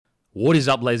What is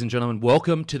up, ladies and gentlemen?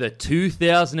 Welcome to the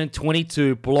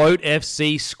 2022 Bloat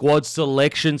FC Squad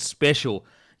Selection Special.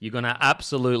 You're going to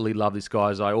absolutely love this,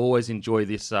 guys. I always enjoy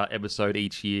this episode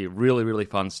each year. Really, really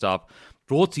fun stuff.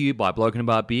 Brought to you by Bloke and a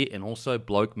Bar Beer and also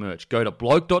Bloke Merch. Go to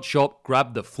bloke.shop,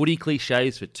 grab the footy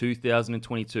cliches for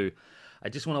 2022. I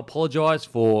just want to apologise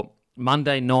for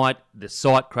Monday night, the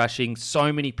site crashing.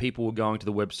 So many people were going to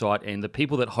the website, and the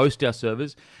people that host our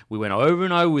servers, we went over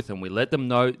and over with them. We let them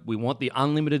know we want the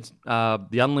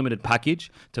unlimited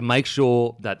package to make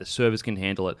sure that the servers can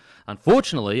handle it.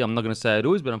 Unfortunately, I'm not going to say it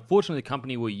was, but unfortunately, the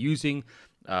company we're using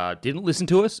didn't listen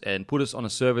to us and put us on a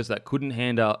service that couldn't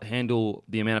handle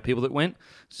the amount of people that went.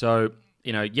 So,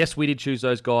 you know, yes, we did choose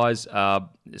those guys.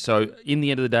 So at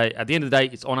the end of the day,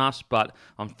 it's on us. But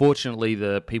unfortunately,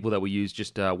 the people that we used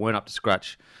just weren't up to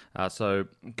scratch. So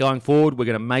going forward, we're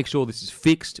going to make sure this is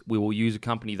fixed. We will use a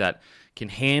company that can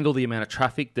handle the amount of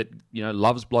traffic that, you know,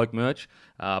 loves Bloke Merch.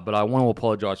 But I want to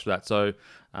apologise for that. So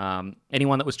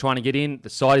anyone that was trying to get in, the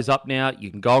site is up now.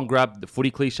 You can go and grab the footy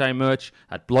cliche merch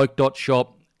at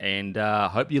bloke.shop. And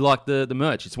hope you like the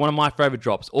merch. It's one of my favourite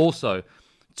drops. Also,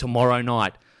 tomorrow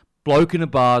night, Bloke and a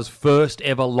Bar's first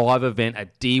ever live event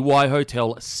at DY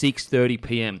Hotel at 6:30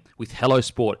 p.m. with Hello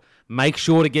Sport. Make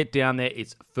sure to get down there.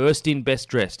 It's first in, best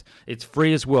dressed. It's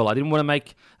free as well. I didn't want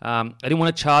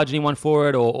to charge anyone for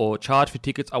it or charge for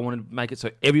tickets. I wanted to make it so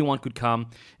everyone could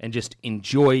come and just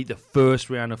enjoy the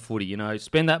first round of footy. You know,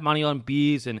 spend that money on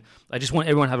beers, and I just want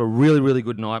everyone to have a really, really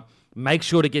good night. Make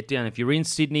sure to get down. If you're in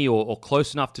Sydney or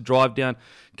close enough to drive down,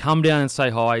 come down and say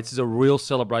hi. This is a real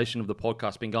celebration of the podcast.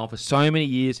 It's been going for so many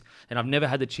years, and I've never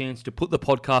had the chance to put the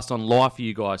podcast on live for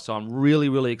you guys. So I'm really,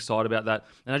 really excited about that.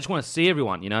 And I just want to see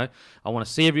everyone, you know. I want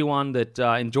to see everyone that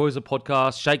enjoys the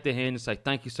podcast, shake their hand and say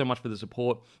thank you so much for the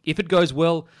support. If it goes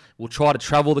well, we'll try to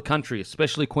travel the country,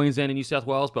 especially Queensland and New South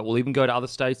Wales, but we'll even go to other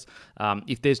states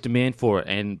if there's demand for it,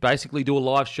 and basically do a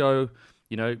live show,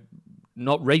 you know,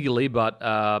 not regularly, but,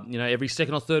 you know, every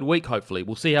second or third week, hopefully.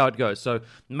 We'll see how it goes. So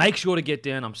make sure to get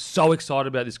down. I'm so excited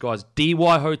about this, guys.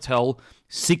 DY Hotel,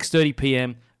 6:30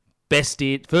 p.m. First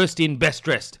in, best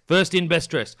dressed. First in, best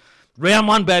dressed. Round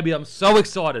one, baby. I'm so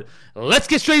excited. Let's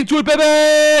get straight into it,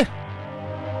 baby!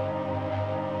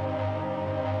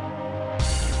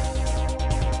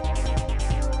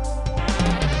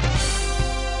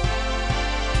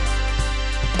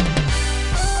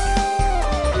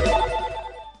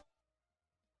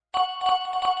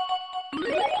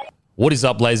 What is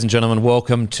up, ladies and gentlemen?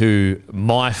 Welcome to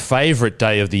my favourite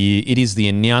day of the year. It is the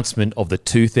announcement of the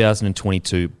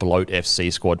 2022 Bloat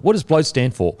FC squad. What does Bloat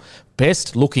stand for?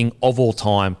 Best looking of all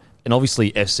time. And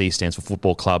obviously FC stands for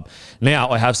Football Club. Now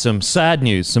I have some sad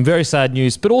news, some very sad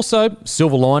news, but also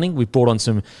silver lining. We've brought on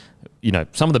some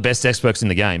of the best experts in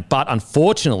the game. But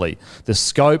unfortunately, the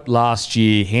Scope last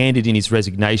year handed in his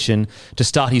resignation to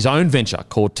start his own venture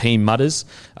called Team Mudders.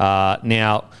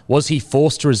 Now, was he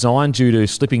forced to resign due to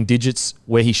slipping digits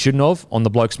where he shouldn't have on the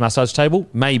bloke's massage table?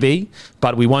 Maybe,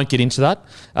 but we won't get into that.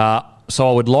 So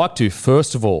I would like to,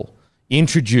 first of all,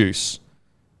 introduce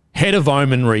Head of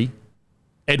Omenry,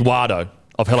 Eduardo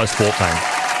of Hello Sport fame.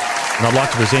 And I'd like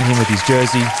to present him with his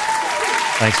jersey.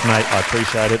 Thanks, mate. I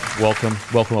appreciate it.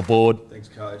 Welcome aboard. Thanks,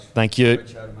 Coach. Thank you.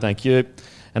 Thank you.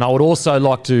 And I would also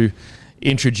like to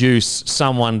introduce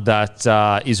someone that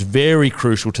is very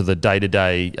crucial to the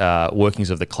day-to-day workings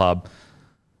of the club.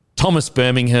 Thomas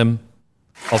Birmingham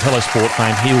of Hello Sport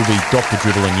fame. He will be Dr.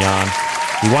 Dribble and Yarn.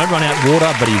 He won't run out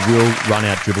water, but he will run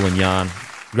out dribble and yarn.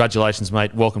 Congratulations,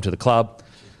 mate. Welcome to the club.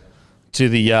 To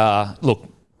the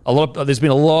there's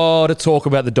been a lot of talk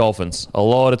about the Dolphins.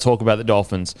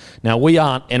 Now, we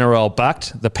aren't NRL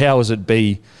backed. The powers that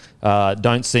be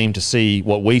don't seem to see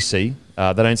what we see.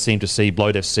 They don't seem to see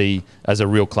Bloat FC as a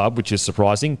real club, which is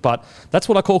surprising. But that's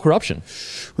what I call corruption.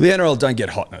 Well, the NRL don't get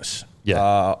hotness. Yeah.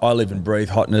 I live and breathe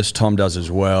hotness. Tom does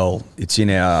as well. It's in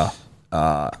our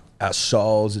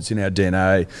souls. It's in our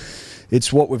DNA.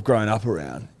 It's what we've grown up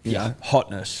around. You know,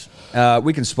 hotness.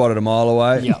 We can spot it a mile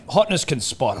away. Yeah, hotness can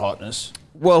spot hotness.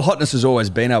 Well, hotness has always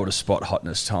been able to spot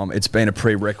hotness, Tom. It's been a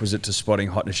prerequisite to spotting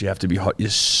hotness. You have to be hot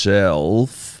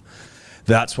yourself.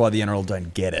 That's why the NRL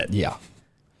don't get it. Yeah.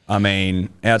 I mean,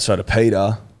 outside of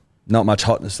Peter, not much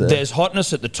hotness there. There's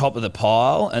hotness at the top of the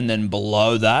pile, and then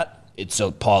below that, it's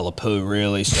a pile of poo,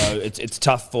 really. So it's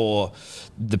tough for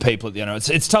the people at the NRL.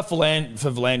 It's tough for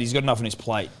Valand. He's got enough on his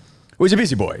plate. Well, he's a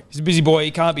busy boy. He's a busy boy. He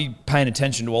can't be paying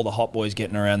attention to all the hot boys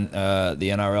getting around the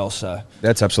NRL. So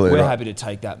that's absolutely we're right. happy to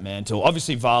take that mantle.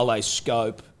 Obviously, Varley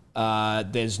Scope.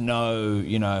 There's no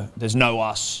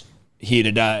us here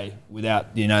today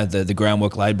without the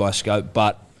groundwork laid by Scope.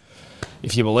 But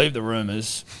if you believe the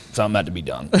rumours, something had to be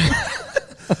done.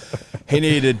 He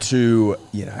needed to,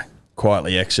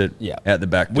 quietly exit out the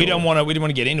back door. We didn't want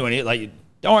to get into it. Like,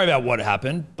 don't worry about what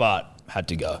happened, but had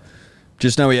to go.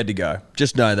 Just know he had to go.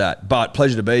 Just know that. But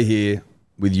pleasure to be here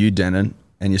with you, Denon,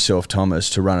 and yourself, Thomas,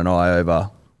 to run an eye over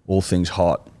all things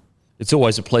hot. It's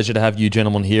always a pleasure to have you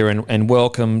gentlemen here, and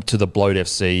welcome to the Bloat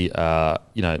FC.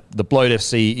 The Bloat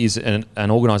FC is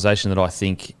an organisation that I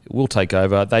think will take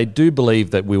over. They do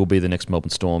believe that we will be the next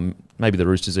Melbourne Storm, maybe the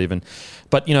Roosters even.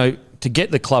 But, to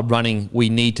get the club running, we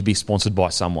need to be sponsored by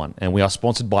someone. And we are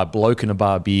sponsored by Bloke and a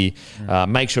Bar Beer.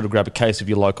 Make sure to grab a case of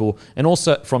your local. And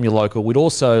also from your local, we'd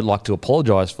also like to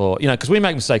apologise for, because we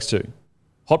make mistakes too.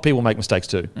 Hot people make mistakes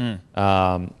too.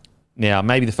 Now,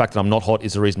 maybe the fact that I'm not hot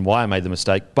is the reason why I made the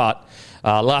mistake. But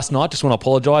last night, just want to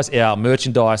apologise. Our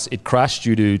merchandise, it crashed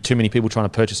due to too many people trying to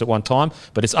purchase at one time.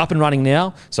 But it's up and running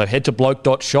now. So head to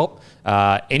bloke.shop.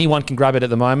 Anyone can grab it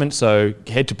at the moment. So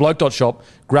head to bloke.shop,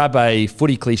 grab a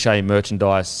footy cliche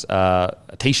merchandise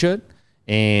T-shirt.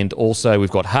 And also we've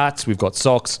got hats, we've got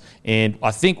socks. And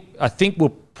I think we'll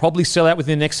probably sell out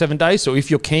within the next 7 days. So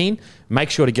if you're keen, make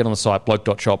sure to get on the site,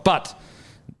 bloke.shop. But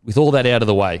with all that out of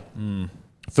the way...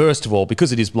 First of all,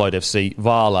 because it is Bloat FC,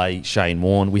 Varley, Shane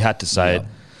Warne, we had to say it.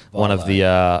 One of the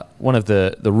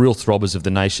real throbbers of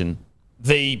the nation.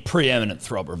 The preeminent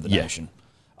throbber of the nation.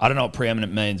 I don't know what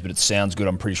preeminent means, but it sounds good.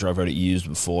 I'm pretty sure I've heard it used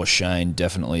before. Shane,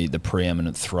 definitely the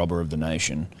preeminent throbber of the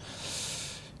nation.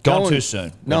 Gone too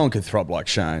soon. No one could throb like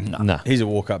Shane. No. He's a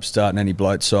walk-up start in any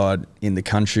bloat side in the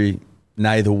country,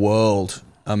 nay, the world.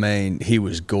 I mean, he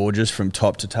was gorgeous from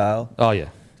top to tail. Oh, yeah.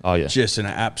 Just an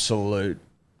absolute...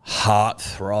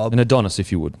 heartthrob. An Adonis,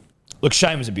 if you would. Look,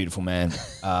 Shane was a beautiful man.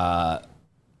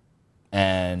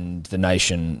 And the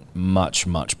nation much,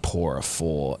 much poorer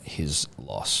for his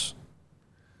loss.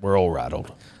 We're all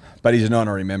rattled. But he's an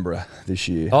honorary member this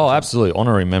year. Oh, absolutely.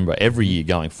 Honorary member every year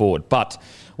going forward. But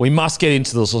we must get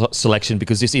into the selection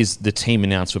because this is the team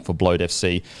announcement for Bloat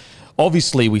FC.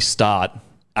 Obviously, we start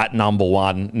at number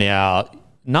one. Now,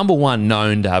 number one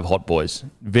known to have hot boys.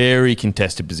 Very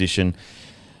contested position.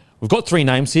 We've got three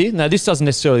names here. Now, this doesn't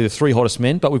necessarily the three hottest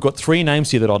men, but we've got three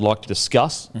names here that I'd like to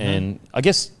discuss. And I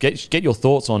guess get your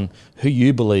thoughts on who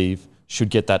you believe should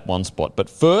get that one spot. But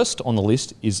first on the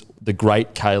list is the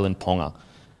great Kalyn Ponga.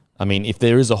 I mean, if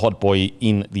there is a hot boy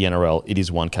in the NRL, it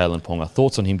is one Kalyn Ponga.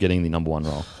 Thoughts on him getting the number one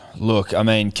role? Look, I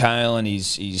mean, Kalyn,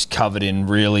 he's covered in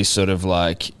really sort of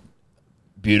like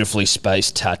beautifully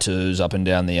spaced tattoos up and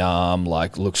down the arm,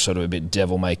 like looks sort of a bit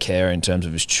devil may care in terms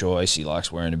of his choice. He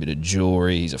likes wearing a bit of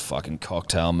jewelry. He's a fucking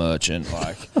cocktail merchant.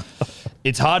 Like,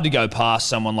 it's hard to go past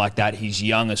someone like that. He's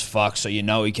young as fuck, so he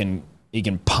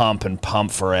can pump and pump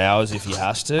for hours if he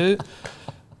has to.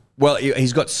 Well,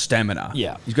 he's got stamina.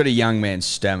 Yeah. He's got a young man's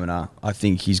stamina. I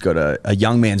think he's got a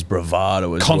young man's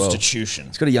bravado as well. Constitution.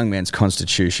 He's got a young man's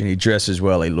constitution. He dresses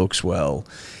well. He looks well.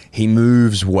 He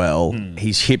moves well.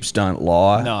 His hips don't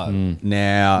lie. No.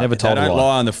 Now, Never told they a don't lie.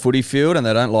 lie on the footy field and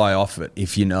they don't lie off it,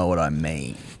 if you know what I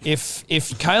mean. If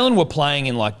Kalyn were playing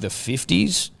in like the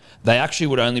 50s, they actually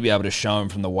would only be able to show him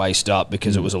from the waist up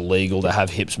because it was illegal to have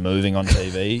hips moving on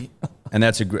TV. And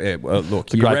that's look.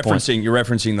 You're great point.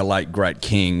 referencing the late great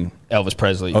king Elvis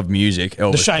Presley. of music,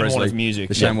 Elvis The Shane Presley. Warne of music.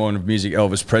 The Shane Warne of music,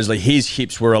 Elvis Presley. His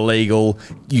hips were illegal.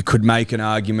 You could make an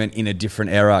argument in a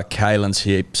different era. Kalyn's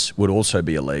hips would also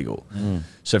be illegal.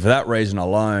 So for that reason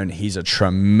alone, he's a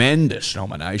tremendous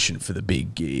nomination for the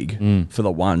big gig, for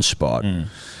the one spot.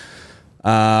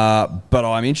 But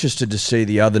I'm interested to see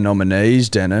the other nominees,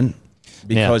 Denon,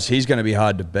 because he's going to be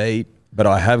hard to beat. But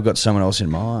I have got someone else in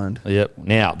mind. Yep.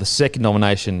 Now, the second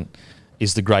nomination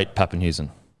is the great Pappenhuisen.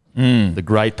 The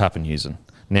great Pappenhuisen.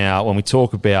 Now, when we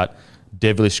talk about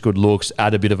devilish good looks,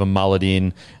 add a bit of a mullet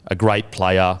in, a great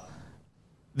player,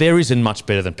 there isn't much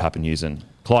better than Pappenhuisen.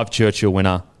 Clive Churchill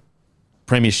winner,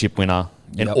 premiership winner,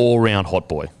 an all-round hot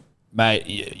boy.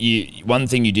 Mate, one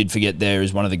thing you did forget there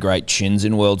is one of the great chins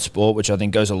in world sport, which I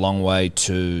think goes a long way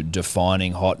to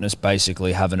defining hotness,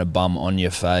 basically having a bum on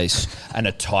your face and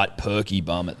a tight, perky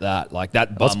bum at that. Like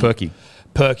that bum. What's perky?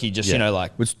 Perky, just,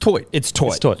 like... It's toy. It's toy.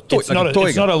 It's toy. It's Like not a toy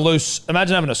it's not a loose...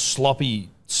 Imagine having a sloppy,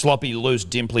 loose,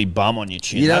 dimply bum on your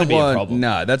chin. You That'd don't be a want, problem.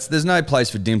 no, there's no place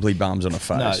for dimply bums on a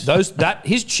face. No,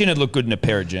 his chin would look good in a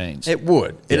pair of jeans. It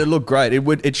would. It'd look great.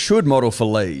 It should model for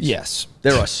Lee's. Yes.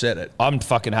 There, I said it. I'm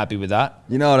fucking happy with that.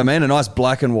 You know what I mean? A nice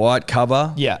black and white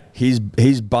cover. Yeah. His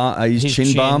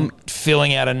chin bum.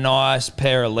 Filling out a nice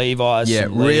pair of Levi's. Yeah,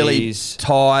 some really Lees,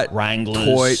 tight.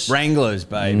 Wranglers. Wranglers,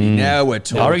 baby. Now we're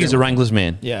talking. I reckon he's a Wranglers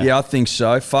man. Yeah, I think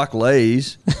so. Fuck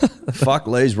Lee's. Fuck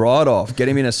Lee's right off. Get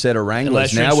him in a set of Wranglers.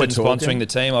 Unless you're Now we're interested in talking. sponsoring the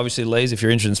team, obviously Lees, if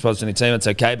you're interested in sponsoring the team, it's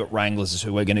okay, but Wranglers is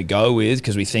who we're going to go with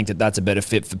because we think that that's a better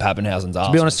fit for Pappenhausen's arse.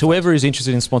 To be honest, whoever is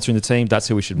interested in sponsoring the team, that's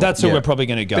who we should. That's who we're probably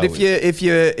going to go But with.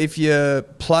 if you're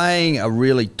playing a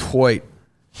really toit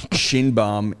shin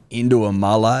bum into a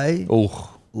Malay,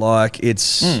 like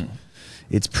it's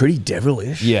pretty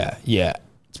devilish. Yeah.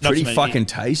 It's pretty fucking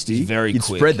tasty. It's very You'd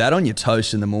quick. spread that on your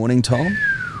toast in the morning, Tom.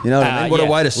 You know what I mean? What a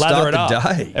way to start the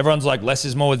day. Everyone's like, less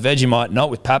is more with Vegemite, not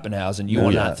with Pappenhausen. You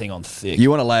want that thing on thick. You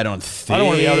want to lay it on thick. I don't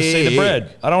want to be able to see the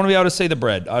bread. I don't want to be able to see the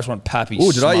bread. I just want Pappy.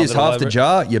 Oh, did I use smothered all half the over it.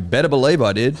 jar? You better believe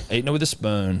I did. Eating it with a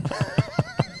spoon.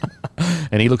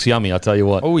 And he looks yummy, I'll tell you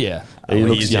what. Oh, yeah. He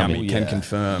looks is yummy. Can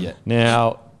confirm. Yeah.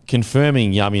 Now,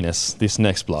 confirming yumminess, this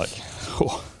next bloke.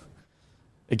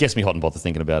 It gets me hot and bothered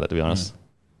thinking about it, to be honest.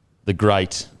 The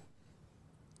great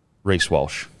Reece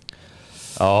Walsh.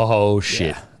 Oh,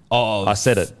 shit. Yeah. Oh, I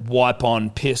said it. Wipe on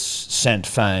piss scent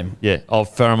fame. Yeah,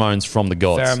 of pheromones from the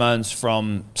gods.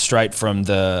 Pheromones straight from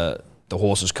the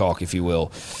horse's cock, if you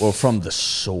will. Well, from the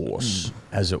source,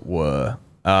 as it were.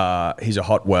 He's a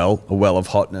well of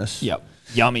hotness. Yep.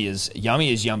 Yummy as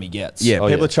yummy gets. Yeah, Oh,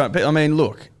 people yeah. are trying. I mean,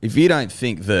 look, if you don't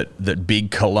think that Big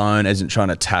Cologne isn't trying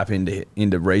to tap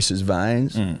into Reese's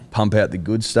veins, pump out the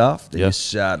good stuff, then you're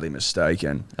sadly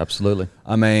mistaken. Absolutely.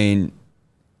 I mean,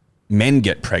 men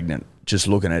get pregnant just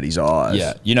looking at his eyes.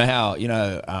 Yeah. You know how,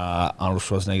 Arnold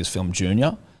Schwarzenegger's film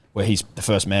Junior, where he's the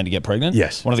first man to get pregnant?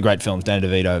 Yes. One of the great films, Danny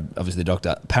DeVito, obviously the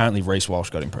doctor. Apparently Reece Walsh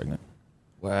got him pregnant.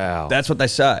 Wow. That's what they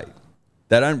say.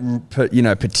 They don't,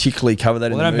 particularly cover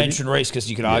that in Well, the they don't movie. mention Reece because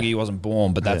you could argue he wasn't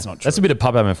born, but that's not true. That's a bit of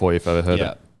pub ammo for you if I've ever heard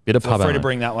Yeah. it. Bit of Feel pub free ammo. to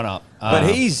bring that one up.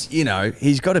 But he's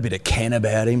got a bit of Ken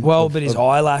about him. Well, but his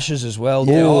eyelashes as well.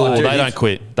 Yeah. Oh, Dude, they don't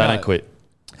quit. They No. don't quit.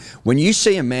 When you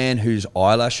see a man whose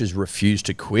eyelashes refuse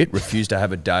to quit, refuse to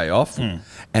have a day off,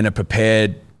 and are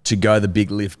prepared to go the big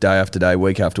lift day after day,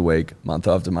 week after week, month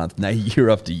after month, year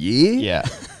after year, Yeah.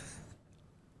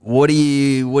 what are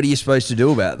you supposed to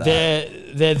do about that?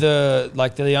 They're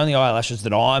the only eyelashes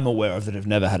that I'm aware of that have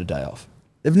never had a day off.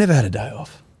 They've never had a day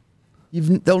off.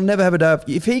 They'll never have a day off.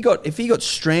 If he got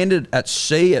stranded at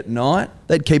sea at night,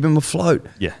 they'd keep him afloat.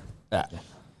 Yeah.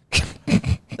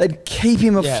 They'd keep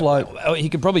him afloat. Well, he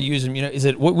could probably use them.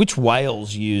 Which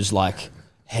whales use like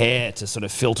hair to sort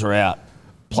of filter out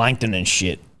plankton and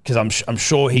shit? Because I'm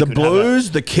sure he The could blues,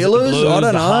 the killers, blues, I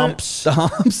don't the know. humps. The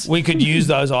humps. We could use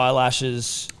those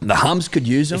eyelashes. The humps could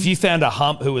use them. If you found a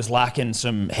hump who was lacking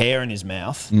some hair in his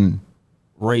mouth,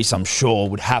 Reece, I'm sure,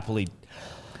 would happily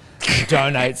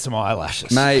donate some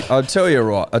eyelashes. Mate, I'll tell you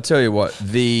what,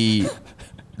 the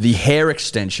hair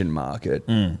extension market,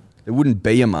 there wouldn't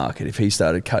be a market if he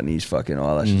started cutting his fucking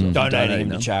eyelashes off. and Donating him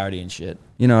to them. charity and shit.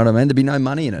 You know what I mean? There'd be no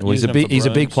money in it. Well, Using them for he's a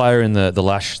big brooms. player in the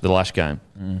Lash game.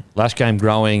 Lash game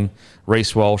growing.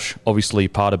 Reece Walsh, obviously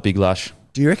part of Big Lash.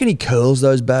 Do you reckon he curls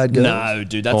those bad girls? No,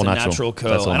 dude, that's All a natural. natural curl.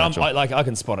 That's all And natural. I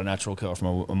can spot a natural curl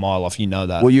from a mile off. You know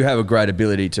that. Well, you have a great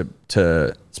ability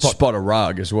to spot a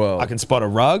rug as well. I can spot a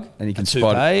rug, And you can a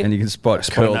spot- toupee, and you can spot I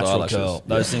a curled natural eyelashes. curl.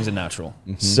 Those things are natural.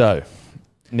 So,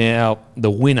 now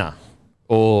the winner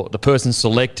or the person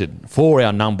selected for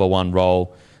our number one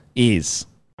role is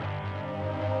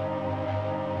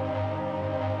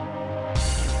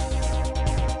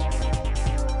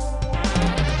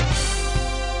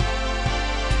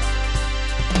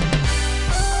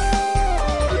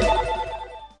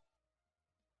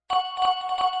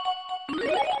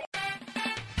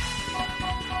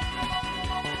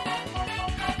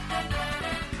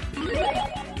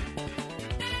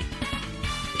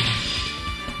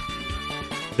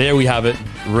There we have it,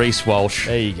 Reece Walsh.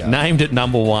 There you go. Named at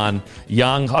number one.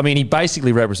 Young. I mean, he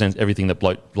basically represents everything that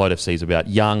Bloat FC is about.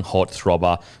 Young, hot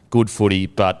throbber, good footy,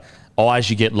 but eyes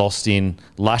you get lost in,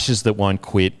 lashes that won't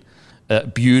quit,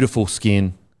 beautiful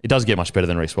skin. It doesn't get much better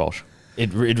than Reece Walsh.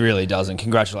 It really doesn't.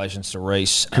 Congratulations to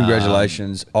Reece.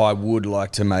 Congratulations. I would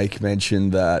like to make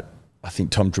mention that I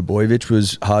think Tom Trbojevic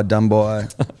was hard done by.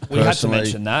 We had to personally.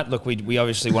 mention that. Look, we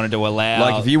obviously wanted to allow.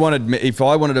 Like if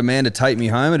I wanted a man to take me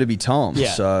home, it'd be Tom.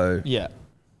 Yeah. So Yeah.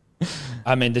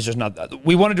 I mean, there's just not.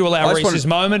 We wanted to allow I just Reece's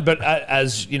moment, but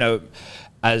as you know,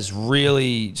 as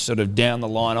really sort of down the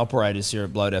line operators here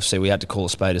at Bloat FC, we had to call a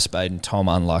spade, and Tom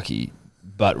unlucky,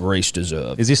 but Reece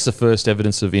deserved. Is this the first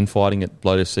evidence of infighting at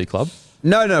Bloat FC Club?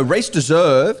 no, Reece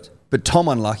deserved. But Tom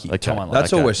unlucky. Okay. Tom unlucky.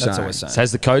 That's all we're saying. That's all we're saying. So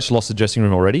has the coach lost the dressing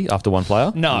room already after one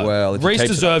player? No. Well, if he Reece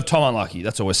keeps it deserved Tom unlucky.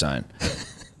 That's all we're saying.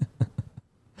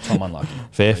 Tom unlucky.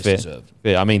 Fair, Reece fair. deserved.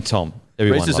 Yeah, I mean, Tom.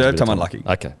 Everyone Reece loves a deserved, bit of Tom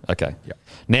unlucky. Okay.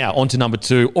 Now, on to number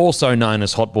 2, also known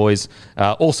as Hot Boys,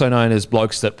 also known as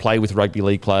blokes that play with rugby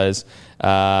league players.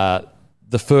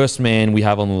 The first man we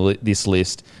have on this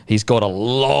list, he's got a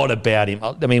lot about him.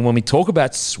 I mean, when we talk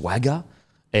about swagger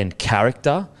and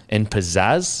character and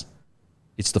pizzazz,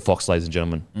 it's the Fox, ladies and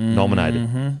gentlemen,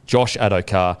 nominated. Josh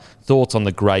Adokar. Thoughts on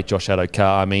the great Josh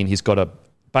Adokar? I mean, he's got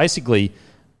basically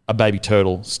a baby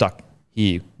turtle stuck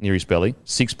here near his belly.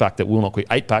 6-pack that will not quit.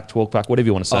 8-pack, 12-pack, whatever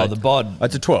you want to say. Oh, the bod.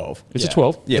 It's a 12. It's a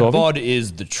 12. Yeah. 12. The bod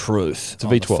is the truth. It's a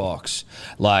V12. V12. Fox.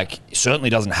 Like, he certainly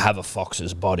doesn't have a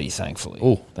fox's body, thankfully.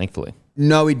 Oh, thankfully.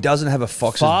 No, he doesn't have a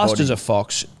fox's Fast body. as a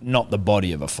fox, not the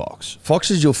body of a fox.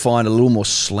 Foxes you'll find a little more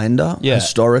slender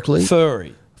historically.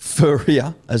 Furry.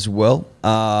 Furrier as well.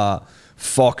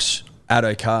 Fox,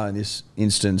 Adokar in this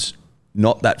instance,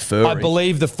 not that furry. I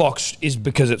believe the fox is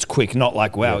because it's quick, not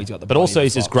like, wow, he's got the But body also, of a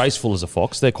he's as fox. graceful as a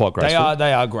fox. They're quite graceful.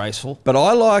 They are graceful. But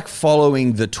I like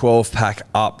following the 12-pack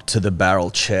up to the barrel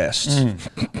chest.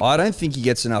 I don't think he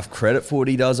gets enough credit for what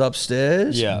he does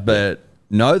upstairs. Yeah. But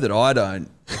know that I don't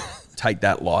take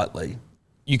that lightly.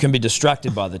 You can be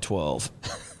distracted by the 12,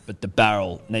 but the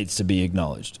barrel needs to be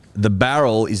acknowledged. The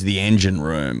barrel is the engine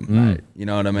room, mate. You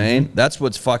know what I mean? That's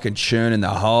what's fucking churning the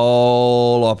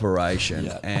whole operation.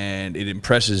 Yeah. And it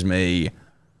impresses me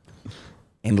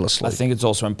endlessly. I think it's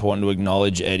also important to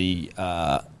acknowledge, Eddie,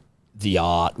 the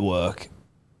artwork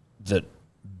that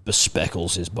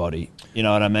bespeckles his body. You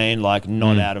know what I mean? Like,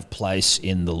 not out of place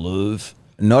in the Louvre.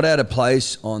 Not out of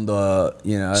place on the,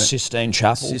 Sistine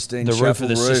Chapel. Sistine the roof Chapel of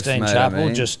the roof, Sistine mate, I Chapel.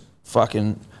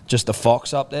 mean. Just the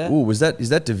fox up there. Ooh, is that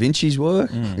Da Vinci's work?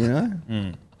 You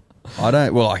know? I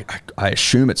don't. Well, I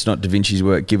assume it's not Da Vinci's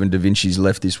work, given Da Vinci's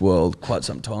left this world quite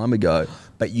some time ago.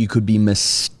 But you could be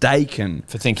mistaken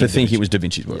For thinking it was Da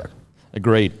Vinci's work.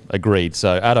 Agreed.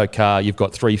 So, Adokar, you've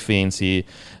got 3 fans here.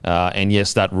 And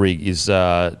yes, that rig is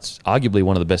it's arguably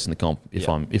one of the best in the comp,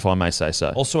 if I may say so.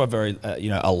 Also a very,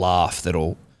 a laugh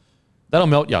that'll, That'll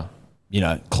melt you.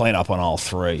 clean up on aisle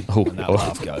 3 when that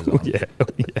laugh goes on. Yeah.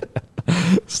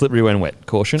 Slippery when wet.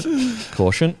 Caution.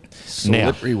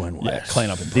 Slippery when wet. Yeah, clean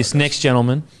up in This next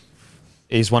gentleman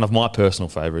is one of my personal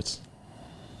favourites,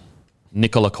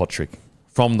 Nikola Kotrick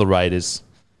from the Raiders.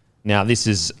 Now, this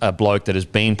is a bloke that has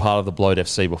been part of the Bloat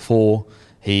FC before.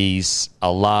 He's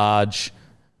a large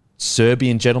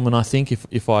Serbian gentleman, I think,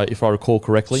 if I recall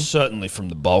correctly. Certainly from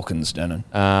the Balkans, Denon.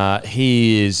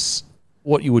 He is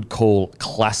what you would call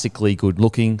classically good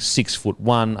looking, 6'1",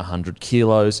 100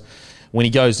 kilos. When he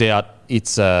goes out,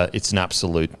 it's an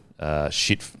absolute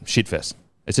shit fest.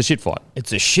 It's a shit fight.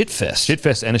 It's a shit fest. Shit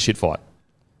fest and a shit fight.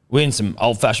 We're in some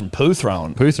old-fashioned poo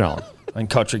throwing. Poo throwing. When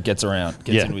Kotrick gets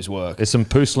into his work. There's some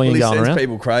poo slinging Well, he going sends around.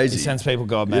 people crazy. He sends people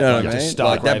God mad. You know what I just mean? start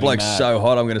Like, that raving bloke's mad. so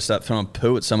hot, I'm going to start throwing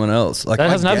poo at someone else. Like, That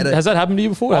I hasn't get happened. it. Has that happened to you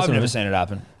before? I've Hasn't never it? seen it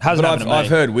happen. Hasn't But happened to I've me.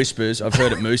 heard whispers. I've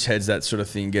heard at Mooseheads that sort of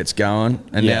thing gets going.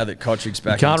 And Yeah. now that Kotrick's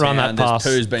back can't in run town, that past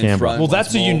there's poo's been Canberra. thrown Well, once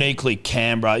that's a more. uniquely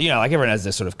Canberra. Like everyone has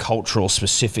their sort of cultural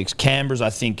specifics. Canberra's, I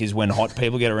think, is when hot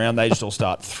people get around, they just all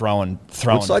start throwing. It's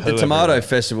like the poo tomato everywhere.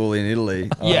 festival in Italy.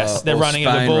 Yes, they're or running in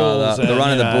the Spain, bulls rather. They're and,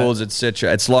 running you the know. bulls,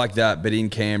 etc. It's like that, but in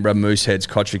Canberra, Mooseheads,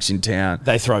 Kotrick's in town.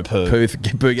 They throw poo.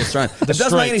 Poo gets thrown. It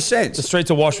doesn't make any The sense.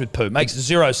 streets are washed with poo. Makes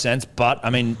zero sense, but,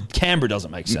 I mean, Canberra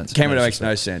doesn't make sense. Canberra makes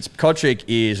no sense. Kotrick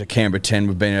is a Canberra 10.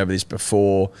 We've been over this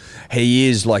before. He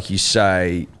is, like you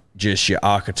say, just your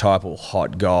archetypal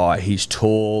hot guy. He's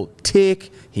tall,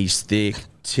 tick. He's thick,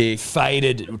 tick.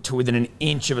 Faded to within an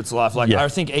inch of its life. Like, Yeah. I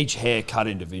think each hair cut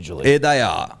individually. Yeah, they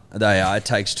are. It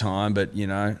takes time, but,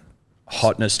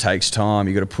 hotness takes time.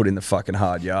 You got to put in the fucking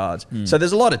hard yards. So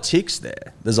there's a lot of ticks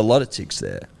there.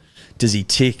 Does he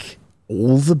tick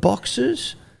all the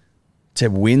boxes to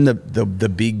win the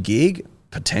big gig?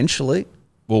 Potentially.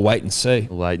 We'll wait and see.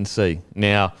 We'll wait and see.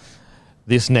 Now,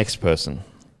 this next person,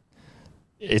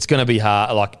 it's going to be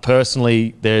hard. Like,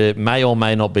 personally, there may or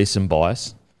may not be some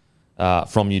bias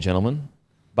from you gentlemen,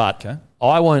 but Okay.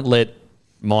 I won't let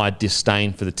my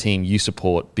disdain for the team you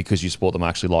support, because you support them, I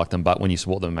actually like them, but when you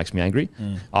support them, it makes me angry.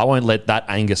 I won't let that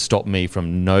anger stop me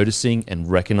from noticing and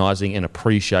recognising and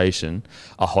appreciation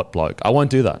a hot bloke. I won't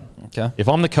do that. Okay. If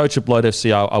I'm the coach of Bloat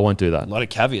FC, I won't do that. A lot of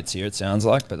caveats here, it sounds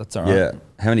like, but that's all right. Yeah.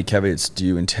 How many caveats do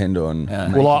you intend on?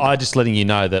 Well, I just letting you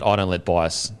know that I don't let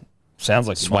bias Sounds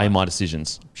like you sway might. my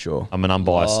decisions. Sure. I'm an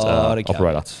unbiased Lot of operator.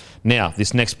 caveats. Now,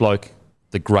 this next bloke,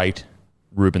 the great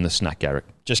Ruben the Snack Garrick.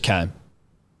 Just came.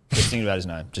 Just thinking about his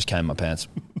name. Just came in my pants.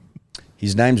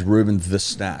 His name's Ruben the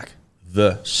Snack.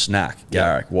 the snack,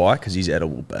 Garrick. Why? Because he's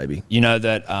edible, baby. You know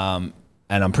that, and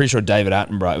I'm pretty sure David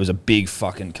Attenborough, it was a big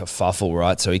fucking kerfuffle,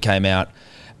 right? So he came out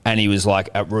and he was like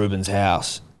at Ruben's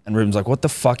house. And Ruben's like, what the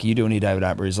fuck are you doing here, David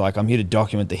Attenborough? He's like, I'm here to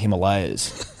document the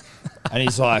Himalayas. And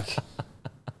he's like,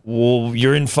 well,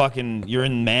 you're in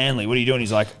Manly. What are you doing?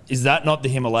 He's like, is that not the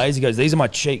Himalayas? He goes, these are my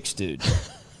cheeks, dude.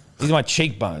 These are my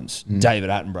cheekbones, David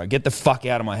Attenborough. Get the fuck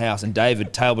out of my house. And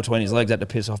David, tail between his legs, had to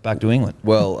piss off back to England.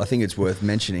 Well, I think it's worth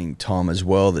mentioning, Tom, as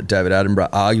well, that David Attenborough,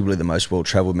 arguably the most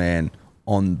well-travelled man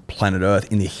on planet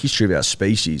Earth in the history of our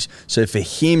species. So for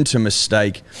him to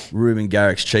mistake Ruben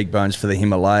Garrick's cheekbones for the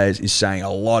Himalayas is saying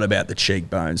a lot about the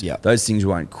cheekbones. Yep. Those things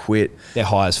won't quit. They're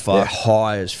high as fuck. They're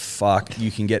high as fuck. You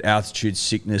can get altitude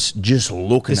sickness just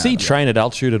looking Does at he them. train at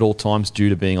altitude at all times due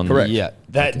to being on Correct. the...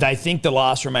 Yeah. They think the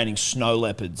last remaining snow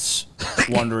leopards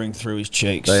wandering through his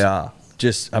cheeks. They are.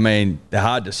 Just, I mean, they're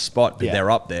hard to spot, but Yeah.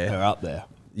 they're up there. They're up there.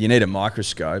 You need a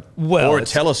microscope Well, or a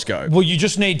it's- telescope. Well, you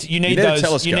need a those.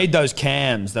 telescope. You need those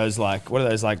cams. Those like what are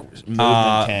those like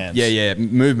movement cams? Yeah,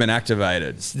 movement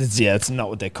activated. It's not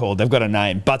what they're called. They've got a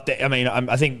name, but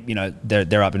I think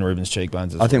they're up in Ruben's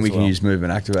cheekbones. I think we can use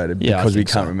movement activated because we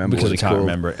can't remember. because what we it's can't called.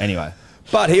 remember it anyway.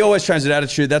 But he always trains at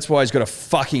attitude. That's why he's got a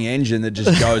fucking engine that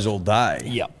just goes all day.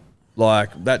 Yep.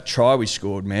 Like that try we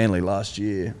scored Manly last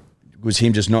year was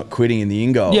him just not quitting in the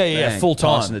in goal. Yeah, full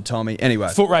time. Passing to Tommy. Anyway,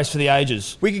 Foot race for the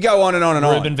ages. we could go on and on and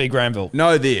Ruben on. v Granville.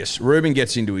 Know this. Ruben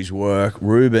gets into his work.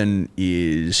 Ruben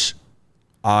is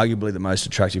arguably the most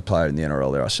attractive player in the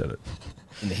NRL. There, I said it.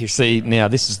 In the history. See, now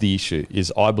this is the issue,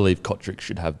 is I believe Kotrick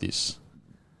should have this.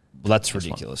 Well, that's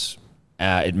ridiculous.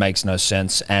 It makes no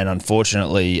sense, and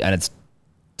unfortunately, and it's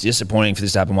disappointing for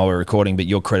this to happen while we're recording, but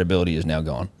your credibility is now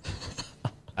gone.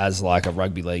 As like a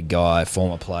rugby league guy,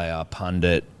 former player,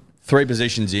 pundit. 3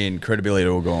 positions in, credibility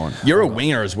all gone. You're a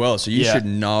winger as well, so you Yeah. should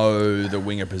know the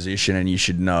winger position and you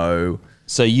should know.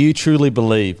 So you truly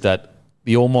believe that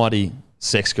the almighty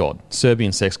sex god,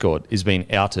 Serbian sex god, is being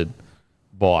outed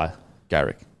by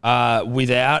Garrick?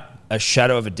 Without a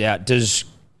shadow of a doubt. Does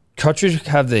Kotrick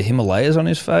have the Himalayas on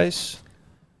his face?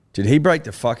 Did he break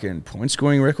the fucking point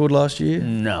scoring record last year?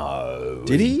 No.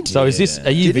 Did he? So is this? Are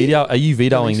you Did he?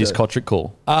 vetoing so. this Kotrick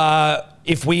call?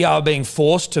 If we are being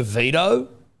forced to veto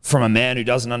from a man who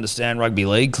doesn't understand rugby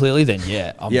league, clearly, then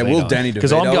yeah. I'm Yeah, we'll vetoing. Danny DeVito.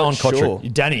 Because I'm going it, sure.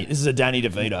 Kotrick. Danny, this is a Danny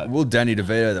DeVito. We'll Danny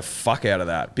DeVito the fuck out of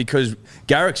that because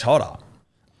Garrick's hotter.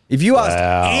 If you asked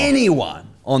anyone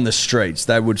on the streets,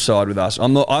 they would side with us.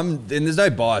 And there's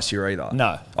no bias here either.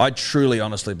 No. I truly,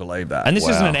 honestly believe that. And this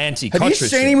isn't an anti-Kotrick. Have you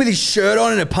seen him with his shirt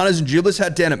on and a punters and dribblers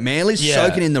hat down at Manly, Yeah.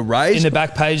 soaking in the rays? In the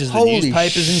back pages of the Holy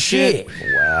newspapers and shit.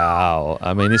 Wow.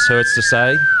 I mean, this hurts to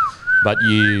say, but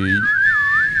you,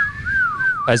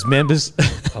 as members,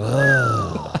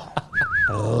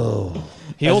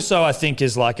 He also, I think,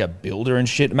 is like a builder and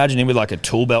shit. Imagine him with like a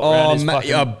tool belt around his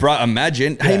fucking...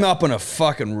 imagine him up on a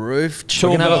fucking roof. we're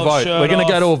going to have a vote. shirt We're going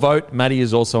to go off. to a vote. Matty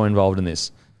is also involved in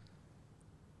this.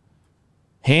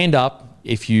 Hand up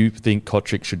if you think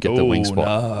Kotrick should get the wing spot.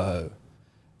 No.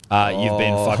 You've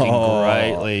been fucking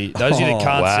greatly... Those of you that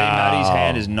can't see Matty's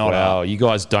hand is not Wow, up. you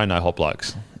guys don't know hot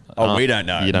blokes. Oh, we don't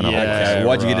know. You don't know hot blokes. Yeah.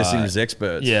 Why'd you get us in right. as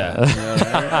experts? Yeah.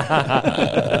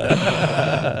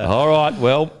 All right,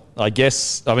 well, I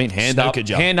guess, I mean, hand Snooker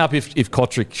jump. if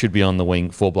Kotrick should be on the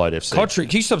wing for Bloat FC. Kotrick,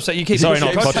 can you stop saying... You keep Sorry,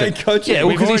 pushing not it. Kotrick. Yeah, Yeah,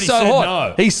 we've because he's so already said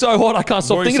hot. no. He's so hot, I can't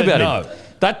stop already thinking said about no. him.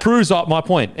 That proves up my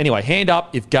point. Anyway, hand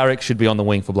up if Garrick should be on the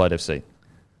wing for Bloat FC.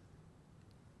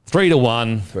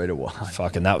 3-1. 3-1.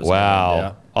 Fucking that was...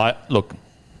 Wow. Look,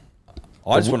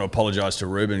 I just want to apologise to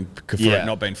Ruben for Yeah. it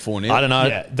not being 4-0. I don't know.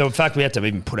 Yeah, the fact we had to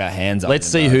even put our hands up. Let's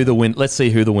see who the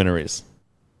winner is.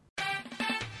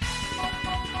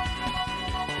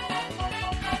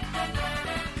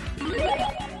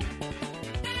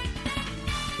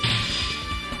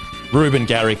 Ruben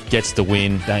Garrick gets the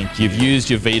win. Thank you. You've used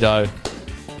your veto.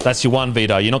 That's your one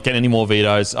veto. You're not getting any more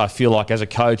vetoes. I feel like as a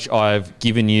coach, I've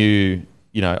given you,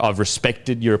 I've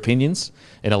respected your opinions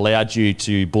and allowed you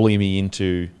to bully me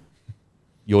into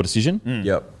your decision.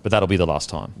 Yep. But that'll be the last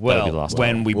time. That'll be the Well, last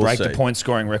when time. we We'll break see. the point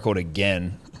scoring record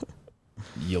again,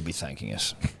 you'll be thanking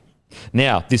us.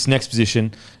 Now, this next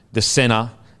position, the centre,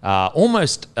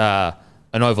 almost an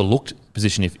overlooked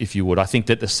position, if you would. I think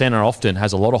that the centre often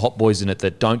has a lot of hot boys in it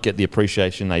that don't get the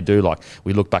appreciation they do. Like,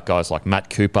 we look back guys like Matt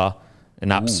Cooper,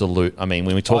 an absolute, I mean,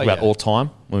 when we talk about yeah. all time,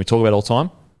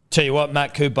 Tell you what,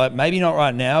 Matt Cooper, maybe not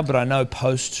right now, but I know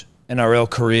post NRL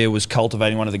career was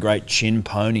cultivating one of the great chin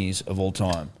ponies of all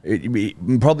time.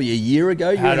 Probably a year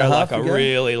ago, Had and a like half a ago.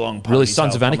 really long ponytail Really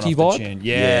Sons of coming Anarchy off vibe? the chin.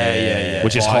 Yeah.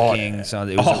 Which is hot. Vikings,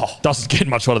 it was doesn't get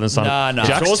much hotter than some. No.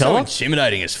 Jax It's also Teller?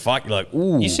 intimidating as fuck. You're like,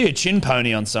 ooh. you see a chin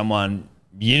pony on someone,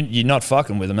 you're not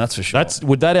fucking with him, that's for sure.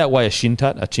 Would that outweigh a chin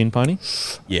pony?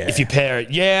 Yeah. If you pair it,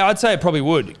 I'd say it probably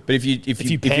would. But if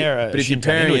you're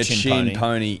pairing a chin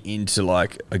pony into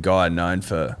like a guy known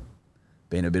for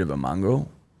being a bit of a mongrel,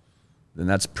 then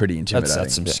that's pretty intimidating.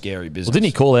 That's some scary business. Well, didn't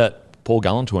he call out Paul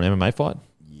Gallen to an MMA fight?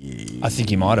 I think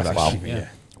he might have actually. Yeah.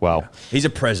 Wow. He's a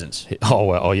presence.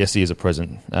 Oh, yes, he is a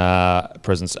presence.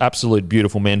 Absolute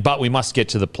beautiful man. But we must get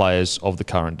to the players of the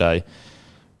current day.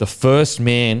 The first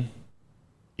man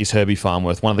is Herbie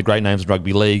Farnworth, one of the great names in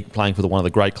rugby league, playing for one of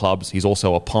the great clubs. He's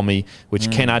also a Pommy,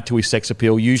 which can add to his sex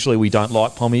appeal. Usually we don't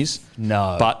like Pommies.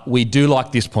 No. But we do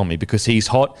like this Pommy because he's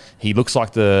hot. He looks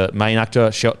like the main actor,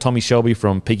 Tommy Shelby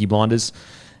from Peaky Blinders.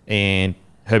 And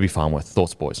Herbie Farnworth.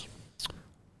 Thoughts, boys?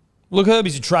 Look,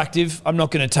 Herbie's attractive. I'm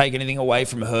not going to take anything away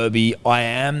from Herbie. I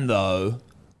am, though,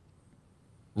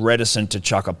 reticent to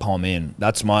chuck a Pom in.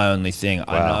 That's my only thing. Wow.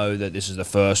 I know that this is the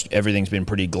first. Everything's been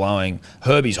pretty glowing.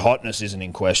 Herbie's hotness isn't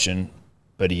in question,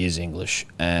 but he is English.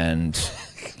 And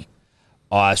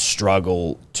I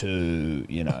struggle to,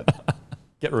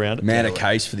 get around it. Mount a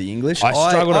case for the English. I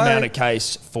struggle to mount a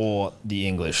case for the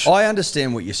English. I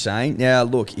understand what you're saying. Now,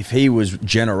 look, if he was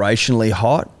generationally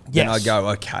hot, then I go,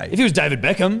 okay. If he was David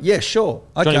Beckham. Yeah, sure.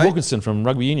 Okay. Johnny Wilkinson from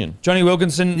Rugby Union. Johnny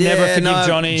Wilkinson, never forgive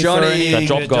Johnny for any that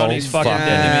drop goal. Johnny's fucking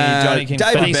enemy. Johnny King.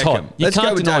 David he's Beckham. hot. You Let's can't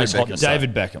go with deny David his Beckham. hotness.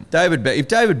 David Beckham. If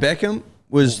David Beckham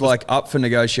was like up for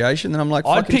negotiation, then I'm like,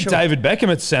 I'd fucking pick sure. David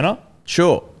Beckham at centre.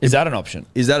 Sure. Is that an option?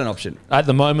 Is that an option? At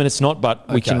the moment, it's not, but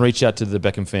we Okay. can reach out to the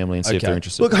Beckham family and see if they're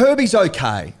interested. Look, Herbie's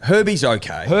okay. Herbie's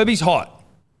hot.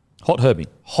 Hot Herbie.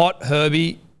 Hot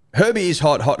Herbie. Herbie is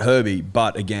hot Herbie,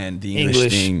 but again, the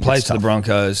English thing plays it's for the tough.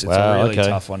 Broncos. It's Wow, a really okay.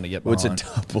 tough one to get Well, behind.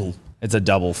 it's a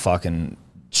double. fucking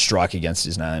strike against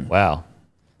his name. Wow.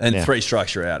 And Yeah. 3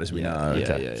 strikes are out, as we know.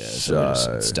 Yeah.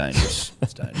 So- It's dangerous.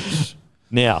 It's dangerous.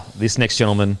 Now, this next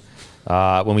gentleman,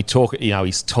 when we talk,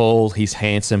 he's tall, he's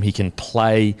handsome, he can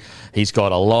play, he's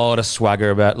got a lot of swagger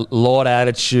about, a lot of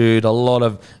attitude, a lot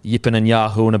of yipping and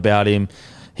yahooing about him.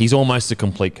 He's almost a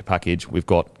complete package. We've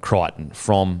got Crichton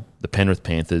from the Penrith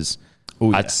Panthers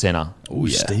at centre. Oh,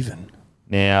 yeah. Stephen.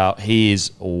 Now, he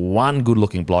is one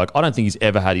good-looking bloke. I don't think he's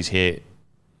ever had his hair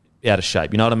out of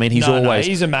shape. You know what I mean? He's always...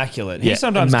 he's immaculate. Yeah, He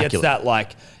sometimes immaculate. gets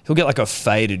that, he'll get a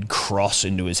faded cross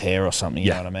into his hair or something, you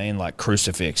know what I mean? Like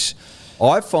crucifix.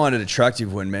 I find it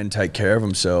attractive when men take care of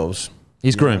themselves.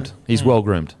 He's groomed. He's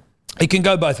well-groomed. It can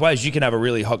go both ways. You can have a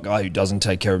really hot guy who doesn't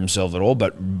take care of himself at all,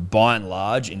 but by and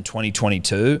large, in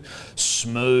 2022,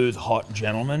 smooth, hot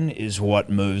gentleman is what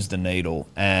moves the needle.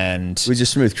 And He's a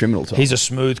smooth criminal, Tom. he's a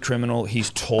smooth criminal. He's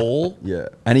tall. Yeah.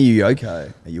 And are you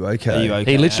okay? Are you okay? Are you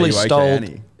okay? He literally Are you okay, stole...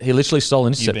 Annie? He literally stole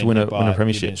an intercept to win a You've been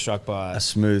premiership. struck by... A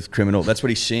smooth criminal. That's what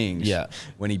he sings Yeah.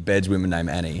 when he beds women named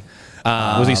Annie.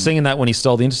 Was he singing that when he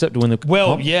stole the intercept to win the...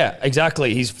 Well, yeah,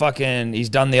 exactly. He's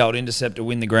done the old intercept to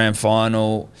win the grand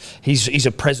final. He's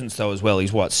a presence though as well.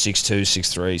 He's what, 6'2",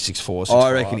 6'3", 6'4", 6'5"?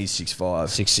 I reckon he's 6'5".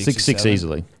 6'6", 6'6"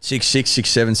 easily. 6'6",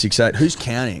 6'7", 6'8". Who's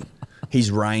counting? He's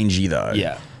rangy though.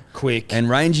 Yeah, quick. And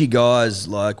rangy guys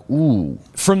ooh.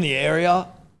 From the area,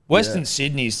 Western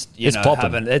Sydney's, It's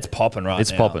popping. it's popping right now.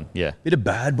 It's popping, yeah. Bit of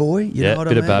bad boy, you Yeah, know what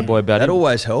bit I of mean? bad boy about That him.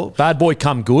 always helps. Bad boy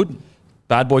come good.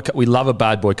 We love a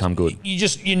bad boy come good.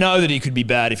 You know that he could be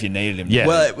bad if you needed him. Yeah.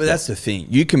 Well, that's the thing.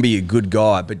 You can be a good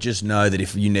guy, but just know that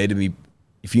if you need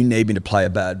me to play a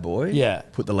bad boy, Yeah.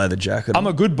 put the leather jacket I'm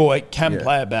on. a good boy, can Yeah.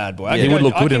 play a bad boy. He would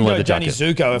look good in leather Danny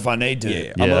jacket. Zuko if I need to.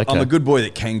 Yeah, Yeah, I'm okay. a good boy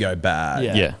that can go bad.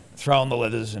 Yeah. Throw on the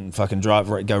leathers and fucking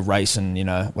go racing,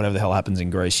 whatever the hell happens in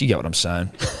Greece. You get what I'm saying.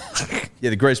 Yeah,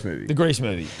 the Grease movie. The Greece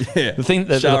movie. Yeah. The thing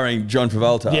that- starring John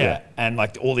Travolta. Yeah. And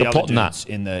all the other plot in dudes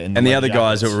that. in the And the leather other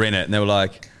guys that jackets. were in it, and they were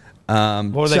like,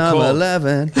 What were they Summer called?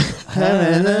 11.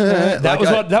 That was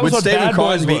what Bad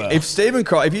Boys were.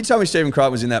 If you tell me Stephen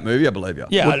Crichton was in that movie, I believe you.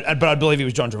 Yeah, but I believe he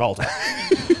was John Travolta.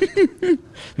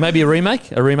 Maybe a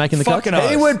remake? A remake in the Fucking cup? hell.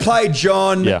 He would play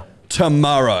John Yeah.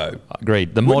 tomorrow.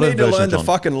 Agreed. The Wouldn't modern need to version learn of the John.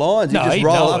 fucking lines. You No, just he'd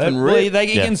roll know up it. and Well, rip.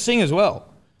 he Yeah. can sing as well.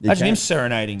 Imagine can. him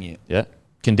serenading you. Yeah.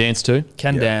 Can dance too.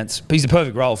 Can dance. But he's the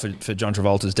perfect role for John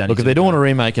Travolta's Danny. Look, if they're doing a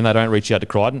remake and they don't reach out to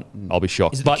Crichton, I'll be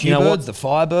shocked. Is it But the you know Q-Birds,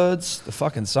 what? the Firebirds, the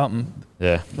fucking something?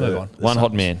 Yeah. Move on. One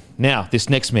hot man. Now, this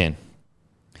next man.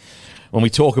 When we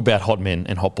talk about hot men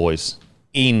and hot boys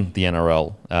in the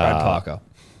NRL, Brad Parker.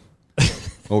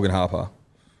 Morgan Harper.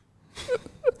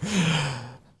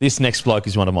 this next bloke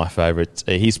is one of my favourites.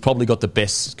 He's probably got the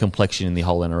best complexion in the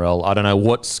whole NRL. I don't know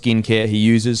what skincare he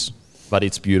uses, but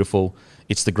it's beautiful.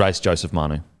 It's the Grace Joseph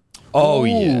Manu. Oh, Ooh,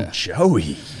 yeah.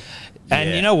 Joey. And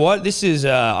you know what? This is,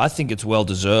 I think it's well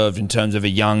deserved in terms of a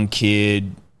young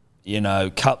kid,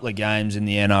 couple of games in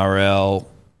the NRL.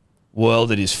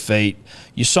 world at his feet.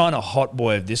 You sign a hot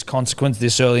boy of this consequence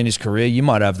this early in his career, you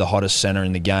might have the hottest center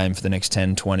in the game for the next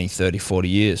 10, 20, 30, 40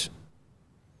 years.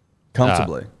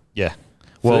 Comfortably. Yeah.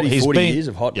 30, 40 years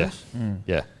of hotness.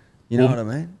 Yeah. You know what I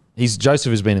mean? Joseph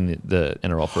has been in the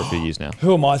NRL for a few years now.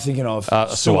 Who am I thinking of?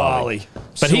 Suwali.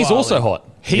 But he's Suwali. also hot.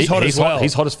 He's hot as well.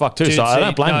 He's hot as fuck too, Dude, so I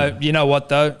don't blame him. You know what,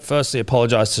 though? Firstly,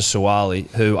 apologise to Suwali,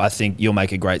 who I think you'll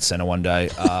make a great centre one day.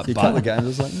 A couple of But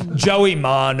games, I was like, Joey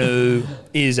Manu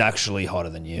is actually hotter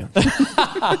than you.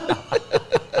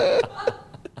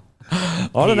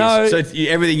 I don't know. So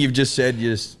everything you've just said,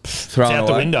 you just throw It's it out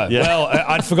the away? window. Yeah. Well,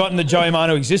 I'd forgotten that Joey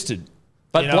Manu existed.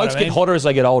 But You know blokes what I mean? get hotter as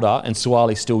they get older, and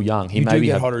Suwali's still young. He You do maybe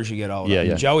get have, hotter as you get older. Yeah,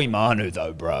 yeah. Joey Manu,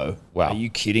 though, bro. Wow. Are you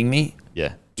kidding me?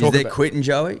 Yeah. Is there quitting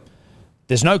Joey?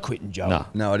 There's no quitting Joey. No.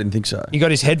 No, I didn't think so. He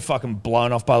got his head fucking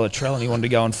blown off by Latrell and he wanted to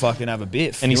go and fucking have a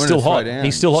biff. And he's wanted still to throw hot. down.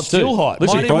 He's still hot too. Still hot.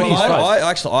 Literally, Mighty broke his well.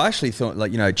 face. I actually thought,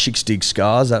 like, you know, chicks dig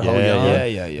scars, that whole Yeah,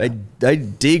 yarn. yeah. They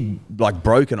dig, like,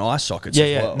 broken eye sockets Yeah,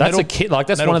 as yeah. well. That's Metal- a kid. Like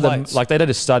that's metal one of the plates. like they did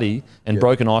a study, and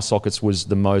broken eye sockets was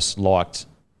the most liked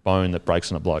bone that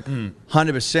breaks on a bloke.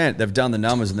 100%. They've done the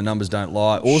numbers and the numbers don't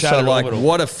lie. Also, Shattered like, orbital.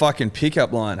 what a fucking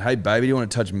pickup line. Hey, baby, do you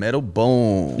want to touch metal?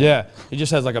 Boom. Yeah. He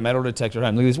just has like a metal detector at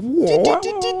home. Look at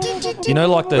this. You know,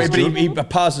 like those. But he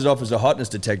passes off as a hotness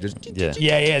detector. Yeah.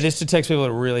 Yeah. This detects people that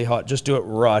are really hot. Just do it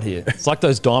right here. It's like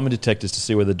those diamond detectors to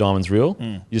see whether the diamond's real.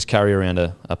 You just carry around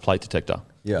a plate detector.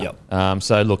 Yeah. Yep.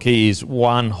 So look, he is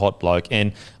one hot bloke,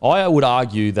 and I would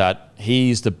argue that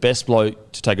he's the best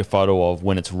bloke to take a photo of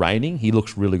when it's raining. He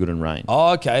looks really good in rain.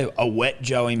 Oh, okay. A wet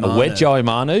Joey Manu. A wet Joey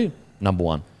Manu, number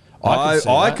one.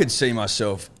 I could see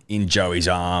myself in Joey's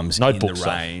arms in Notebook the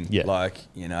stuff. rain, Yeah. like,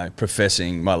 you know,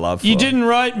 professing my love for You didn't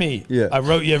write me. Yeah. I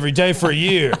wrote you every day for a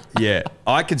year. Yeah,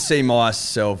 I could see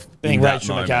myself Being in that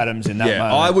Rachel moment. McAdams in that yeah,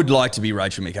 moment. I would like to be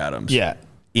Rachel McAdams. Yeah.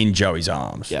 in Joey's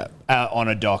arms. Yeah. On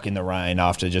a dock in the rain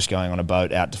after just going on a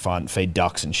boat out to feed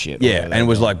ducks and shit. Yeah, Whatever and they it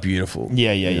was do. like beautiful.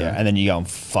 Yeah. And then you go and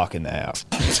fuck in the house.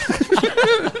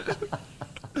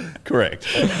 Correct.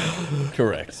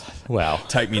 Correct. Wow.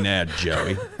 Take me now,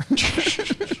 Joey.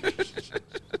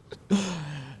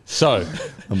 So,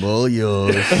 I'm all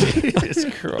yours.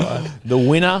 the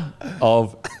winner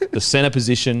of the centre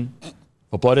position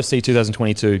for Blood FC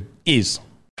 2022 is...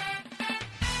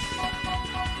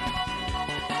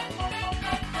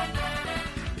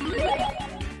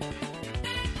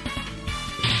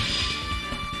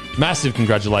 Massive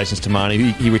congratulations to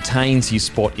Manu. He retains his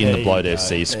spot in the Blood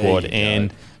FC squad.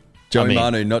 And Joey I mean,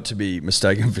 Manu, not to be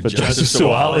mistaken for Joseph Joseph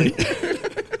Suwali.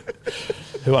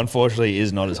 Who unfortunately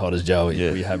is not as hot as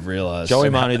Joey. We have realised. Joey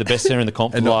Manu, the best centre in the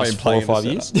comp for And the not last been 4 or playing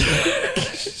in 5 the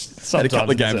years. Had a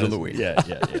couple of games Sometimes on the it wing. says-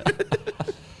 Yeah.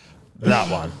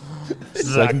 That one.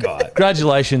 That guy.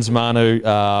 Congratulations, Manu.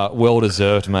 Well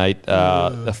deserved, mate.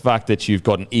 The fact that you've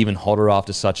gotten even hotter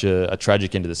after such a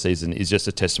tragic end of the season is just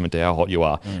a testament to how hot you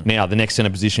are. Now, the next centre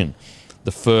position.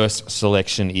 The first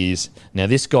selection is now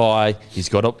this guy. He's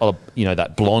got a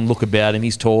that blonde look about him.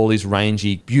 He's tall. He's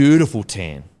rangy. Beautiful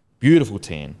tan.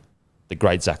 The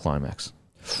great Zach Lomax.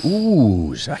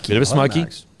 Ooh, Zachy. Bit of a smoky.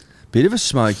 Lomax. Bit of a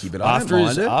smoky, but I don't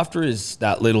mind it. After his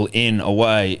that little in,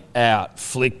 away, out,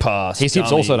 flick pass. His hips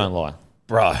dummy. also don't lie.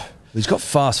 Bro. He's got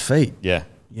fast feet, Yeah,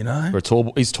 you know? for a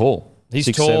tall. He's tall. He's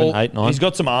 6, tall. 7, 8, 9. He's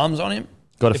got some arms on him.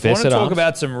 Got a If fair you want set to of talk arms.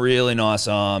 about some really nice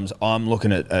arms, I'm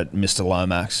looking at Mr.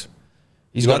 Lomax.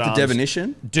 He's You got got the arms.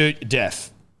 definition? Dude,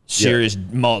 def. Serious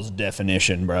Moz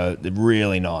definition, bro. They're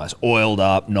really nice. Oiled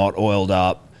up, not oiled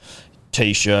up.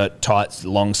 T-shirt, tight,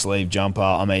 long sleeve jumper.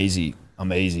 I'm easy.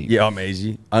 Yeah, I'm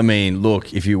easy. I mean,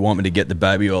 look, if you want me to get the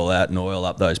baby oil out and oil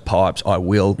up those pipes, I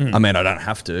will. I mean, I don't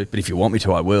have to, but if you want me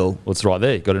to, I will. Well, it's right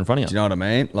there. Got it in front of Do you. you know what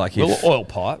I mean? Like, Little if, oil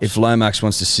pipes. if Lomax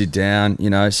wants to sit down,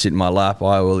 sit in my lap,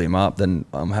 I oil him up, then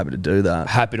I'm happy to do that.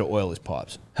 Happy to oil his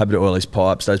pipes. Happy to oil his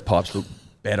pipes. Those pipes look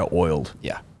better oiled.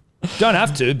 Yeah. Don't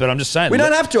have to, but I'm just saying. We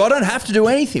don't have to. I don't have to do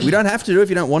anything. We don't have to do it if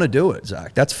you don't want to do it,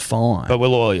 Zach. That's fine. But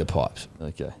we'll oil your pipes.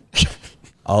 Okay.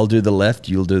 I'll do the left,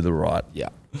 you'll do the right. Yeah.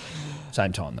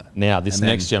 Same time, though. Now, this And then,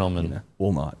 next gentleman.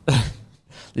 All night.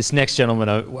 This next gentleman,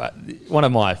 one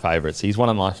of my favourites. He's one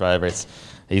of my favourites.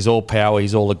 He's all power.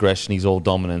 He's all aggression. He's all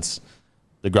dominance.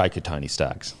 The great Katoni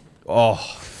Staggs. Well,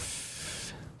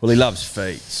 he loves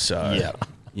feet, so,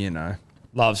 Yeah.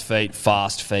 Loves feet,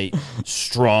 fast feet,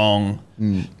 strong.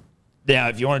 Now,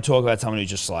 if you want to talk about someone who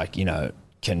just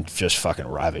can just fucking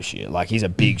ravish you, like he's a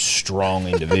big, strong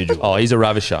individual. Oh, he's a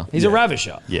ravisher. He's a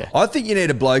ravisher. Yeah. I think you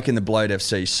need a bloke in the Bloat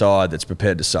FC side that's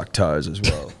prepared to suck toes as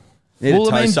well. You need Well,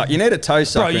 a toe I mean, suck. You need a toe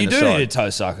sucker Bro, you in the do side. need a toe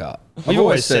sucker. I've We've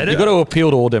always said You've it. got to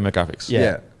appeal to all demographics.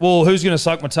 Yeah. Well, who's going to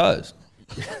suck my toes?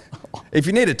 If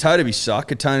you need a toe to be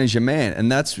sucked, Katoni's your man,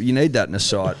 and you need that in a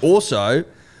side. Also,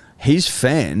 he's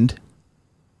fend,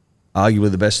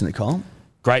 arguably the best in the comp.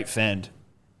 Great fend.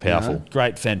 Powerful. You know?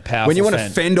 Great fend. Powerful. When you want to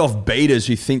fend off beaters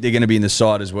who think they're going to be in the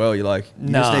side as well, you're like, you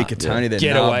just need Katoni there.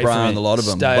 Get away from Brown, it. a lot of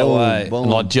them. Stay away. And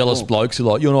like jealous blokes who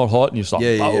are like, you're not hot, and you're just like,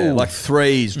 Yeah. Like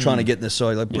threes trying to get in the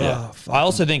side. Like, Yeah. I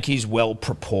also think he's well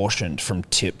proportioned from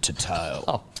tip to tail.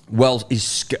 Oh. well,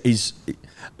 he's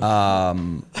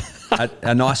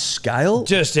a nice scale.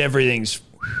 Just everything's,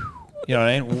 you know what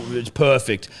I mean? It's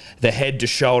perfect. The head to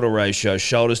shoulder ratio,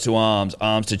 shoulders to arms,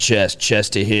 arms to chest,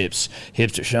 chest to hips,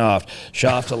 hips to shaft,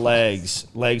 shaft to legs,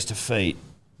 legs to feet.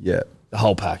 Yeah. The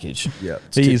whole package. Yeah.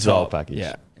 he's the whole package.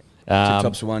 Yeah.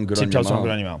 Tip-top's one, good on Tip your top's one, mum.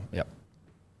 good on your mum. Yep.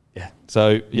 Yeah. So,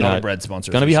 you Not know, a bread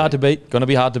sponsor. Going to be hard to beat. Going to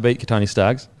be hard to beat Katoni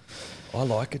Staggs. I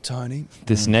like it, Tony.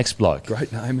 This next bloke.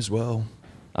 Great name as well.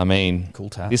 I mean, Cool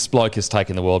tap. this bloke has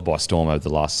taken the world by storm over the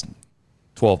last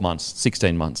 12 months,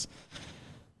 16 months.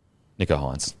 Nico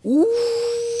Hines.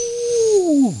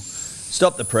 Ooh.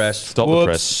 Stop the press. Stop the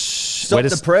press. Stop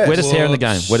the press. Wettest hair in the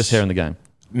game. Whoops. Wettest hair in the game.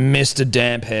 Mr.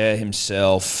 Damp Hair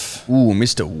himself. Ooh,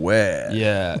 Mr. Ware.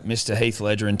 Yeah, Mr. Heath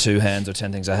Ledger in 2 hands or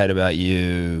 10 things I hate about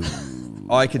you.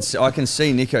 I can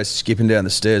see Nico skipping down the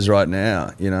stairs right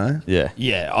now, you know? Yeah.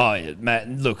 Yeah, Matt,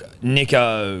 look,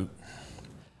 Nico,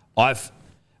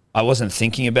 I wasn't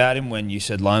thinking about him when you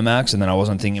said Lomax, and then I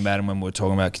wasn't thinking about him when we were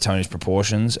talking about Katoni's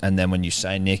proportions, and then when you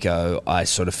say Nico, I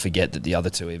sort of forget that the other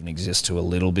two even exist to a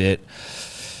little bit.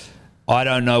 I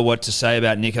don't know what to say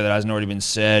about Nico that hasn't already been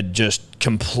said. Just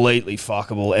completely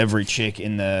fuckable. Every chick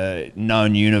in the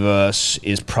known universe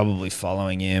is probably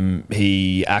following him.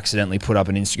 He accidentally put up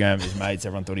an Instagram of his mates.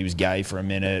 Everyone thought he was gay for a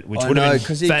minute, which I would know, have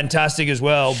 'cause been fantastic as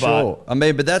well. Sure. I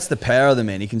mean, but that's the power of the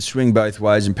man. He can swing both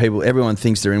ways, and everyone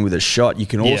thinks they're in with a shot. You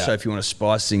can also, Yeah. if you want to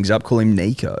spice things up, call him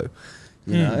Nico.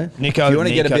 You know, Nico, if you want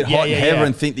to get a Nico. bit hot Yeah, and yeah, heavy yeah.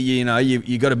 and think that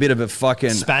you got a bit of a fucking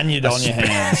Spaniard on your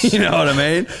hands. You know what I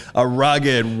mean? A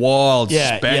rugged, wild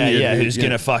Spaniard. who's you know,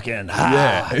 gonna fucking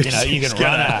you can gonna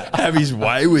run at. have his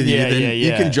way with you. Yeah, Then yeah, you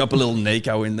yeah. can drop a little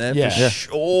Nico in there Yeah. for Yeah.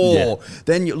 sure. Yeah.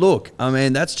 Then you look. I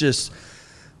mean, that's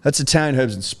Italian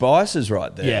herbs and spices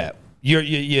right there. Yeah,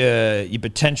 you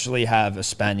potentially have a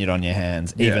Spaniard on your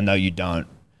hands, even though you don't.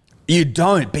 You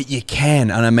don't, but you can,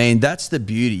 and I mean that's the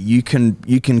beauty. You can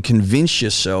convince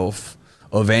yourself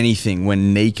of anything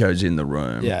when Nico's in the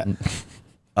room. Yeah.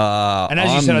 And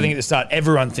as you said, I think at the start,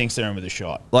 everyone thinks they're in with a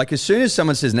shot. Like as soon as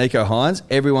someone says Nico Hines,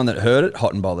 everyone that heard it,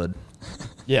 hot and bothered.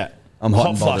 Yeah. I'm hot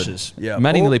and bothered. flushes. Yeah,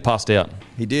 Matty Or- nearly passed out.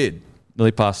 He did.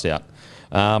 Nearly passed out.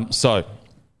 So,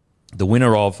 the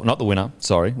winner of, not the winner,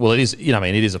 sorry. Well, it is, you know what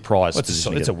I mean, it is a prize. It's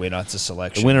position to a get. winner. It's a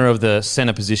selection. The winner of the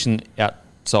centre position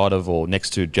outside of or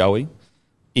next to Joey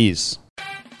is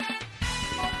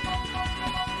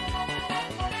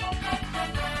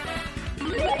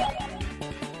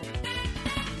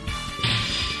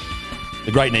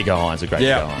the great Nico Hines. The great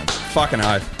Nico Hines. Fucking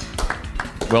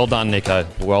oath. Well done, Nico.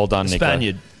 Well done, Nico.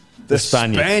 Spaniard. The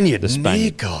Spaniard.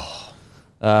 Nico.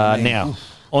 Now,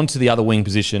 on to the other wing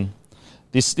position.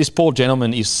 This poor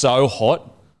gentleman is so hot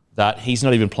that he's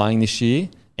not even playing this year,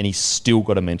 and he's still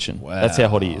got a mention. Wow. That's how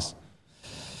hot he is.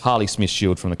 Harley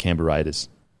Smith-Shield from the Canberra Raiders.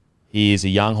 He is a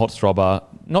young hot throbber.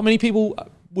 Not many people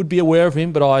would be aware of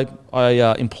him, but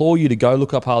I implore you to go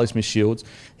look up Harley Smith-Shields.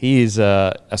 He is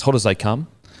as hot as they come,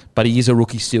 but he is a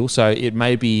rookie still, so it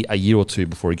may be a year or two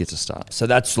before he gets a start. So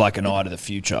that's like an eye to the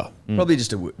future. Probably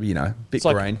just bit It's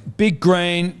like- green. Big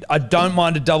green. I don't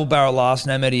mind a double barrel last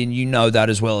name, Eddie, and you know that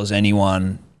as well as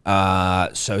anyone.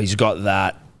 So he's got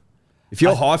that. If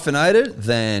you're hyphenated,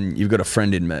 then you've got a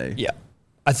friend in me. Yeah.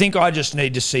 I think I just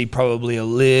need to see probably a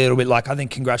little bit, I think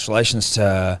congratulations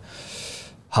to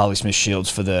Harley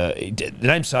Smith-Shields for the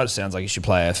name sort of sounds like he should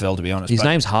play AFL, to be honest. His but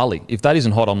name's Harley. If that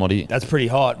isn't hot, I'm not here. That's pretty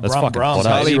hot. That's Brum, fucking brum, hot.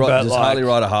 Does baby, but Harley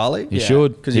ride a Harley? He Yeah.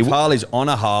 should. Because if Harley's on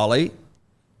a Harley,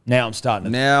 now I'm starting to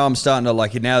now I'm starting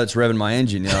to now that's revving my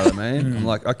engine, you know what I mean? I'm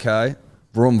like, okay,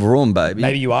 vroom, vroom, baby.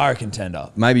 maybe you are a contender.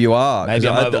 Maybe you are. Maybe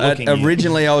 'Cause I'm overlooking you.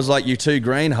 Originally, I was like, you're too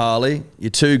green, Harley. You're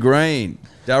too green.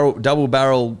 Double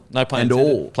barrel No pun and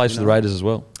intended. all. Plays for the Raiders as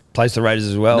well. Plays the Raiders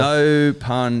as well. No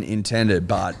pun intended,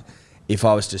 but if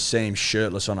I was to see him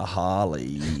shirtless on a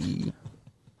Harley,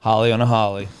 Harley on a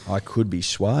Harley. I could be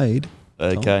swayed.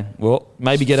 Okay. Well,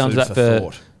 maybe get onto Food that for for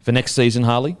thought. next season,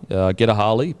 Harley. Get a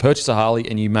Harley, purchase a Harley,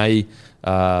 and you may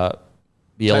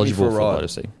be eligible for a for ride.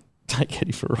 OC. Take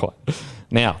Eddie for a ride.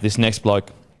 Now, this next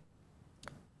bloke,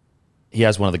 he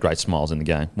has one of the great smiles in the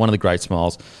game. One of the great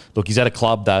smiles. Look, he's at a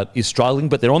club that is struggling,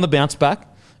 but they're on the bounce back,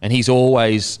 and he's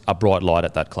always a bright light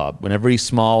at that club. Whenever he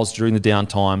smiles during the down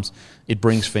times, it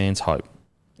brings fans hope.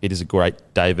 It is a great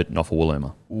David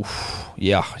Nofoaluma.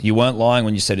 Yeah, you weren't lying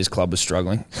when you said his club was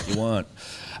struggling. You weren't.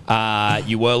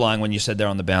 You were lying when you said they're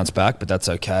on the bounce back, but that's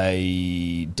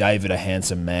okay. David, a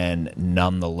handsome man,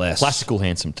 nonetheless. Classical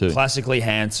handsome too. Classically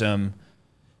handsome,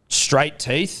 straight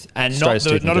teeth, and Straight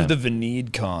teeth not in of the game.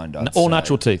 veneered kind. All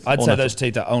natural teeth. I'd All say natural. those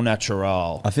teeth are au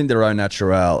natural. I think they're au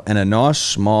natural, and a nice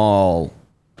smile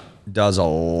does a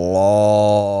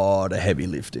lot of heavy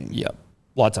lifting. Yep,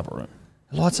 lights up a room.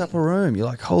 It lights up a room. You're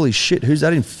like, holy shit, who's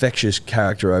that infectious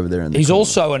character over there in the He's corner?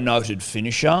 also a noted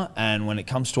finisher, and when it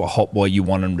comes to a hot boy, you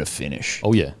want him to finish.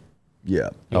 Oh yeah. Yeah.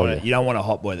 You don't want a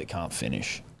hot boy that can't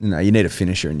finish. No, you need a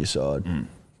finisher in your side.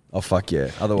 Oh, fuck yeah.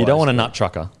 Otherwise, You don't want a nut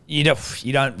trucker. You don't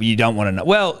want to know.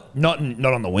 Well, not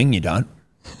on the wing. You don't.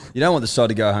 You don't want the side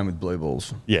to go home with blue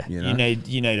balls. Yeah. You know?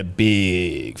 You need a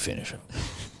big finisher.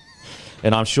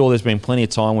 And I'm sure there's been plenty of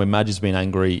time where Madge has been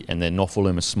angry and then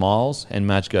Nofoaluma smiles and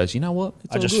Madge goes, you know what?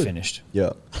 It's I all just good. finished.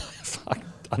 Yeah. Fuck.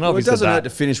 I know Well, if it he said doesn't hurt that.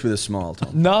 to finish with a smile, Tom.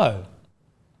 No.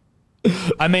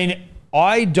 I mean,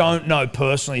 I don't know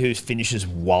personally who finishes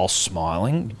while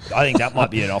smiling. I think that might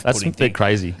be an That's off-putting a bit thing.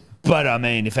 crazy. But I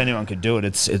mean, if anyone could do it,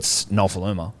 it's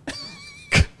Nofoaluma.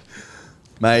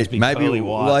 Maybe, curly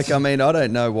whites. I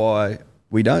don't know why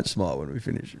we don't smile when we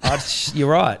finish. You're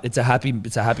right. It's a happy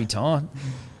time.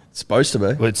 It's supposed to be.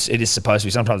 Well, it is supposed to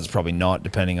be. Sometimes it's probably not,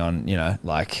 depending on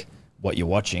like what you're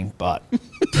watching. But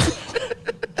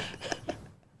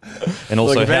And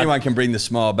also, Look, if how, anyone can bring the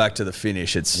smile back to the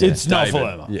finish, it's it's David.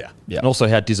 Nofoaluma. Yeah. and also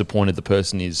how disappointed the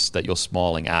person is that you're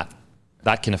smiling at.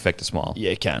 That can affect a smile.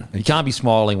 Yeah, it can. You can't be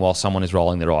smiling while someone is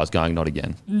rolling their eyes going, not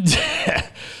again.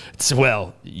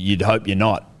 Well, you'd hope you're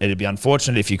not. It'd be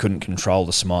unfortunate if you couldn't control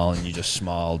the smile and you just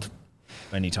smiled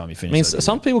anytime you I finished. mean,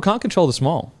 some people can't control the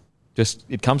smile. Just,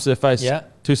 it comes to their face. Yeah.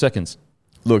 2 seconds.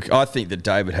 Look, I think that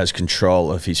David has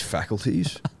control of his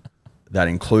faculties. That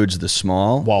includes the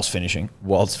smile whilst finishing.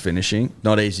 whilst finishing.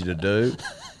 Not easy to do.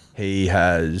 He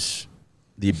has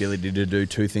the ability to do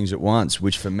two things at once,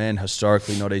 which for men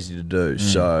historically not easy to do.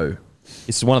 So,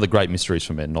 It's one of the great mysteries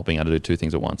for men, not being able to do 2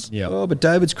 things at once. Yeah. oh, but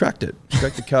David's cracked it. He's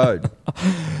cracked the code.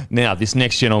 Now, this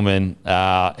next gentleman,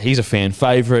 he's a fan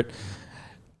favourite.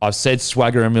 I've said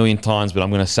swagger a million times, but I'm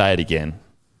going to say it again.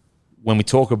 When we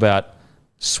talk about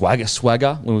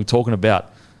swagger, when we're talking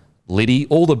about Liddy,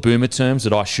 all the boomer terms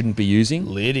that I shouldn't be using.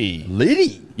 Liddy.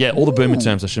 Liddy. Yeah, all the boomer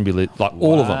terms I shouldn't be, like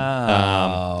all of them.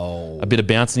 A bit of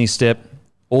bounce in his step,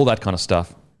 all that kind of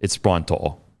stuff. It's Brian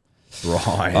To'o.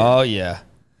 Right. Oh yeah.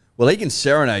 Well, he can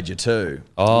serenade you too.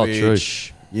 Oh, true.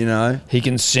 You know, He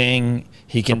can sing.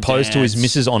 He can Opposed to his dance,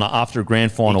 misses after a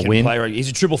grand final he can win. play rugby. He's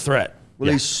a triple threat.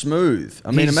 well, he's smooth.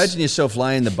 I mean, He's- imagine yourself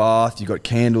laying in the bath. You've got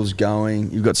candles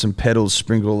going. You've got some petals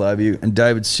sprinkled all over you, and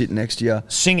David's sitting next to you.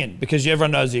 Singing, because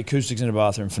everyone knows the acoustics in the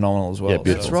bathroom are phenomenal as well. Yeah,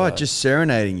 beautiful. That's So right, it's like- just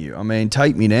serenading you. I mean,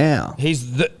 take me now. He's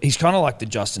kind of like the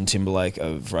Justin Timberlake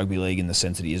of rugby league in the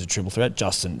sense that he is a triple threat.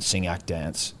 Justin, sing, act,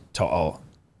 dance. To'o,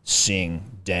 sing,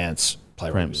 dance, play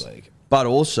Prems. rugby league. But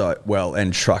also, well,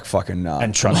 and truck fucking nut.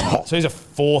 And trust me. So he's a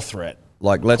 4 threat.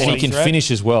 like, let's And not, he can threat.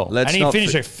 finish as well. Let's and he not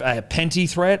finished a penty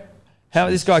threat. How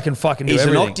this guy can fucking do he's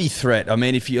everything. an octi threat. I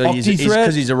mean, if you Octi threat?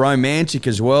 because he's a romantic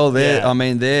as well. They're, Yeah. I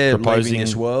mean, they're Proposing leaving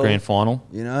this world. grand final.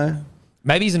 You know,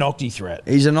 Maybe he's an octi threat.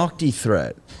 he's an octi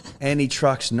threat, and he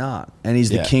trucks nut, and he's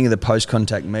the Yeah. king of the post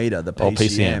contact meter, the Oh, PCM.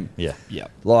 PCM. Yeah. Yeah.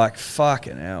 Like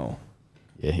fucking hell.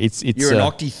 Yeah, it's You're an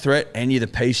octi threat, and you're the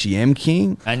PCM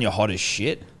king. And you're hot as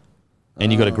shit.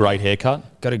 and you got a great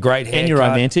haircut. Got a great haircut. And you're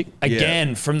romantic.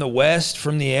 Again, from the west,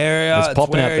 from the area. It's It's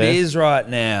popping where out it there. is right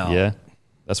now. Yeah,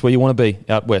 that's where you want to be,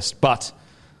 out west. But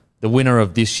the winner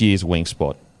of this year's wing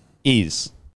spot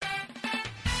is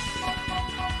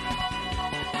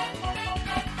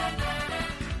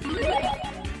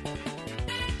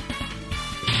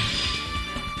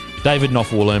David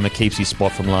Nofoaluma. Keeps his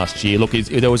spot from last year. Look,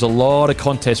 there was a lot of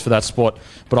contest for that spot,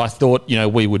 but I thought,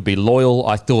 we would be loyal.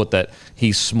 I thought that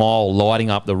his smile lighting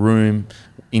up the room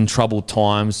in troubled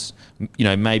times,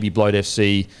 maybe Bloat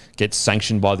FC gets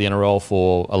sanctioned by the NRL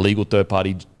for illegal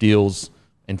third-party deals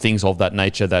and things of that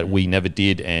nature that we never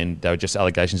did, and they were just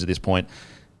allegations at this point.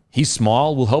 His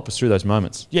smile will help us through those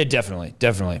moments. Yeah, definitely.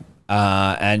 Definitely.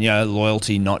 And,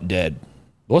 loyalty not dead.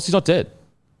 Loyalty's he's not dead.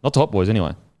 Not to Hot Boys,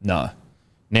 anyway. No.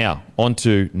 Now, on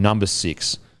to number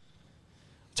 6.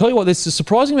 Tell you what, there's a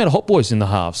surprising amount of Hot Boys in the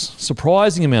halves.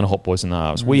 Surprising amount of Hot Boys in the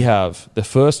halves. We have the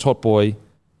first Hot Boy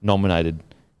nominated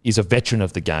is a veteran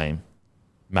of the game,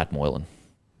 Matt Moylan.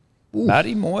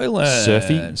 Matty Moylan.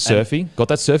 Surfy. Got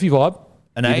that surfy vibe.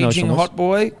 An even though aging someone's- hot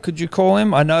boy, could you call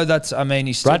him? I know he's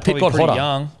still Brad Pitt probably got pretty hotter.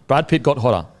 young. Brad Pitt got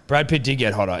hotter. Brad Pitt did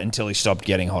get hotter until he stopped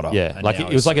getting hotter. Yeah, And like now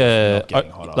it was he's like not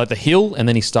getting hotter. like the hill, and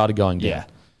then he started going down. Yeah.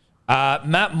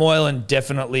 Matt Moylan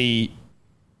definitely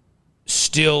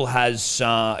still has,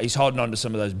 he's holding on to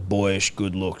some of those boyish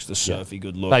good looks, the surfy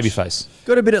good looks. Babyface.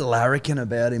 Got a bit of larrikin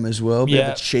about him as well. Bit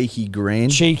Yeah. of a cheeky grin.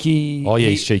 Cheeky. Oh, yeah,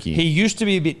 he's cheeky. He used to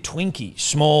be a bit twinky,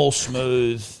 small,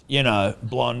 smooth,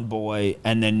 blonde boy,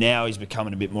 and then now he's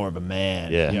becoming a bit more of a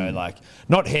man. Yeah. Like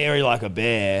not hairy like a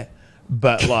bear,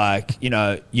 but like,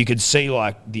 you could see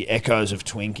like the echoes of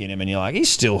twink in him, and you're like, he's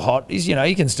still hot. He's,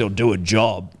 he can still do a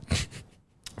job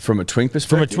From a twink perspective.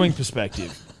 from a twink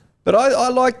perspective. But I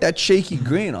like that cheeky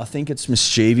grin. I think it's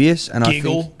mischievous. And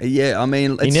Giggle. I think, I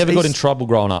mean... He never got in trouble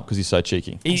growing up because he's so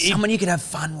cheeky. He's someone you could have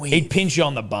fun with. He'd pinch you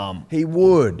on the bum. He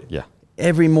would. Yeah.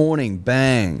 Every morning,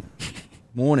 bang.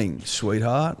 Morning,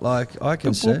 sweetheart. Like, I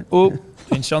can see. Oop,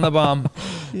 pinch on the bum.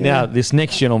 Now, this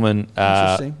next gentleman,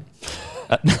 Interesting.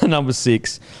 at number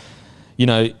 6,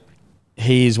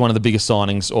 he is one of the biggest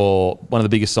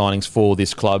signings for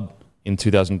this club in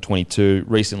 2022.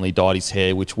 Recently dyed his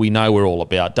hair, which we know we're all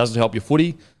about. Doesn't help your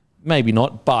footy, maybe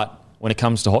not, but when it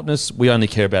comes to hotness, we only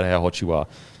care about how hot you are.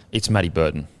 It's Matty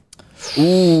Burton.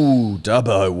 Ooh,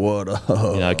 Dubbo, what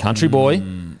up? Country boy.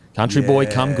 Country boy,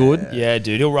 come good. Yeah,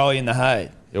 dude, he'll roll you in the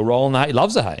hay. He'll roll in the hay. He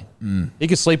loves the hay. He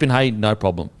can sleep in hay, no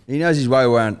problem. He knows his way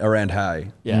around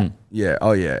hay. Yeah. Yeah,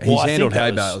 oh yeah. He's I handled think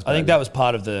hay that was- bales. I think that was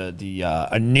part of the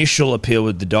initial appeal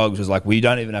with the dogs was like, we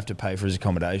don't even have to pay for his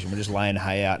accommodation. We're just laying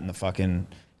hay out in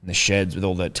the sheds with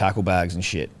all the tackle bags and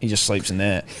shit. He just sleeps in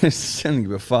there. He doesn't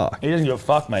give a fuck. He doesn't give a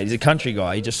fuck, mate. He's a country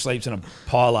guy. He just sleeps in a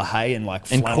pile of hay and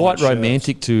like And flannel quite shirts.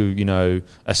 romantic to,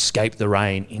 escape the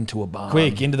rain into a barn.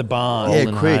 Quick into the barn. Roll Yeah,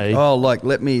 in quick. hay. Oh, like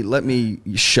let me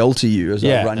shelter you as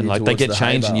Yeah, I run And you like they towards get the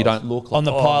hay changed and you bales. don't look like, On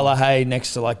the pile of hay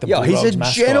next to like the Yeah, he's Bulldogs a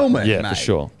mascot. gentleman. Yeah, for mate.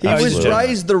 sure. He Oh, he's was a gentleman.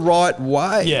 raised the right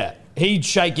way. Yeah. He'd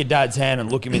shake your dad's hand and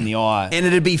look him in the eye. And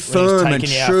it'd be when he's firm and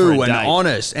taking you out for true a and date.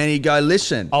 honest. And he'd go,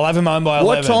 listen, I'll have him home by 11.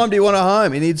 what time do you want to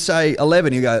home? And he'd say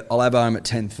 11. He'd go, I'll have home at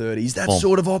 10:30. He's that Boom.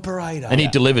 sort of operator. And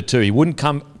he'd deliver too. He wouldn't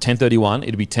come 10:31.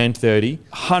 It'd be 10:30.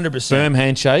 100%. Firm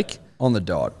handshake. on the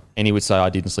dot. And he would say, I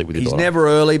didn't sleep with your He's daughter. never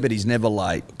early, but he's never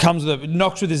late.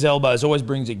 Knocks with his elbows, always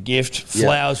brings a gift,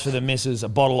 flowers for the missus, a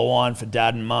bottle of wine for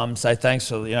dad and mum. Say thanks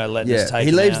for letting us Yeah, take he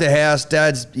him leaves out. the house.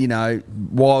 Dad's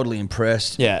wildly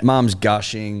impressed. Yeah. Mum's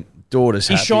gushing. Daughter's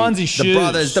He happy. shines his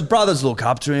shoes. The brothers look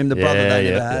up to him. The brother they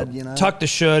Yeah, never yeah. had. You know. Tuck the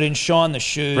shirt in, shine the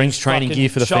shoes. Brings training fucking gear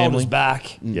for the shoulders family.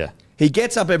 back. Yeah. He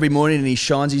gets up every morning and he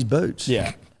shines his boots.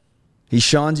 Yeah. He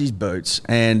shines his boots,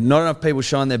 and not enough people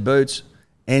shine their boots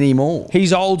anymore.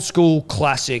 He's old school,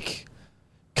 classic,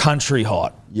 country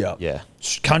hot. Yeah. Yeah.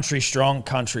 Country strong,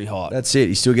 country hot. That's it.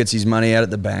 He still gets his money out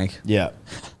at the bank. Yeah,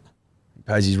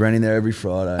 Pays his rent in there every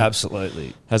Friday.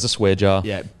 absolutely. Has a swear jar.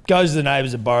 Yeah, goes to the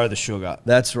neighbours to borrow the sugar.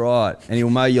 That's right. And he'll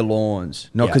mow your lawns.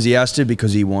 Not Yeah. because he has to,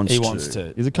 because he wants He to. wants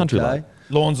to. He's a country Okay? lad.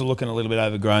 Lawns are looking a little bit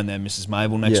overgrown there, Mrs.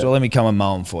 Mabel. Next Yeah. door, let me come and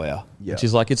mow them for you. Yeah. Which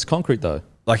is like, it's concrete though.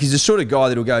 Like, he's the sort of guy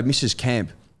that'll go, Mrs.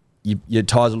 Camp, your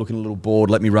tyres are looking a little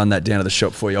bored. Let me run that down to the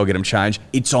shop for you. I'll get them changed.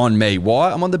 It's on me.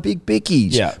 Why? I'm on the big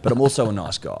bickies. Yeah. But I'm also a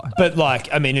nice guy. But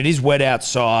it is wet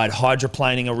outside.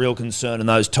 Hydroplaning a real concern, and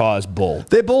those tyres bald.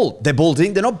 They're bald. They're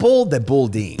balding. They're not bald. They're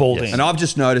balding. Balding. And I've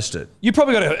just noticed it. You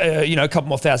probably got a couple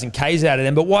more thousand Ks out of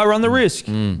them, but why run the risk?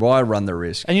 Why run the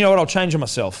risk? And you know what? I'll change it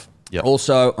myself. Yep.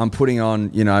 Also, I'm putting on,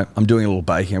 I'm doing a little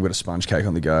baking. I've got a sponge cake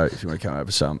on the go. If you want to come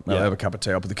over some, I'll Yeah. have a cup of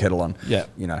tea. I'll put the kettle on. Yeah.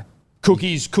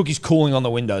 Cookies cooling on the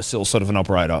windowsill, sort of an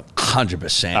operator.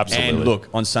 100%. Absolutely. And look,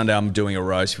 on Sunday, I'm doing a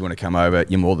roast. If you want to come over,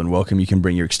 you're more than welcome. You can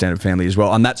bring your extended family as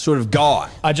well. I'm that sort of guy.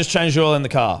 I just changed the oil in the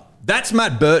car. That's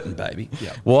Matt Burton, baby.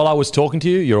 Yeah. While I was talking to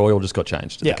you, your oil just got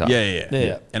changed in Yeah. the car.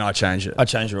 Yeah. And I changed it. I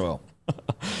changed your oil.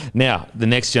 Now, the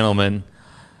next gentleman,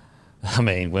 I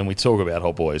mean, when we talk about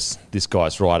hot boys, this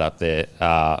guy's right up there.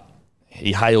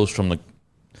 He hails from the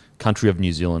country of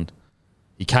New Zealand.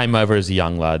 He came over as a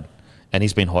young lad, and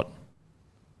he's been hot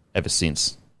ever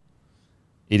since.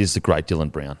 It is the great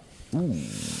Dylan Brown.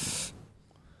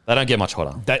 They don't get much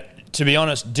hotter. To be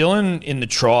honest, Dylan in the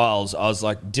trials, I was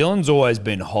like, Dylan's always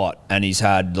been hot, and he's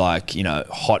had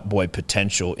hot boy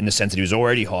potential in the sense that he was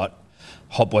already hot.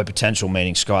 Hot boy potential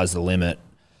meaning sky's the limit.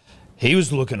 He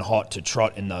was looking hot to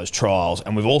trot in those trials,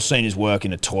 and we've all seen his work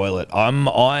in a toilet.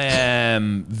 I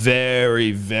am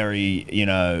very, very,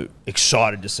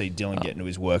 excited to see Dylan get into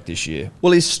his work this year.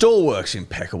 Well, his stall work's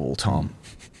impeccable, Tom.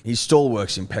 His stall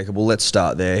work's impeccable. Let's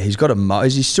start there. He's got a mow.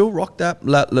 Has he still rocked that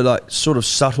like sort of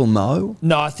subtle mow?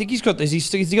 No, I think he's got. Has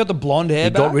he got the blonde hair He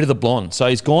back? got rid of the blonde. So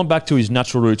he's gone back to his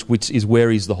natural roots, which is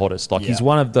where he's the hottest. Like, he's Yeah.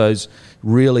 one of those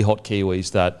really hot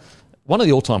Kiwis one of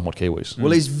the all-time hot Kiwis.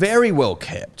 Well, he's very well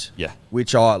kept. Yeah.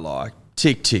 Which I like.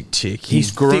 Tick, tick, tick. He's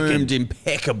He's groomed thickened.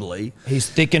 impeccably. He's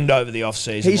thickened over the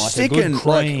off-season. He's like thickened a good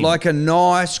cream. like a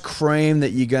nice cream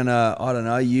that you're going to, I don't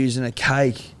know, use in a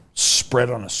cake. spread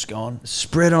on a scone.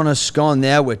 Spread on a scone.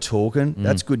 Now we're talking.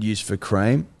 That's good use for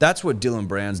cream. That's what Dylan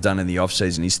Brown's done in the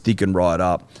offseason. He's thickened right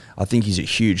up. I think he's a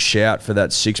huge shout for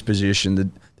that 6 position, the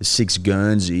 6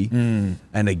 Guernsey.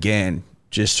 And again,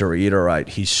 just to reiterate,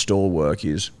 his stall work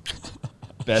is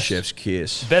Best. chef's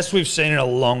kiss. Best we've seen in a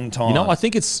long time. You know, I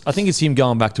think it's him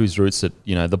going back to his roots that,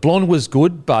 you know, the blonde was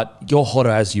good, but you're hotter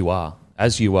as you are.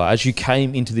 As you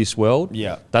came into this world,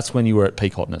 Yeah. that's when you were at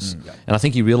peak hotness. And I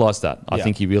think he realised that. I Yeah.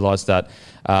 think he realised that.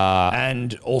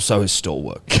 and also his stall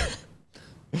work.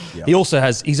 He also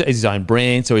has his own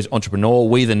brand, so he's entrepreneur.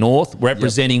 We the North,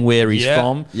 representing where he's Yeah.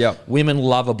 from. Yep. Women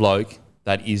love a bloke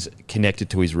that is connected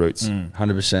to his roots.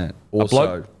 100%. A Also,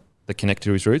 bloke that connected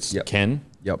to his roots Yep. can,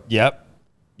 yep. Yep.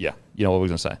 yeah, you know what we're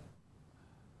going to say.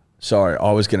 Sorry,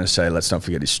 I was going to say let's not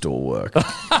forget his stall work.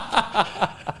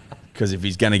 Because if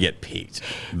he's going to get picked,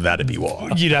 that'd be why.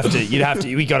 You'd have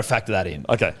to. We got to factor that in.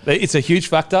 Okay, it's a huge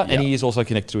factor, and Yeah. he is also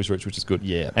connected to his roots, which is good.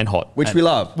 Yeah. And hot. Which And we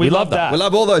love. We love that. We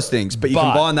love all those things. But you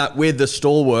But- combine that with the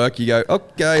stall work, you go,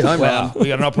 okay, home Wow, run. we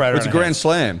got an operator. It's a on our grand hands.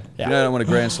 slam. Yeah. You know what a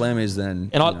grand slam is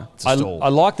then. And you know. a stall. I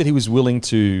like that he was willing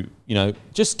to, you know,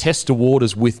 just test the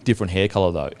waters with different hair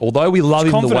color, though. Although we love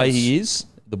him the way confidence. he is,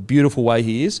 the beautiful way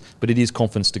he is, but it is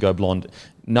confidence to go blonde,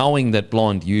 knowing that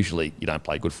blonde usually you don't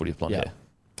play good footy with blonde Yeah. hair.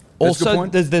 That's a good Also,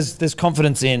 point. there's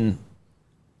confidence in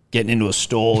getting into a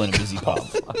stall in a busy pub.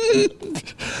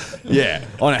 Yeah,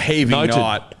 on a heaving Noted.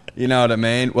 night. You know what I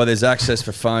mean? Well, there's access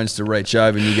for phones to reach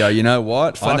over and you go, you know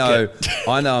what? Fuck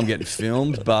I know I'm getting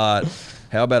filmed, but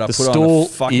how about I The put on stall a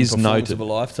fucking is performance noted. of a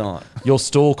lifetime? Your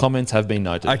stall comments have been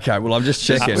noted. Okay, well, I'm just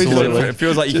checking. Absolutely. It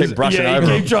feels like you keep brushing yeah, over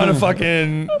you them. keep trying to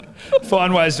fucking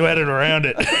find ways to edit around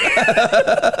it.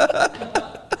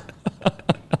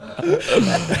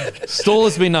 Stall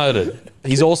has been noted.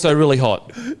 He's also really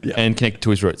hot and connected to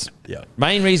his roots. Yeah.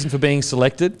 Main reason for being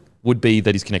selected would be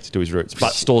that he's connected to his roots,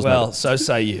 but Stall's Well, noted. so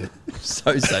say you.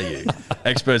 So say you.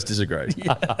 Experts disagree.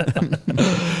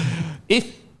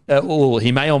 If well,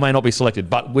 he may or may not be selected,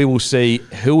 but we will see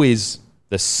who is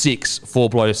the 6 for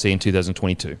Blow FC in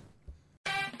 2022.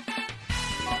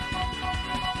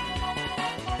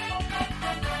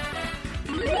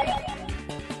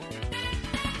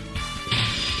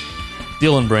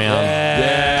 Dylan Brown,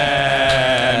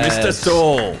 Yeah, Mr.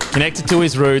 Stall. connected to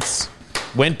his roots,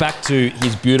 went back to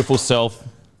his beautiful self.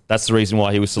 That's the reason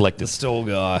why he was selected. Stall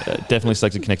guy. Definitely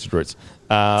selected connected roots.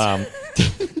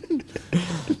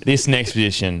 This next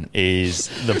position is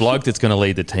the bloke that's going to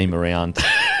lead the team around.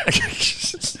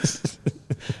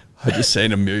 I just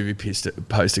seen a movie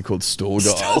poster called Stall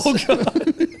Guys.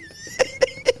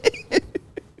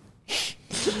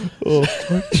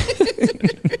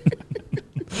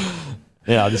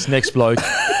 Yeah, this next bloke,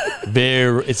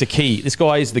 it's a key. This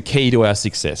guy is the key to our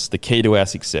success. The key to our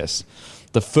success.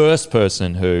 The first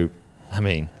person who, I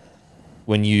mean,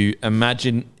 when you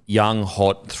imagine young,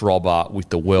 hot throbber with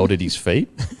the world at his feet.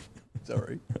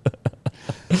 Sorry.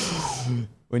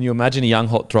 When you imagine a young,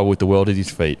 hot throbber with the world at his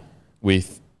feet,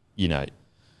 with, you know,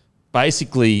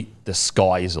 basically the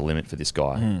sky is the limit for this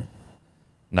guy.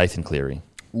 Nathan Cleary.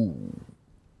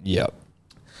 Yep.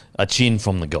 A chin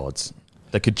from the gods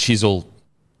that could chisel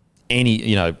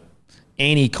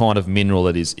any kind of mineral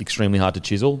that is extremely hard to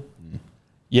chisel.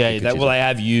 Yeah, they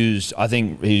have used, I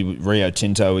think Rio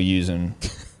Tinto were using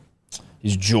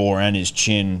his jaw and his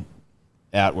chin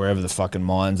out wherever the fucking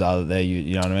mines are that they,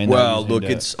 you know what I mean? Well, They're look,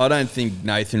 using I don't think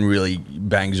Nathan really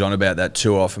bangs on about that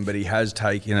too often, but he has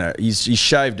taken he's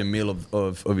shaved a mil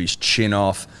of his chin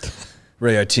off.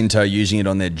 Rio Tinto using it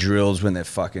on their drills when they're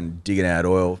fucking digging out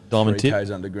oil. Diamond 3 tip? Ks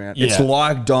underground. Yeah. It's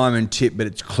like diamond tip, but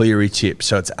it's Cleary tip,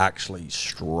 so it's actually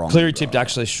strong. Cleary tipped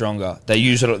actually stronger. They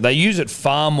use it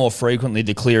far more frequently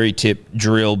to Cleary tip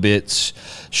drill bits,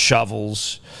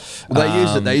 shovels. Well,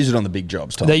 they use it on the big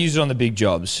jobs, Tom. They use it on the big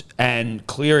jobs. And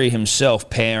Cleary himself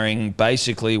pairing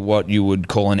basically what you would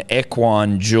call an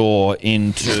equine jaw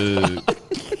into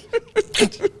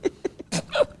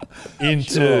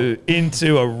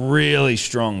into a really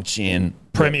strong chin,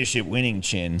 premiership winning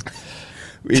chin.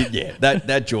 Yeah,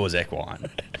 that jaw's equine.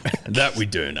 That we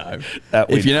do know.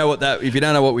 If you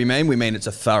don't know what we mean it's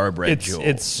a thoroughbred jaw.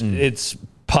 It's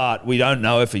part. We don't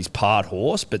know if he's part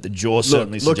horse, but the jaw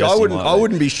certainly Look, suggests I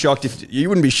wouldn't be shocked if you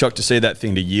wouldn't be shocked to see that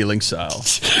thing to yearling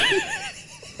sales.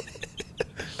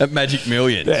 At Magic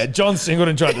Millions. Yeah, John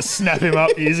Singleton tried to snap him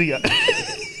up years ago.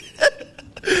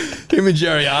 Him and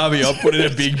Jerry Harvey, I'll put in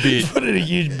a big bid. Put in a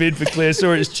huge bid for Claire.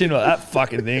 Saw his chin like that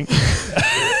fucking thing.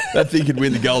 That thing could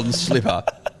win the Golden Slipper.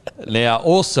 Now,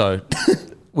 also,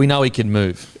 we know he can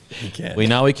move. He can. We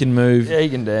know he can move. Yeah, he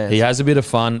can dance. He has a bit of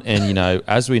fun, and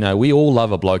as we know, we all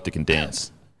love a bloke that can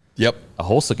dance. Yep. A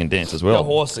horse that can dance as well. A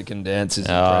horse that can dance is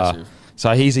impressive.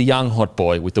 So he's a young hot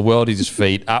boy with the world at his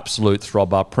feet, absolute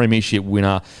throbber, premiership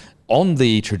winner, on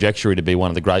the trajectory to be one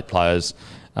of the great players.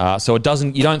 So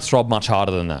you don't throb much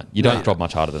harder than that. You don't throb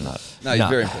much harder than that. No, he's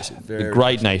very impressive. Very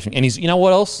Great nation. And you know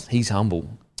what else? He's humble,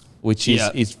 which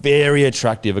is very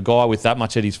attractive. A guy with that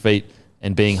much at his feet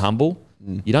and being humble,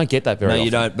 you don't get that very often. No,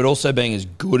 you don't. But also being as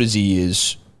good as he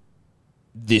is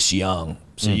this young.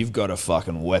 So you've got a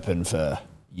fucking weapon for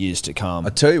years to come. I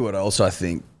tell you what else I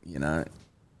think,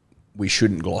 we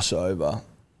shouldn't gloss over.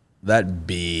 That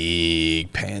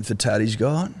big panther tat he's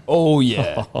got. Oh,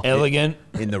 yeah. Elegant.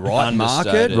 In the right market,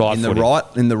 Understated. Right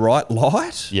in the right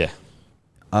light. Yeah.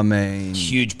 I mean,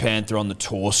 Huge panther on the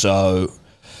torso.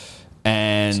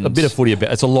 And A bit of footy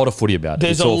about. It's a lot of footy about.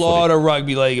 there's It's a all lot footy. of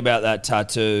rugby league about that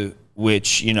tattoo,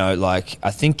 which, I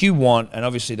think you want, and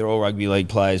obviously they're all rugby league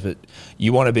players, but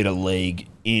you want a bit of league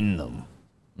in them.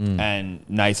 And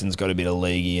Nathan's got a bit of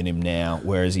league in him now,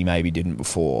 whereas he maybe didn't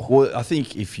before. well, I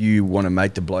think if you want to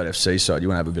make the Bloat FC side, you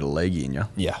want to have a bit of leggy in you.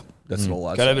 Yeah. That's all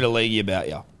I Got a say. bit of league about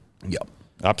you. Yep.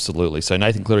 Absolutely. So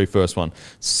Nathan Cleary, first one.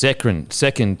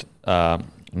 Second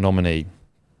nominee.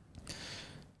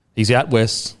 He's out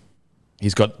west.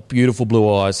 He's got beautiful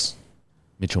blue eyes.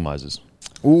 Mitchell Moses.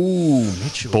 Ooh,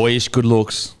 Mitchell. Boyish, good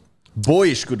looks.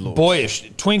 Boyish good looks.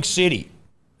 Boyish. Twink City.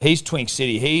 He's Twink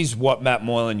City. He's what Matt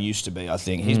Moylan used to be, I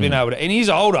think. He's been able to, and he's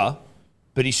older,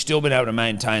 but he's still been able to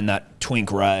maintain that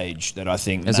twink rage that I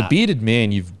think. As a bearded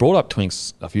man, you've brought up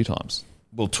twinks a few times.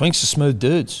 Well, twinks are smooth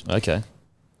dudes. Okay.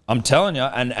 I'm telling you,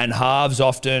 and halves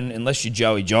often, unless you're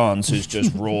Joey Johns, who's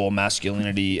just raw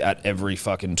masculinity at every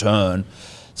fucking turn.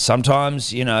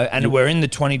 Sometimes, and we're in the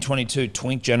 2022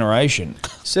 twink generation.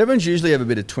 Sevens usually have a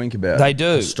bit of twink about They it,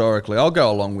 do. historically. I'll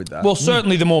go along with that. Well,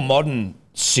 certainly the more modern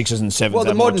sixes and sevens. Well,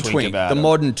 the have more modern twink, about the them.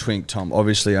 modern twink, Tom.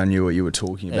 Obviously, I knew what you were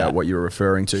talking about, Yeah. what you were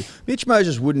referring to. Mitch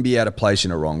Moses wouldn't be out of place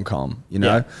in a rom-com,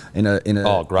 Yeah. in a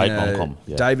great in a rom-com,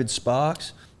 yeah. David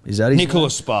Sparks. Is that his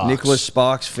Nicholas name? Sparks. Nicholas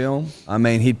Sparks film. I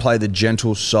mean, he'd play the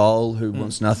gentle soul who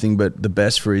wants nothing but the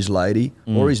best for his lady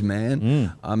or his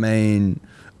man. I mean,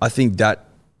 I think that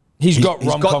He's got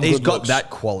rom-com he's good got looks. that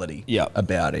quality Yeah.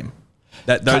 about him.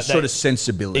 Those sort of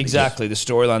sensibilities. Exactly. The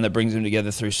storyline that brings them together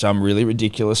through some really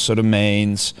ridiculous sort of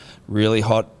means, really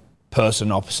hot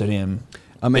person opposite him.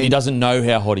 I But he mean, doesn't know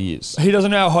how hot he is. He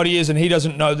doesn't know how hot he is, and he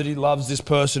doesn't know that he loves this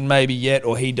person maybe yet,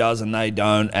 or he does and they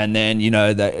don't. And then,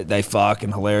 they fuck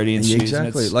and hilarity ensues. and exactly.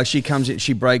 it's- Like she comes in,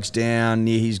 she breaks down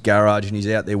near his garage and he's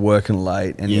out there working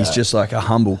late and he's Yeah. just like a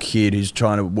humble kid who's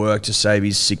trying to work to save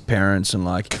his sick parents and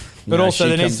like. But also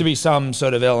there needs to be some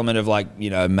sort of element of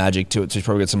magic to it. So he's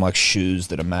probably got some shoes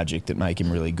that are magic that make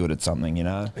him really good at something,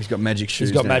 He's got magic shoes.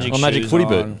 He's got now. magic A magic shoes footy on.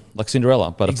 boot, like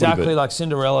Cinderella, but a footy Exactly boot. like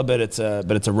Cinderella, but it's a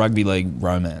rugby league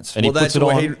romance. And he Well, puts that's it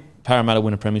what on. he- Parramatta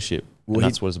win a premiership, and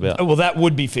that's what it's about. Well, that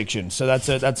would be fiction. So that's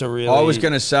a really. I was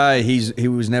going to say he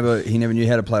never knew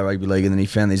how to play rugby league and then he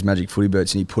found these magic footy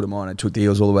boots and he put them on and took the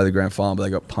Eels all the way to the grand final, but they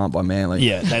got pumped by Manly.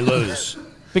 Yeah, they lose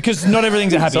because not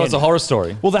everything's a happy. So it's a ending. horror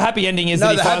story. Well, the happy ending is that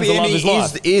No, he the finds happy the love of ending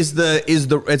his life. is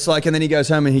the it's like, and then he goes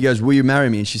home and he goes, "Will you marry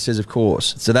me?" And she says, "Of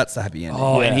course." So that's the happy ending.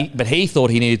 Oh, Yeah. and he thought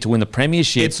he needed to win the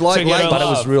premiership. It's like To get Leighton- her but it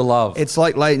was love. real love. It's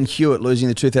like Leighton Hewitt losing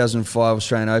the 2005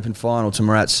 Australian Open final to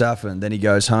Murat Safin. Then he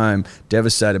goes home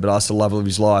devastated, but asks the love of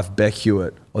his life, Beck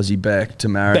Hewitt, Aussie Beck, to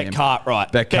marry Beck him.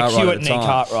 Cartwright. Beck Beck Cartwright Hewitt, at the Nick time.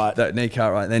 Cartwright. That Nick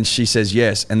Cartwright. Then she says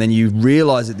yes, and then you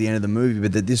realise at the end of the movie,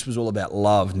 but that this was all about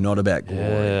love, not about glory.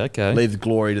 Yeah, okay. Leave the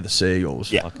glory to the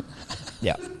seagulls. Yeah.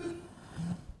 Yeah.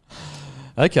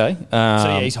 Okay. So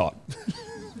yeah, he's hot.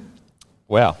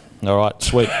 Wow. All right.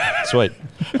 Sweet. Sweet.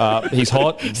 He's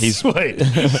hot. He's Sweet.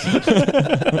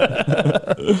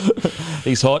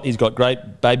 he's hot. He's got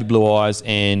great baby blue eyes,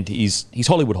 and he's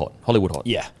Hollywood hot. Hollywood hot.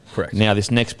 Yeah. Correct. Now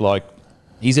this next bloke,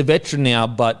 he's a veteran now,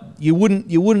 but you wouldn't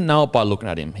know it by looking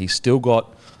at him. He's still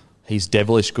got his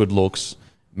devilish good looks.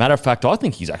 Matter of fact, I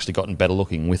think he's actually gotten better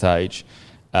looking with age.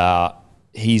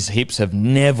 His hips have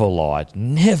never lied.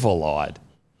 Never lied.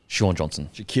 Sean Johnson.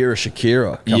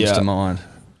 Shakira comes Yeah. to mind.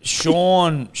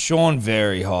 Sean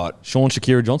very hot. Sean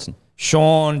Shakira Johnson.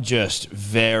 Sean just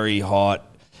very hot.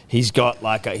 He's got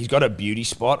a beauty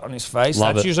spot on his face.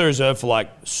 Love That's it. usually reserved for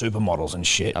supermodels and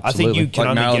shit. I Absolutely. think you can Like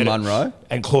only Marilyn get Monroe?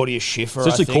 and Claudia Schiffer. It's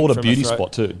actually I think, called a from beauty throat.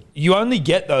 spot too. You only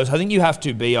get those. I think you have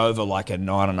to be over like a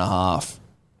 9.5.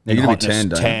 You're in gonna be hotness, 10,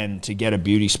 don't you? 10 to get a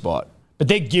beauty spot. But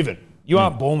they're given. You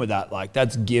aren't born with that. Like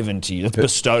that's given to you. That's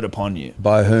bestowed upon you.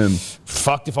 By whom?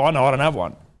 Fucked if I know. I don't have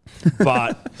one.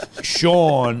 But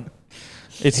Sean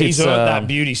He's got that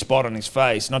beauty spot on his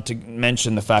face. Not to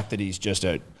mention the fact that he's just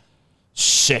a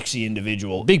sexy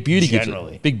individual. Big beauty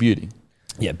generally. Big beauty.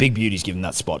 Yeah, big beauty's given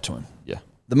that spot to him. Yeah.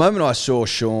 The moment I saw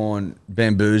Sean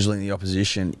bamboozling the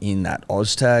opposition in that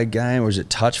Oztag game, or is it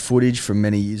touch footage from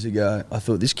many years ago, I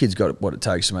thought this kid's got what it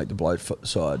takes to make the bloke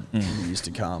side in the years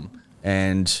to come.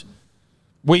 And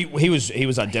he was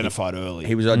identified early.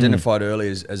 he was identified early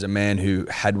as a man who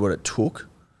had what it took,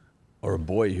 or a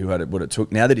boy who had what it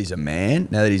took. Now that he's a man,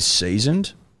 now that he's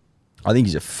seasoned, I think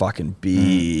he's a fucking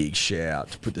big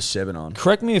shout to put the 7 on.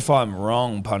 Correct me if I'm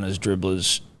wrong, punters,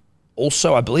 dribblers.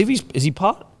 Also, I believe is he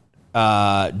part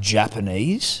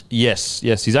Japanese? Yes.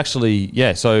 He's actually,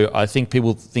 so I think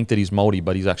people think that he's Māori,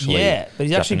 but he's actually but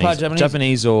he's actually part Japanese.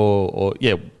 Japanese or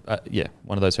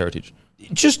one of those heritage.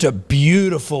 Just a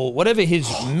beautiful, whatever his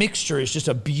mixture is, just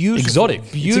a beautiful,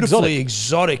 beautifully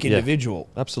exotic individual.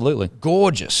 Absolutely.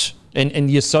 Gorgeous.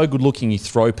 And you're so good looking, you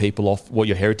throw people off what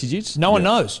your heritage is. No one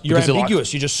knows. You're Because they're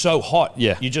ambiguous. You're just so hot.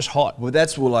 Yeah. You're just hot. Well,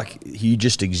 that's you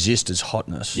just exist as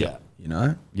hotness. Yeah. You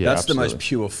know? Yeah, that's absolutely. the most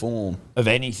pure form. Of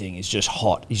anything is just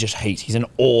hot. He's just heat. He's an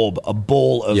orb, a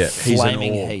ball of he's an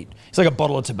flaming orb. heat. It's like a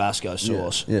bottle of Tabasco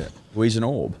sauce. Yeah. Well, he's an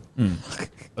orb.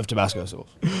 Of Tabasco sauce.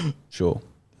 Sure.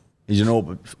 He's an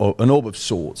orb of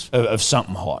sorts. Of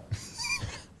something hot.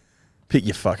 Pick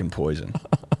your fucking poison.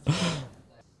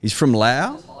 He's from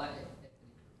Laos?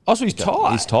 Oh, so he's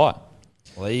Thai. He's Thai.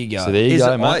 Well, there you go. So there you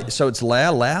go, mate. So it's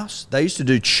Laos? They used to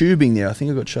do tubing there. I think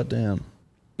it got shut down.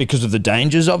 Because of the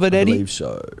dangers of it, I Eddie? believe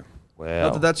so. Wow.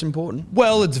 Not that that's important.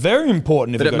 Well, it's very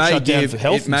important if But it it got may shut down for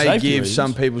health it and may safety give reasons.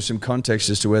 some people some context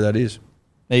as to where that is.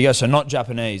 There you go. So not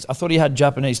Japanese. I thought he had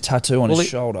Japanese tattoo on his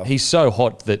shoulder. He's so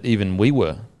hot that even we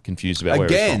were confused about where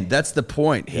he's Again, from. that's the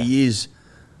point. He is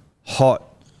hot.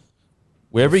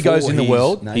 Wherever he goes before in the his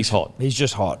world, nation. he's hot. He's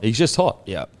just hot. He's just hot.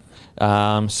 Yeah.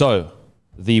 So,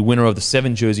 the winner of the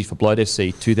 7 jersey for Blood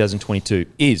FC 2022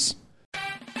 is...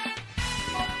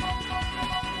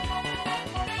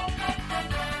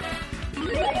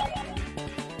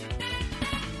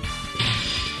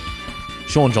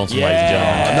 Sean Johnson, ladies and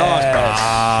gentlemen. Nice,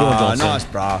 bro. Sean Johnson. Nice,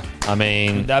 bro. I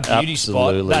mean, That beauty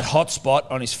absolutely. spot, that hot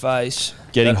spot on his face.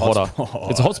 Getting that hot hotter.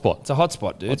 spot. It's a hot spot. It's a hot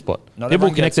spot, dude. Hot spot. Not People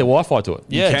everyone connect gets their it. Wi-Fi to it.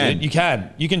 Yeah, can. dude, you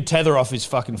can. You can tether off his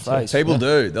fucking face. People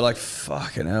do. They're like,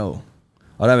 fucking hell.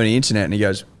 I don't have any internet. And he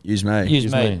goes, use me.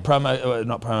 Use me. me. Promo,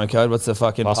 not promo code. What's the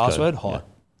fucking password? Hot. Yeah.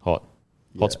 Hot.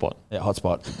 Hot spot. Yeah,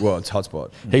 hotspot. Well, it's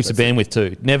hotspot. Heaps of bandwidth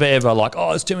too. Never ever like, oh,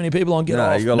 there's too many people on, get No,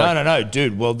 off. you got like, No,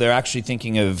 dude. Well, they're actually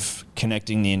thinking of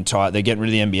connecting the entire. They're getting rid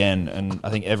of the NBN, and I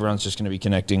think everyone's just going to be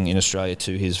connecting in Australia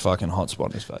to his fucking hotspot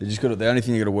in his face. they just got the only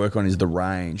thing you got to work on is the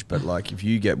range. But like, if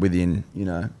you get within,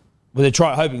 Well, they're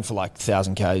hoping for like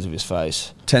 1,000 k's of his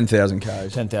face, 10,000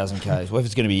 k's. 10,000 k's. Well, if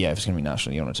it's going to be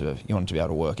national, you want it to be able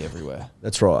to work everywhere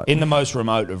That's right. in the most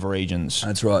remote of regions.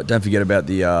 That's right. Don't forget about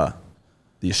the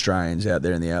Australians out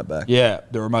there in the outback. Yeah,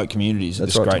 the remote communities of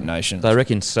That's this right, great Tom. nation. They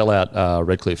reckon sell out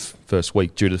Redcliffe first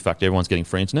week due to the fact that everyone's getting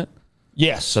free internet.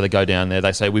 Yes. So they go down there,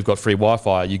 they say, we've got free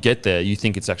Wi-Fi. You get there, you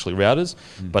think it's actually routers,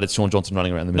 but it's Sean Johnson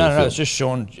running around the middle of the No, field. it's just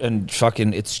Sean and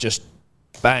fucking. It's just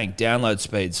bang download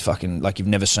speeds, fucking like you've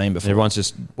never seen before. Everyone's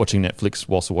just watching Netflix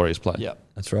whilst the Warriors play. Yeah.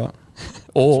 That's right.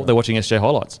 Or they're watching SJ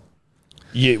highlights.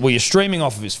 Well, you're streaming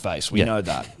off of his face. We Yeah. know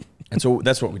that. That's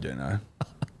what we do know.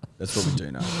 That's what we do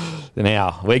know.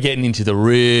 Now, we're getting into the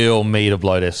real meat of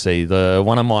Bloat FC,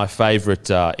 one of my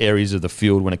favourite areas of the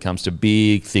field when it comes to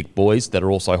big, thick boys that are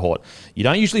also hot. You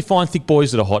don't usually find thick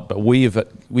boys that are hot, but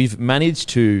we've managed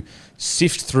to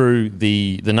sift through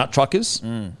the nut truckers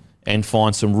and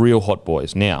find some real hot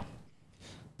boys. Now,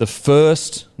 the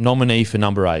first nominee for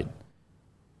number 8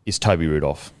 is Toby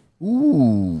Rudolph.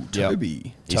 Ooh, Yep.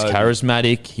 Toby. He's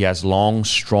charismatic. He has long,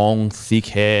 strong, thick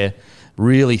hair.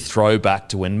 Really throwback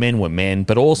to when men were men,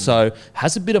 but also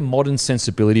has a bit of modern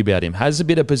sensibility about him. Has a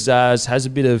bit of pizzazz. Has a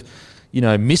bit of,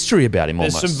 mystery about him.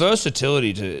 There's Almost. some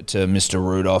versatility to Mr.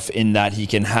 Rudolph in that he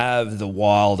can have the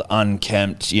wild,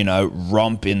 unkempt,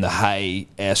 romp in the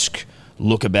hay-esque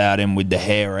look about him with the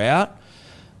hair out.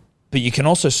 But you can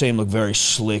also see him look very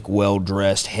slick,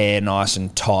 well-dressed, hair nice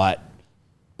and tight.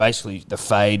 Basically, the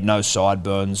fade, no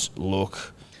sideburns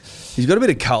look. He's got a bit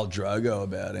of Khal Drogo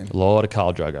about him. A lot of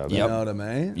Khal Drogo. Yep. You know what I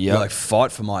mean? Yep. Like,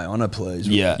 fight for my honour, please.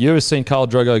 Yeah. You ever seen Khal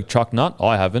Drogo truck nut?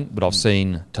 I haven't, but I've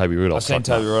seen Toby Rudolph. I've seen truck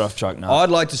Toby nut. Rudolph truck now. I'd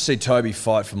like to see Toby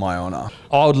fight for my honour.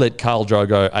 I would let Khal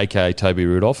Drogo, aka Toby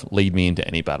Rudolph, lead me into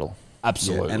any battle.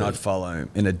 Absolutely. And I'd follow him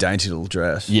in a dainty little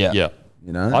dress. Yeah. Yeah.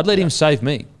 You know? I'd let him save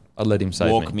me. I'd let him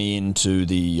save Walk me. me into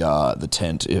the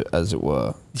tent, as it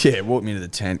were. Yeah, walk me into the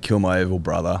tent, kill my evil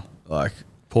brother. Like,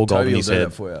 Pour gold Toby in will his do head.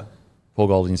 that for you. Pour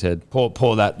gold in his head. Pour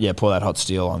that hot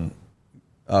steel on.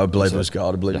 I believe it was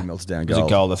gold. I believe he melted down Was gold.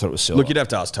 it gold? I thought it was silver. Look, you'd have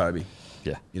to ask Toby.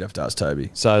 Yeah. You'd have to ask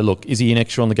Toby. So, look, is he an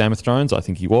extra on the Game of Thrones? I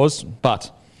think he was.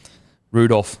 But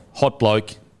Rudolph, hot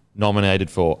bloke, nominated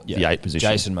for the 8 position.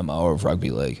 Jason Momoa of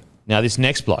rugby league. Now, this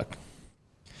next bloke,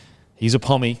 he's a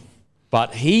pommy,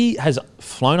 but he has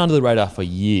flown under the radar for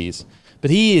years. But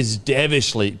he is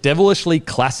devilishly,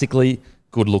 classically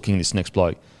good-looking, this next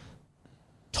bloke.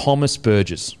 Thomas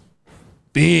Burgess.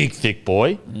 Big, thick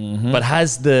boy, but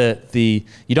has the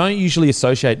you don't usually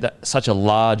associate such a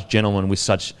large gentleman with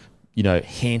such,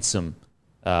 handsome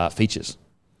features.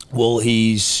 Well,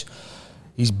 he's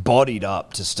bodied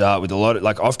up to start with. A lot of,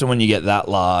 often when you get that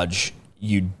large,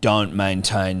 you don't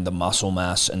maintain the muscle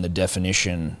mass and the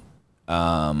definition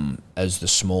as the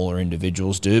smaller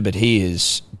individuals do. But he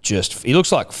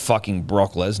looks like fucking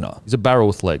Brock Lesnar. He's a barrel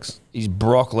with legs. He's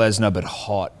Brock Lesnar, but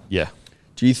hot. Yeah.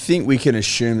 Do you think we can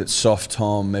assume that Soft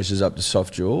Tom measures up to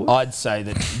Soft George? I'd say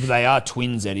that they are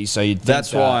twins, Eddie. So you'd think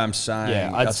That's why I'm saying.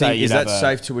 Yeah, I think, is that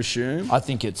safe to assume? I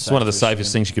think it's It's one of the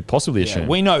safest things you could possibly assume.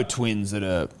 We know twins that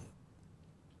are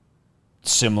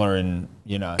similar in,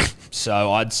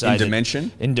 so I'd say In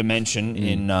dimension? In dimension,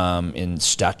 in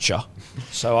stature.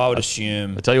 So I would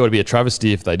assume. I tell you what, it'd be a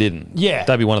travesty if they didn't. Yeah.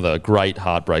 That'd be one of the great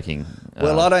heartbreaking.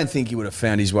 Well, I don't think he would have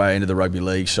found his way into the rugby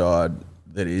league side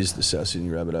that is the South Sydney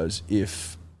Rabbitohs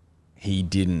if he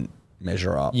didn't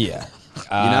measure up. Yeah.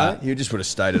 You just would have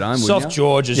stayed at home, Soft wouldn't you?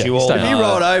 George, as you all stay know. If you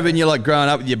rolled over and you're like growing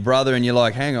up with your brother and you're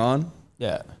like, hang on,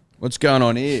 Yeah. what's going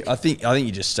on here? I think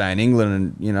you just stay in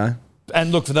England and,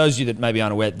 And look, for those of you that maybe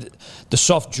aren't aware, the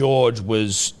Soft George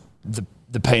was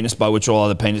the penis by which all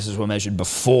other penises were measured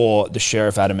before the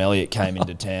Sheriff Adam Elliott came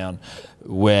into town,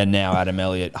 where now Adam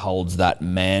Elliott holds that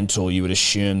mantle. You would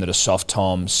assume that a Soft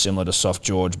Tom, similar to Soft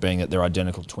George, being that they're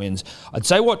identical twins. I'd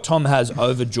say what Tom has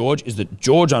over George is that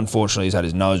George, unfortunately, has had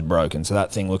his nose broken, so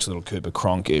that thing looks a little Cooper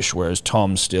Cronk-ish, whereas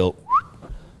Tom's still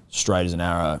straight as an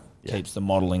arrow. Keeps the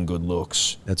modelling good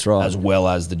looks. That's right. As well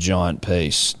as the giant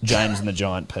piece. James and the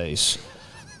giant piece.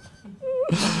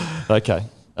 Okay.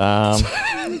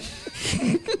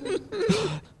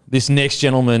 This next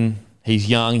gentleman, he's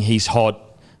young, he's hot,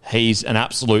 he's an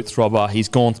absolute throbber. He's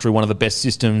gone through one of the best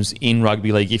systems in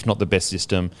rugby league, if not the best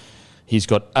system. He's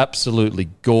got absolutely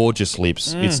gorgeous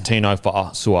lips. It's Tino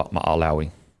Fa'asua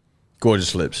Ma'alawi.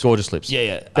 gorgeous lips. Gorgeous lips.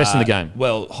 Yeah. Best in the game.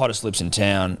 Well, hottest lips in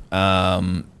town.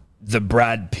 The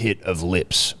Brad Pitt of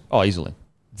lips. Oh, easily.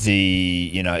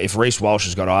 If Reece Walsh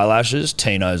has got eyelashes,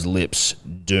 Tino's lips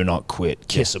do not quit.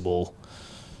 Kissable.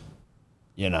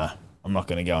 I'm not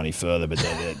going to go any further, but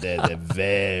they're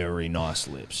very nice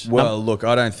lips. Well, look,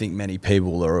 I don't think many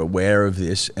people are aware of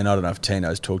this, and I don't know if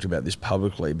Tino's talked about this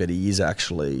publicly, but he is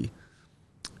actually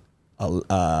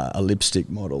a lipstick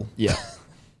model. Yeah.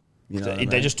 You know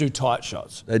They just do tight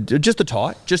shots. just the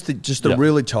tight, just the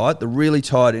really tight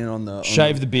in on the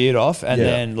Shave the beard off, and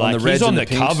then on the he's reds on and the the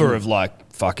pinks cover and- of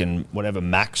fucking whatever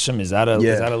Maxim. Is that a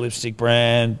lipstick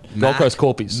brand? Gold Coast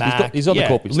Corpies. He's on the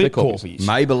Corpies. Lip They're Corpies. Corpies.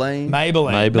 Maybelline.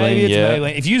 Maybelline, Maybe it's yeah.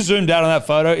 Maybelline. If you zoomed out on that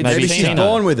photo, it's Maybe Tina. she's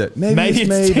born with it. Maybe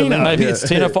it's Tina. Maybelline. Maybe it's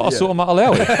Tino Fa'asua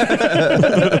Ma'alawi.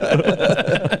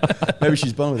 Maybe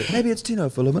she's born with it. Maybe it's Tino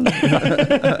Fullerman.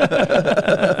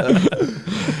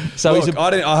 So Look, he's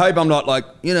I hope I'm not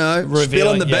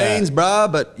spilling the yeah. beans,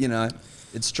 bruh, but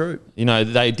it's true.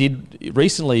 they did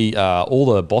recently, all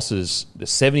the bosses, the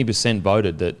 70%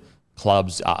 voted that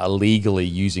clubs are illegally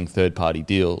using third-party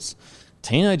deals.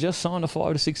 Tino just signed a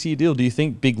 5 to 6 year deal. Do you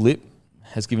think Big Lip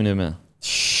has given him a...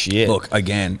 Shit. Look,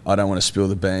 again, I don't want to spill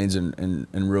the beans and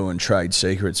ruin trade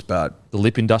secrets, but The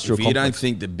lip industrial if you complex? don't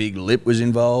think the Big Lip was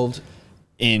involved,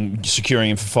 in securing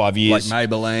him for 5 like years.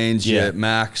 Maybelline's, Yeah. your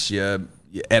Max, your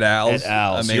Ed Owls. Ed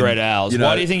Owls. You're Ed Owls.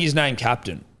 Why do you think he's named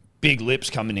captain? Big Lip's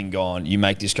coming and gone. You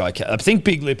make this guy captain. I think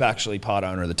Big Lip actually part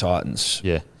owner of the Titans.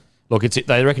 Yeah. Look,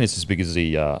 they reckon it's as big as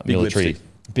the military lipstick.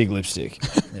 Big lipstick.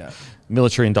 Yeah.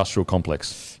 military industrial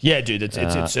complex. Yeah, dude.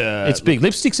 It's Big.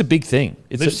 Lipstick's a big thing.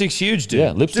 Lipstick's huge, dude. Yeah,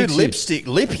 Dude, lipstick's huge. lipstick,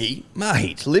 lippy,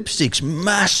 mate, lipstick's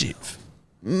massive.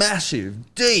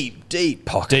 Massive, deep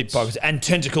pockets. Deep pockets and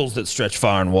tentacles that stretch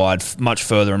far and wide, much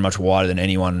further and much wider than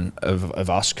anyone of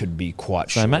us could be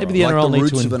quite sure. maybe of. the Like NRL the need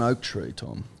roots to of an oak tree,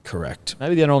 Tom. Correct.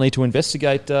 Maybe the NRL need to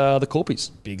investigate the Corpies.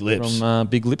 Big lips. From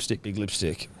Big Lipstick. Big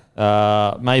lipstick.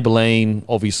 Maybelline,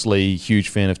 obviously, huge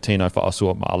fan of Tino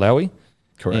Fa'asua Ma'alawi.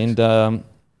 Correct. And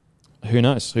who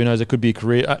knows? Who knows? It could be a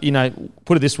career.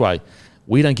 Put it this way.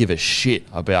 We don't give a shit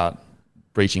about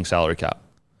breaching salary cap.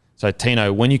 So,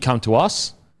 Tino, when you come to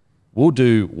us, we'll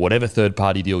do whatever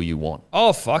third-party deal you want.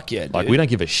 Oh, fuck yeah, dude. We don't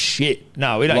give a shit.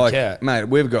 No, we don't care. Mate,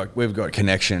 we've got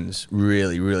connections,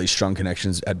 really, really strong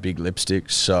connections at Big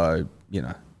Lipstick. So,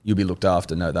 you'll be looked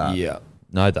after, know that. Yeah.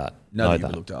 Know that. Know know that you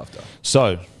that. were looked after.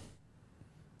 So,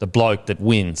 the bloke that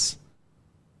wins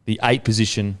the 8th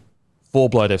position for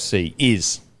Bloat FC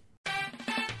is...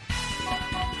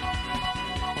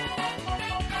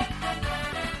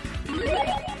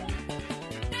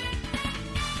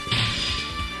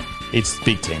 It's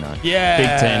Big Tino. Yes.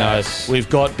 Big Tino. We've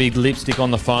got Big Lipstick on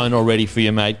the phone already for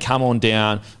you, mate. Come on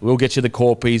down. We'll get you the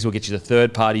corpies. We'll get you the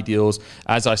third-party deals.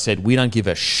 As I said, we don't give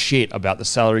a shit about the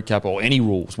salary cap or any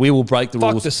rules. We will break the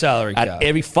Fuck rules. the salary at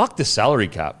cap. Fuck the salary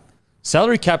cap.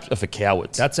 Salary caps are for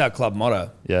cowards. That's our club motto.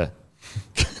 Yeah.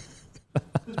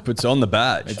 Puts on the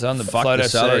badge. It's on the Fuck Float the FC.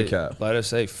 salary cap. Float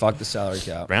FC. Fuck the salary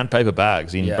cap. Brown paper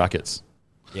bags in Yeah. brackets.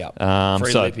 Yeah.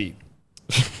 Free so- lippy.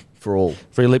 For all.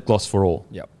 Free lip gloss for all.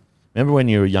 Yep. Remember when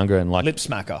you were younger and like... Lip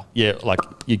smacker. Yeah, like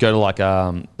you go to like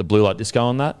the blue light disco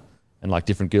on that and like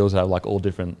different girls have like all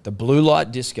different... The blue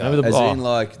light disco. Remember As Oh, in,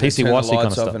 like, they turn the PCYC kind of lights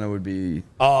off stuff. and it would be...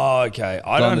 Oh, okay.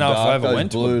 I don't know if I ever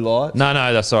went to blue it. lights. No,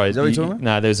 that's sorry. that what you're talking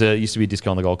about? No, used to be a disco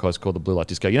on the Gold Coast called the Blue Light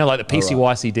Disco. You know, like the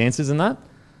PCYC dancers and that?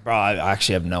 Bro, I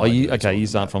actually have no Oh, idea. you, what okay, you're you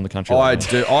talking aren't from the country. I like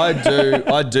that.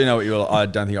 I do know what you were... I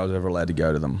don't think I was ever allowed to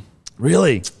go to them.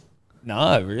 Really? about.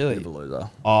 No, really. Bit of a loser.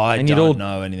 I And you'd don't all-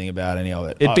 know anything about any of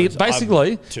it. It'd be I'm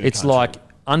basically, too it's country.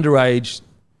 like underage,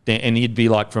 and you'd be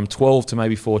like from 12 to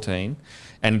maybe 14,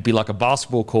 and it'd be like a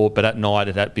basketball court, but at night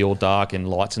it'd be all dark and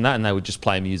lights and that, and they would just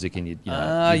play music and you'd, you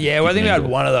know. Yeah, well, I think we you'd had enjoy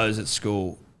it. one of those at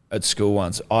school. At school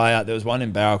once, there was one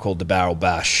in Barrel called the Barrel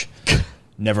Bash.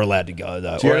 Never allowed to go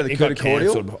though. Do you Or go to the it got Kuta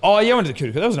Cordial? cancelled. Oh yeah, I went to the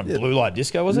Kuta Cordial. That wasn't a blue light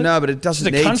disco, was it? No, but it doesn't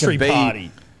It's need a country to be.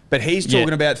 party. But he's Yeah.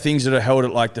 talking about things that are held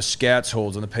at like the Scouts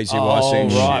halls and the PCYC. Oh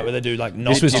and right, shit. where they do like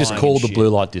This was just called the Blue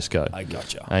Light Disco. I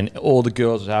gotcha. And all the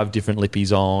girls would have different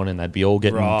lippies on and they'd be all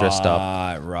getting dressed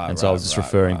up. Right. And so I was just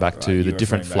referring back to You the were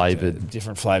different referring back to flavoured-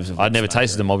 different flavors of. I'd never lip smacker.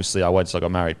 tasted them, obviously. I waited till I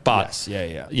got married. But, Yes,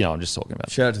 yeah. you know, I'm just talking about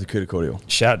it. Shout out to the Kuta Cordial.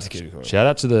 Shout out to the Kuta Cordial. Shout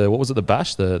out to the, what was it, the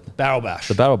Bash? The Barrel Bash.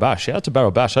 Barrel Bash. Shout out to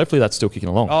Barrel Bash. Hopefully that's still kicking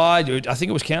along. Oh, I think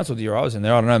it was cancelled the year I was in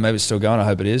there. I don't know. Maybe it's still going. I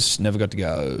hope it is. Never got to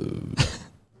go.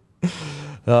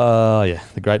 Yeah,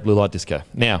 the great Blue Light Disco.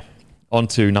 Now, on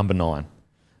to number 9.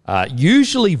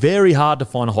 Usually very hard to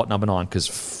find a hot number 9 because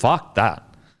fuck that.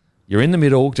 You're in the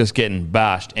middle just getting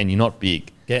bashed and you're not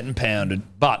big. Getting pounded.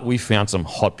 But we found some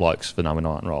hot blokes for number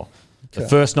 9 role. The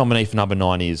first nominee for number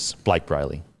 9 is Blake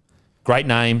Brayley. Great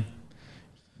name.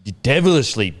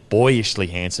 Devilishly, boyishly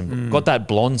handsome. Got that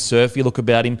blonde surfy look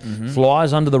about him.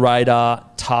 Flies under the radar.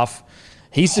 Tough.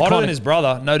 He's the Hotter kind than of, his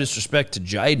brother. No disrespect to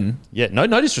Jaden. yeah, no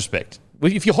disrespect.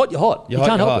 If you're hot, you're hot. You're you hot,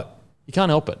 can't you're help hot. it. You can't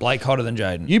help it. Blake hotter than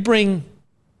Jaden. You bring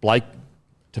Blake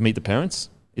to meet the parents,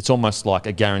 it's almost like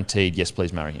a guaranteed, yes,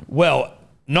 please marry him. Well,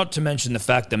 not to mention the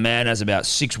fact the man has about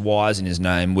 6 Ys in his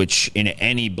name, which in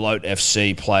any Bloat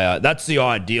FC player, that's the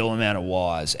ideal amount of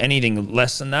Ys. Anything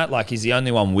less than that, like he's the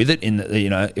only one with it in the, you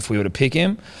know, if we were to pick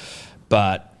him.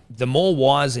 But the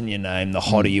more Ys in your name, the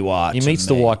hotter you are. He to meets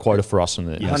the me. Y quota for us on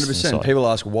the 100%. People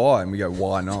ask why, and we go,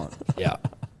 why not? Yeah.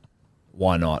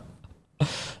 Why not?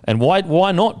 And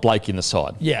why not Blake in the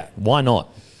side? Yeah. Why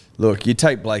not? Look, you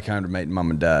take Blake home to meet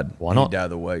mum and dad. Why not? Any day of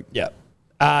the week.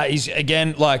 Yeah. He's,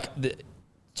 again, like,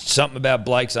 something about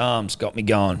Blake's arms got me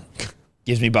going.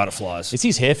 Gives me butterflies. It's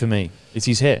his hair for me. It's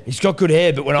his hair. He's got good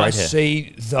hair, but when I Great hair.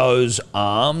 see those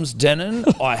arms, Denon,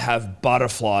 I have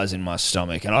butterflies in my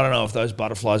stomach. And I don't know if those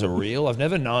butterflies are real. I've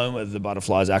never known whether the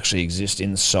butterflies actually exist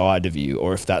inside of you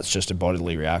or if that's just a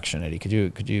bodily reaction, Eddie. Could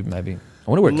you maybe... I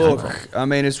wonder where it came from. Look, I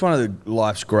mean, it's one of the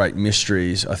life's great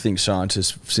mysteries. I think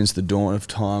scientists, since the dawn of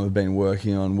time, have been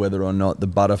working on whether or not the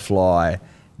butterfly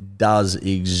does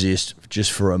exist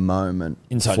just for a moment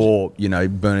Inside before,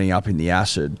 burning up in the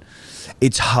acid.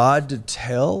 It's hard to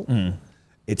tell.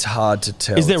 It's hard to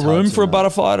tell. Is there It's hard room to for a know.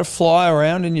 butterfly to fly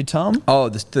around in your tum? Oh,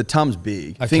 the tum's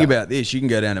big. Okay. Think about this. You can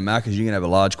go down to Macca's, you can have a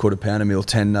large quarter pounder meal,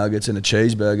 10 nuggets and a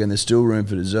cheeseburger, and there's still room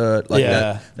for dessert. Like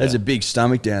Yeah, there's yeah. a big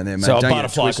stomach down there, mate. So a Don't get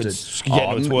butterfly it could twisted. get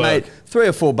into its work. Mate, 3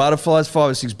 or 4 butterflies,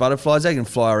 5 or 6 butterflies, they can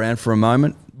fly around for a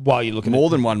moment. While you're looking More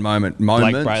at than one moment. Blake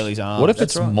Moments. Brayley's arm. What if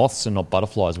that's it's right. moths and not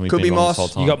butterflies? And we've Could been be wrong this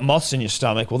moths. whole You time? got moths in your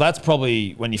stomach. Well, that's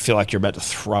probably when you feel like you're about to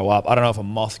throw up. I don't know if a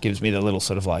moth gives me the little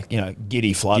sort of like,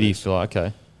 giddy flutters. Do you feel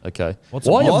okay? What's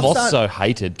a Why are moth? moths Moths so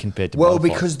hated compared to Well,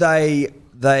 butterflies? because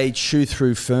they chew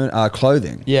through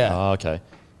clothing. Yeah. Oh, okay.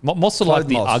 Moths are like Clothed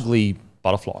the moths. ugly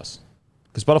butterflies.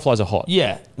 Because butterflies are hot.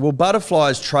 Yeah. Well,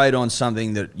 butterflies trade on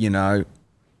something that,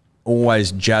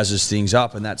 always jazzes things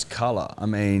up, and that's colour. I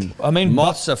mean,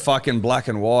 moths are fucking black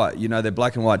and white. They're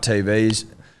black and white TVs.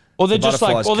 Or they're The just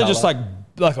like, butterfly's like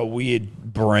like a weird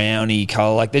browny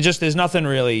color. Like there's nothing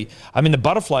really. I mean, the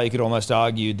butterfly, you could almost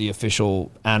argue the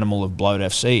official animal of Bloat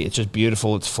FC. It's just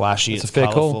beautiful. It's flashy. It's a fair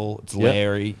colorful. call. It's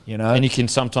Larry. You know, And you can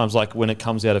sometimes, like, when it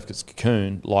comes out of its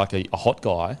cocoon, like a hot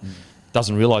guy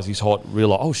doesn't realize he's hot,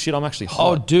 realize, oh shit, I'm actually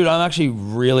oh, hot. dude, I'm actually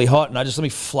really hot, and let me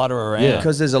flutter around. Yeah.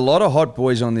 Because there's a lot of hot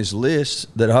boys on this list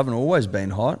that haven't always been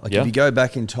hot. Like Yeah. if you go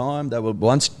back in time, they were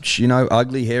once,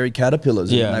 ugly, hairy caterpillars.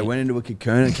 Yeah. And they went into a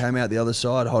cocoon and came out the other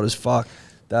side hot as fuck.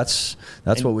 That's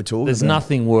what we're talking There's about.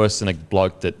 nothing worse than a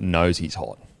bloke that knows he's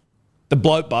hot. The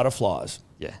bloat butterflies.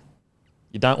 Yeah.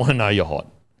 You don't want to know you're hot.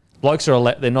 Blokes they're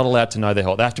not allowed to know they're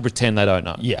hot. They have to pretend they don't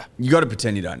know. Yeah. You got to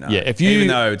pretend you don't know. Yeah, even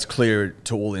though it's clear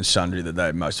to all in sundry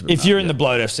that most of them If you're in the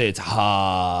Bloat FC, it's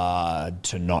hard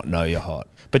to not know you're hot.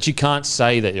 But you can't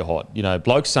say that you're hot. You know,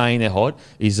 blokes saying they're hot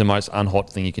is the most unhot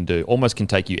thing you can do. Almost can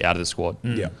take you out of the squad.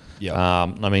 Yeah. Yeah.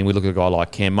 I mean, we look at a guy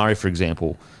like Cam Murray, for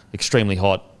example, extremely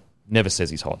hot, never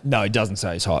says he's hot. No, he doesn't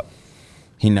say he's hot.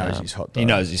 He knows he's hot though. He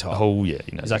knows he's hot. Oh, yeah.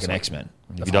 He knows He's like he's an hot. X-Men.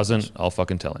 If he doesn't, I'll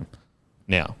fucking tell him.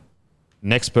 Now,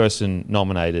 next person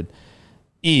nominated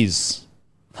is,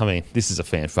 I mean, this is a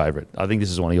fan favourite. I think this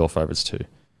is one of your favourites too.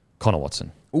 Connor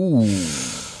Watson. Ooh.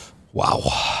 Wow.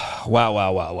 Wow, wow,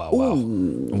 wow, wow, wow.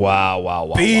 Wow, wow,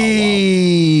 wow, Big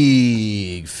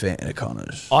fan of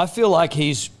Connor's. wow. I feel like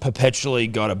he's perpetually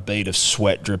got a bead of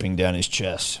sweat dripping down his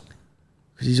chest.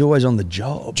 Because he's always on the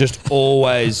job. Just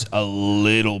always a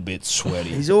little bit sweaty.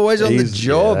 He's always on the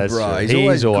job, that's bro. true. He's, He's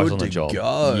always always on good the to job.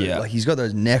 go. Yeah. Like he's got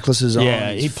those necklaces on.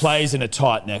 Yeah, he He's plays in a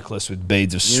tight necklace with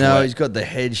beads of You sweat. know, he's got the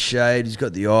head shade. He's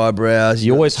got the eyebrows.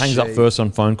 He always hangs up first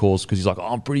on phone calls because he's like, oh,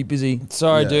 I'm pretty busy.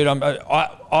 Sorry, Yeah. dude.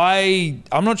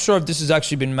 I'm not sure if this has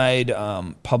actually been made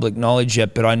public knowledge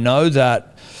yet, but I know that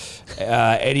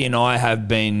Eddie and I have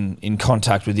been in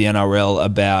contact with the NRL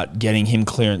about getting him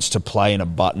clearance to play in a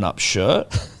button-up shirt,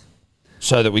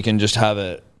 so that we can just have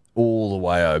it. all the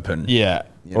way open. Yeah.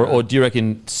 Or do you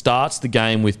reckon starts the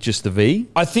game with just the V?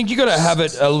 I think you got to have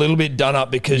it a little bit done up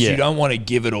because Yeah. you don't want to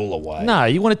give it all away. No,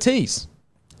 you want to tease.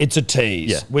 It's a tease.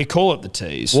 Yeah. We call it the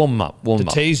tease. Warm them up. Warm the them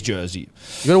up. tease jersey.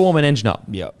 You got to warm an engine up.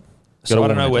 Yep. Gotta So I warm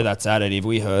don't know it where up. that's at, Eddie. Have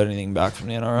we heard anything back from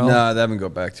the NRL? No, they haven't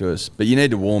got back to us. But you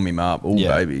need to warm him up. Oh,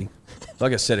 Yeah. baby. It's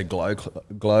like a set of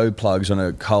glow plugs on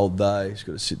a cold day. He's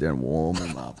got to sit there and warm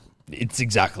him up. It's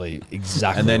exactly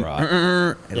And then right.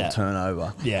 it'll Yeah. turn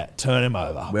over. Yeah, turn him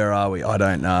over. Where are we? I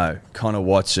don't know. Connor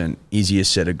Watson, is he a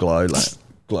set of glow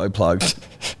plugs?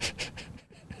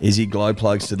 Is he glow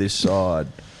plugs to this side?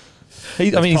 I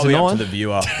mean, he's Probably a up nine. to the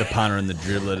viewer, the punter and the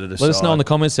dribbler to decide. Let us know in the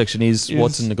comments section. Is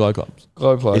Watson the glow clubs?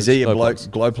 Glow plugs. Is he a Glow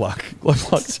glow plugs. plug? Glow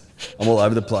plugs. I'm all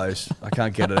over the place. I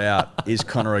can't get it out. Is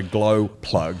Connor a glow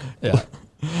plug? Yeah.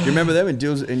 Do you remember them in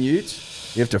Dills and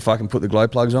Utes? You have to fucking put the glow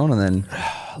plugs on and then...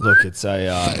 Look, it's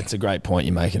a great point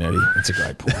you're making, Eddie. It's a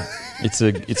great point.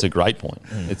 It's a great point.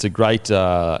 It's a great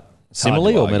simile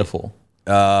to or argue. metaphor.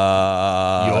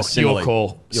 Simile. Your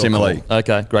call. Your Simile. call.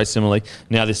 Okay, great simile.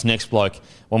 Now, this next bloke,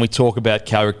 when we talk about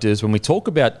characters, when we talk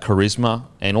about charisma,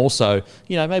 and also,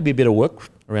 maybe a bit of work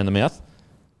around the mouth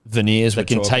Veneers that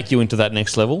can take you into that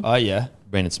next level, Oh, yeah.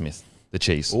 Brandon Smith, the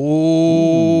cheese.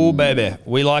 Ooh, baby.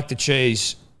 We like the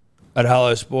cheese at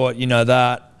Hello Sport. You know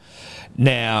that.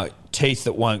 Now, teeth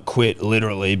that won't quit,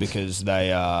 literally, because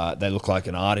they look like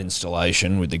an art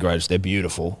installation with the greatest. They're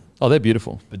beautiful, Oh, they're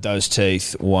beautiful. but those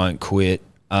teeth won't quit.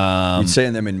 You'd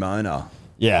seen them in Mona,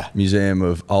 Yeah. Museum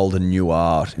of Old and New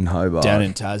Art in Hobart. Down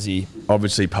in Tassie.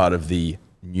 Obviously part of the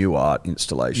New Art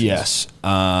installations. Yes.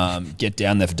 Get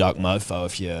down there for Duck Mofo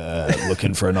if you're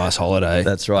looking for a nice holiday.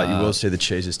 That's right. You will see the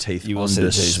cheese's teeth you will on see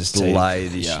the cheese's display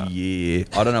teeth. this Yeah. year.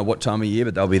 I don't know what time of year,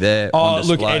 but they'll be there Oh, on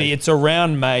display. look, Eddie, it's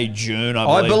around May, June, I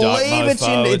I believe. Duck believe it's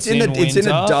Mofo. in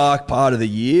a dark part of the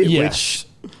year, Yes.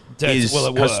 is Well,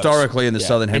 it works. historically in the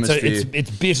Southern Hemisphere. It's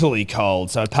bitterly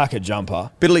cold, so pack a jumper.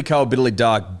 which bitterly cold, bitterly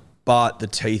dark, but the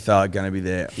teeth are going to be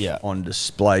there Yeah. on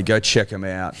display. Go check them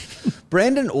out.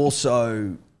 Brandon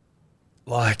also,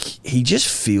 he just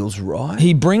feels right.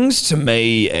 He brings to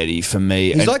me, Eddie, for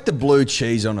me, He's like the blue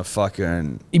cheese on a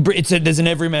fucking... there's an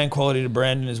everyman quality to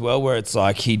Brandon as well, where it's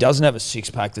like he doesn't have a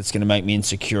six-pack that's going to make me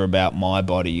insecure about my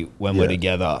body when we're Yeah.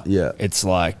 together. Yeah. It's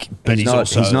like, but he's not,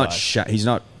 also he's not, like- he's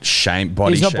not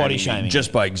body He's not shaming body you shaming just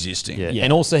you. by existing. Yeah. Yeah.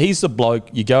 And also, he's the bloke,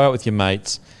 you go out with your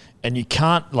mates, and you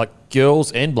can't,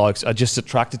 girls and blokes are just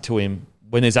attracted to him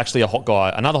when there's actually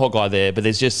another hot guy there, but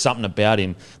there's just something about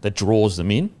him that draws them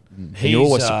in. And you're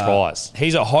always surprised.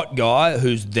 He's a hot guy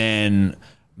who's then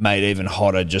made even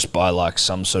hotter just by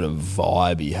some sort of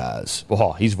vibe he has.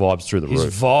 Oh, his vibe's through the His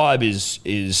roof. vibe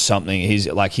is something.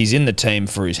 He's in the team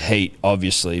for his heat,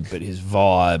 obviously, but his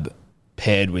vibe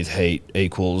paired with heat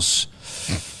equals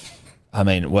I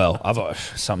mean, well,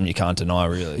 something you can't deny,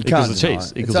 really. You can't of the deny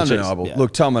cheese. it. Equals It's the cheese. undeniable. Yeah.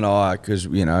 Look, Tom and I, because,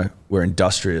 we're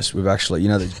industrious, we've actually,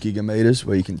 those gigameters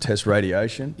where you can test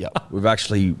radiation? Yeah.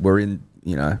 We're in,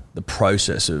 the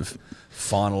process of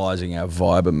finalising our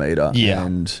vibometer. Yeah.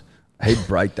 And he'd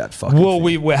break that fucking Well,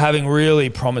 thing. we're having really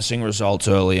promising results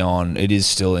early on. It is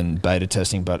still in beta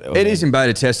testing, but It is in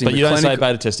beta testing. But you don't say clinical-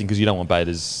 beta testing because you don't want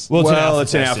betas. Well,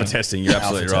 it's in alpha testing. You're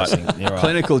absolutely right. testing, you're right.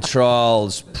 Clinical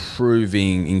trials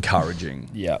proving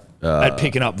encouraging. Yeah. At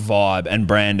picking up vibe, and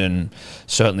Brandon,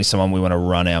 certainly someone we want to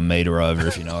run our meter over,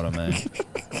 if you know what I mean.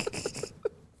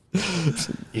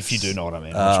 If you do know what I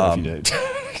mean. I'm not sure if you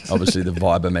do. Obviously, the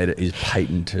vibometer is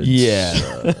patented.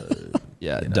 Yeah.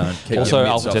 Yeah, don't. Keep Also, your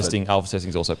mitts alpha off it. testing. Alpha testing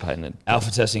is also patented.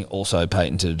 Alpha testing also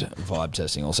patented. Vibe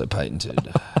testing also patented.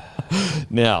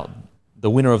 Now, the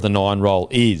winner of the 9 roll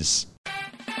is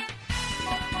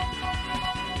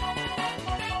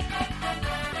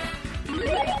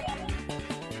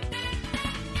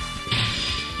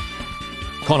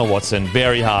Connor Watson.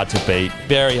 Very hard to beat.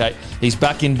 He's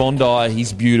back in Bondi.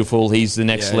 He's beautiful. He's the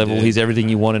next Yeah, level. dude. He's everything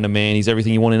you want in a man. He's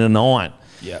everything you want in a 9.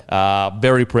 Yeah.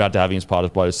 Very proud to have him as part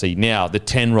of Blow to See. Now, the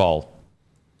 10 roll.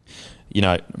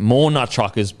 More nut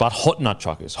truckers, but hot nut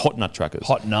truckers. Hot nut truckers.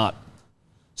 Hot nut.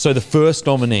 So the first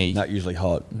nominee, Not usually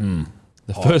hot.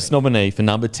 the first nominee for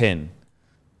number 10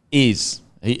 is,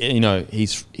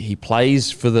 he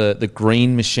plays for the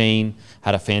Green Machine,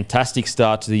 had a fantastic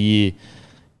start to the year.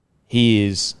 He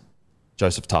is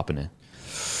Joseph Tarpanet.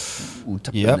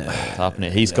 Yep.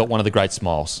 Tarpanet. He's got one of the great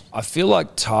smiles. I feel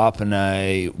like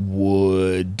Tarpanay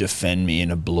would defend me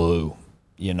in a blue,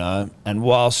 And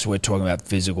whilst we're talking about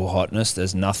physical hotness,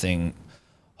 there's nothing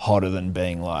hotter than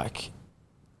being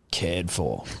cared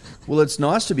for. Well, it's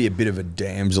nice to be a bit of a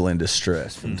damsel in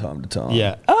distress from time to time.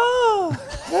 Yeah. Oh,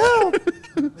 help.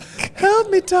 Help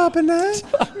me, Tarpanet.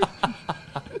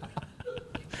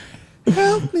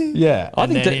 Help me. Yeah. I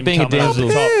And think then that him being a coming up damsel-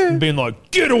 the top and being like,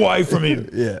 get away from him.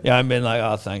 Yeah. Yeah, and being like,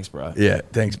 oh, thanks, bro. Yeah,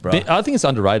 thanks, bro. I think it's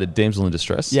underrated, damsel in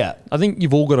distress. Yeah. I think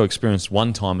you've all got to experience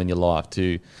one time in your life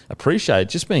to appreciate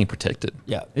just being protected.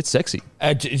 Yeah. It's sexy.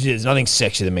 There's nothing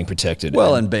sexier than being protected.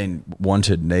 Well, and being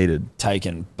wanted, needed.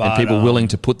 taken. But, And people willing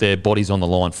to put their bodies on the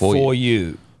line for you.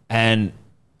 you. And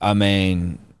I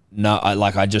mean, no,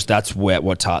 that's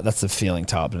the feeling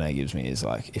Tarpanet gives me is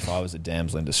if I was a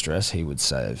damsel in distress, he would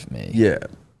save me. Yeah.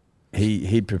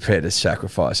 He'd prepare to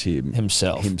sacrifice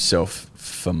himself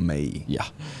for me. Yeah.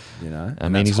 I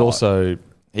mean,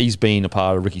 he's been a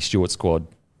part of Ricky Stewart's squad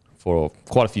for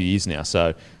quite a few years now.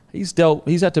 So he's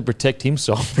had to protect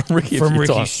himself from Ricky a few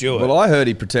times. Stewart. Well, I heard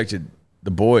he protected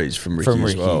the boys from Ricky, From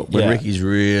as Ricky, well. When yeah. Ricky's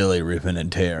really ripping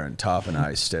and tearing,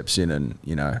 Tarpanet steps in and,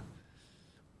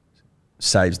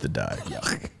 saves the day.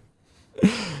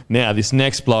 Now, this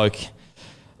next bloke,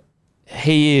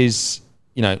 he is,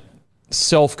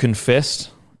 self-confessed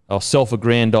or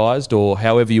self-aggrandized or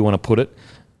however you want to put it,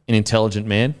 an intelligent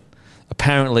man.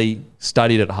 Apparently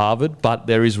studied at Harvard, but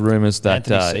there is rumours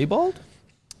that... Anthony Seibold?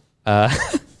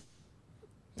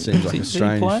 Seems like a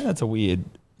strange... That's a weird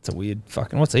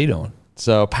fucking... What's he doing?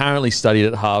 So apparently studied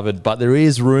at Harvard, but there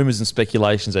is rumours and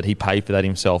speculations that he paid for that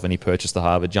himself and he purchased the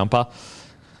Harvard jumper.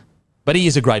 But he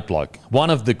is a great bloke. One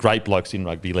of the great blokes in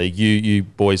rugby league. You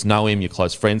boys know him. You're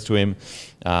close friends to him.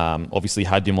 Obviously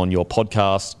had him on your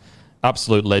podcast.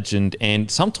 Absolute legend. And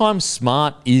sometimes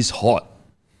smart is hot.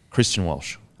 Christian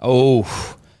Welsh.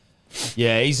 Oh,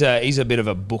 yeah, he's a bit of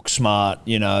a book smart,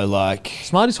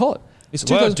 Smart is hot. It's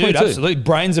Well, 2022. dude, absolutely.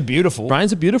 Brains are beautiful.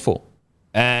 Brains are beautiful.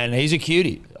 And he's a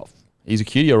cutie. He's a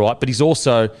cutie, all right, but he's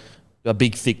also a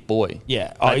big, thick boy.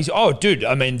 Yeah. Dude.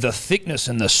 I mean, the thickness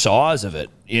and the size of it,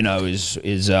 is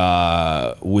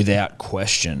without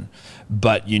question.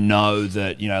 But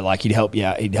that he'd help you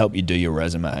out. He'd help you do your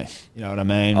resume. You know what I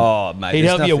mean? Oh, mate, He'd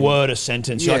there's help you nothing- word a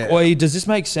sentence. You're Yeah. like, oi, does this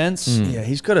make sense? Yeah,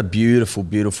 he's got a beautiful,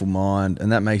 beautiful mind, and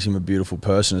that makes him a beautiful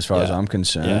person as far as Yeah. I'm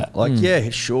concerned. Yeah.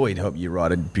 Sure, he'd help you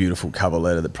write a beautiful cover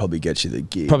letter that probably gets you the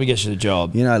gig. Probably gets you the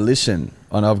job. Listen,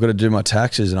 I know I've got to do my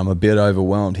taxes and I'm a bit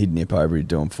overwhelmed. He'd nip over, he'd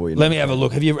do them for you. Let me have a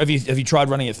look. Have you tried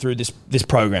running it through this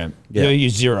program? Yeah. You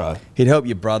zero. He'd help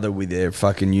your brother with their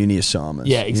fucking uni assignments.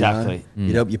 Yeah, exactly.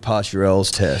 He'd help you pass your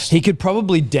L's test. He could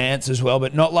probably dance as well,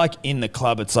 but not like in the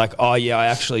club. It's like, oh yeah, I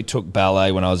actually took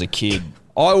ballet when I was a kid.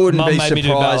 I wouldn't Mum be made me do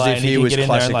surprised ballet, if and he can was get in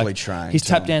there and, classically trained. He's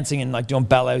tap Tom. dancing and doing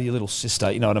ballet with your little sister.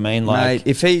 You know what I mean? Mate,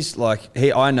 if he's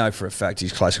I know for a fact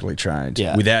he's classically trained.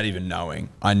 Yeah. Without even knowing.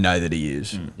 I know that he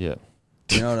is. Yeah.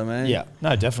 You know what I mean? Yeah,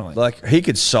 no, definitely. He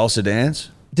could salsa dance.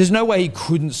 There's no way he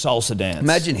couldn't salsa dance.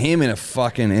 Imagine him in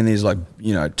these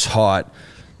tight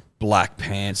black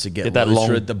pants that get that looser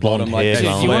long at the bottom. blonde Like hair they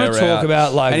going. If you wanna flare talk out.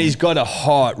 about, like- and he's got a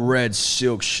hot red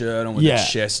silk shirt on with the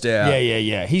chest out.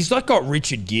 Yeah. He's like got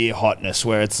Richard Gere hotness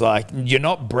where it's like you're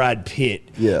not Brad Pitt,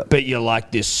 Yeah. but you're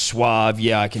like this suave.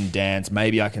 Yeah, I can dance.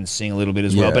 Maybe I can sing a little bit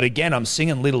as well. Yeah. But again, I'm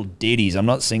singing little ditties. I'm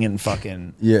not singing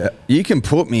fucking. Yeah, you can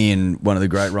put me in one of the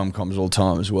great rom-coms of all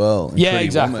time as well. in Yeah, Pretty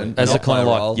exactly. Woman, As and a I'll play kind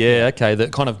of like, role.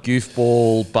 that kind of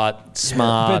goofball but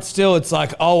smart. But still, it's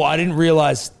like, oh, I didn't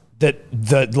realize that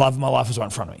the love of my life was right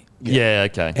in front of me. Yeah,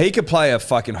 okay. He could play a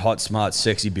fucking hot, smart,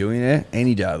 sexy billionaire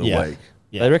any day of the Yeah. week.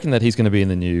 Yeah. They reckon that he's going to be in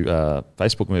the new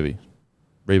Facebook movie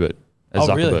reboot as Oh,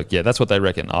 Zuckerberg. really? Yeah, that's what they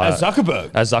reckon. As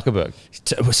Zuckerberg. As Zuckerberg.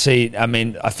 See, I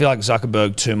mean, I feel like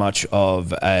Zuckerberg too much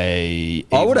of a.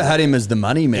 I would have had him as the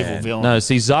money evil man. villain. No,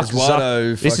 see,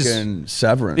 Eduardo this is fucking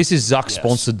Saverin. this is Zuck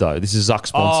sponsored though. This is Zuck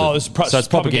sponsored. Oh, so it's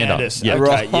propaganda. propagandist. Yeah,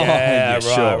 Okay. Yeah,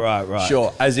 sure. right.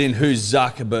 Sure, as in who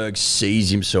Zuckerberg sees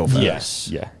himself as. Yes.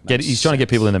 yeah. He's trying to get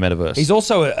people in the metaverse. He's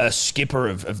also a skipper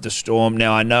of the storm.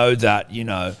 Now, I know that,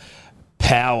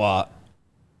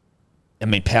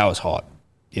 power's hot.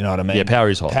 You know what I mean? Yeah, power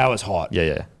is hot. Power's hot.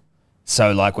 yeah.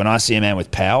 So, like, when I see a man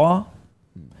with power,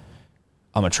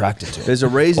 I'm attracted to it. There's a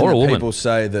reason Or a that woman. people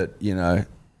say that,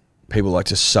 people like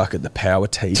to suck at the power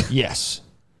teeth. Yes.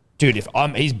 Dude,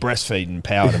 he's breastfeeding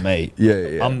power to me.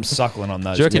 Yeah. I'm suckling on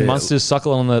those. Do you reckon teeth. monsters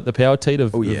suckle on the power teat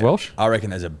of Welsh? I reckon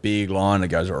there's a big line that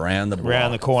goes around the block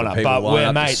Around the corner. for people But line we're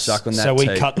up to mates. suck on that So we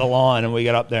teeth. cut the line and we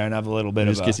get up there and have a little bit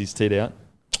Just of gets his teat out.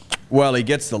 Well, he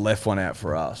gets the left one out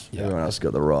for us. Everyone else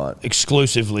got the right.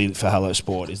 exclusively for Hello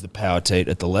Sport is the power teat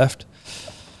at the left.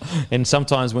 And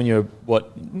sometimes when you're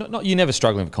you're never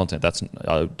struggling for content.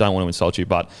 I don't want to insult you,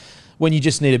 but when you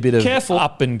just need a bit of Careful.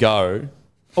 up and go.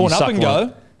 Oh, you an up and suckle go?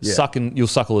 on- you'll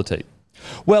suckle the teat.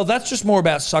 Well, that's just more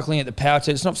about suckling at the power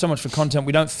teat. It's not so much for content.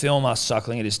 We don't film us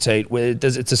suckling at his teat.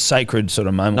 It's a sacred sort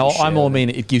of moment. No, we share. I more mean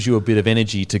it gives you a bit of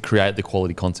energy to create the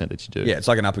quality content that you do. Yeah, it's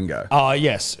like an up and go. Oh,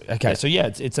 yes. Okay, so yeah,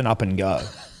 it's an up and go.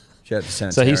 Shout out to So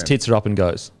his Sanitarium. tits are up and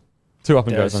goes. 2 up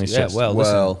and goes on his chest. Well,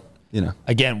 listen, Well,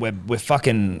 again, we're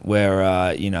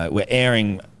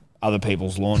airing other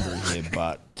people's laundry here,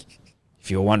 but if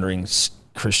you're wondering,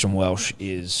 Christian Welsh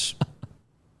is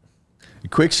a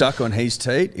quick suck on his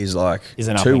teat is like Is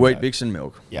an up 2 and wheat go. Bix and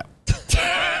milk. yeah.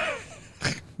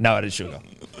 No added sugar.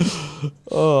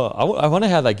 Oh, I wonder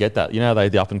how they get that. You know how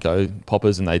they up and go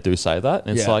poppers and they do say that?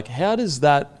 And it's Yeah. like, how does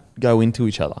that go into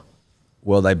each other?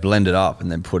 Well, they blend it up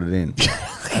and then put it in.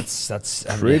 That's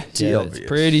Pretty it's obvious.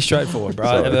 pretty straightforward, bro.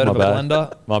 Sorry, Ever heard my of a bad.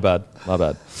 blender? My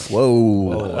bad.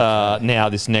 Whoa. Now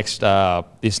this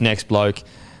next bloke,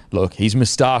 look, his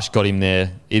moustache got him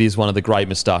there. It is one of the great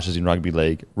moustaches in rugby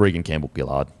league. Regan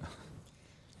Campbell-Gillard.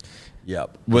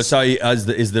 Yep. Well, so is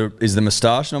the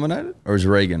moustache nominated or is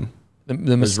Regan? The Is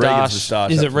Regan's moustache.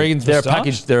 moustache Is up it for- Regan's They're a moustache?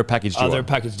 package. They're a package deal. Oh, they're a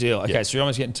package deal. Okay, Yeah. so you're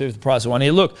almost getting 2 for the price of 1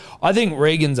 here. Look, I think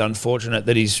Regan's unfortunate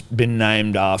that he's been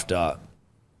named after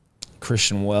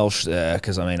Christian Welsh there,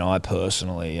 because I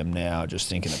personally am now just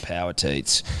thinking of power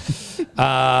teats.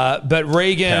 But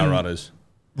Regan, Power rudders.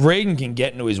 Regan can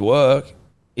get into his work.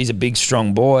 He's a big,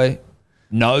 strong boy.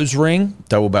 Nose ring,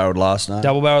 Double-barreled last name.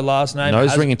 double-barreled last name.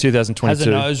 Nose has- ring in Has a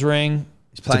 2022. nose ring.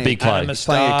 He's playing, big play. And a He's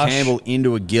playing a moustache. Campbell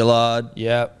into a Gillard.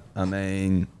 Yep.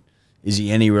 Is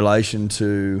he any relation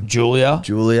to Julia.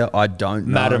 Julia? I don't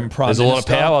know. Madam Prime There's a lot of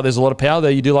Minister. power. There's a lot of power there.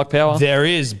 You do like power? There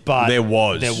is, but There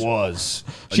was. There was.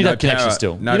 She'd No have connections power.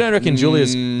 still. No- You don't reckon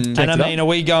Julia's And connected up? are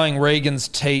we going Regan's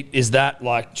teat? Is that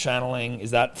like channeling?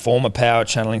 Is that former power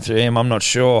channeling through him? I'm not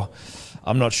sure.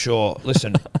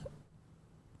 Listen,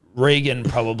 Regan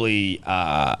probably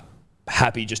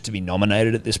happy just to be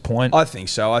nominated at this point. I think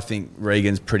so. I think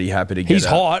Regan's pretty happy to get He's a-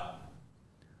 hot,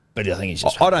 but I think he's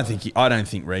just I don't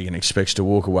think Regan expects to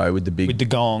walk away with the big with the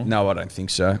gong. No, I don't think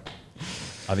so.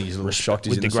 I think he's a little shocked.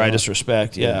 He's with in the greatest side.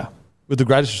 respect. Yeah. With the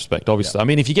greatest respect, obviously. I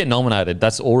mean, if you get nominated,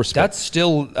 that's all respect.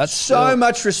 That's So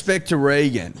much respect to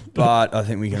Regan, but I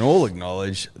think we can all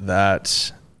acknowledge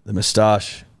that the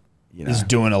moustache. He's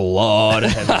doing a lot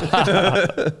of heavy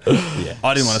lifting.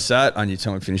 I didn't want to say it. I knew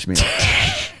someone would finish me.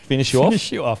 Finish you off?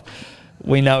 Finish you off.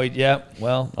 We know it. Yeah.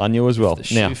 Well, I knew as well. the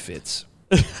shoe Now, fits.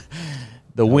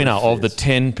 the winner of the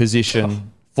 10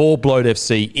 position for Bloat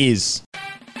FC is...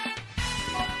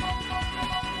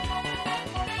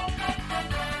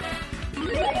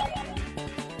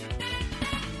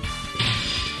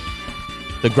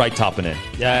 the great Tarpanen.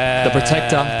 Yeah. The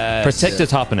protector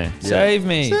Tarpanen. Save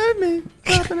me.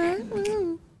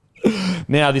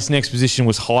 Now, this next position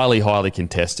was highly, highly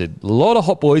contested. A lot of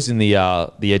hot boys in the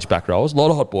edge back rows. A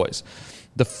lot of hot boys.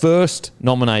 The first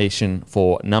nomination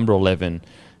for number 11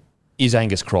 is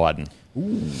Angus Crichton.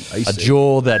 A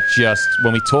jaw that just,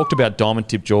 when we talked about diamond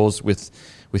tip jaws with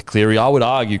Cleary, I would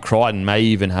argue Crichton may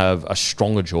even have a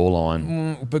stronger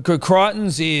jawline. But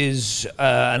Crichton's is,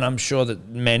 and I'm sure that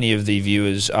many of the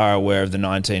viewers are aware of the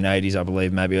 1980s, I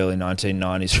believe, maybe early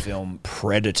 1990s film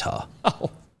Predator.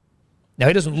 Now,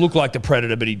 he doesn't look like the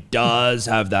Predator, but he does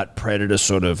have that Predator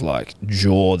sort of like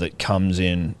jaw that comes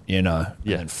in, you know,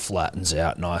 and flattens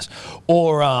out nice.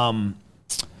 Or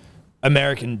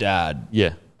American Dad.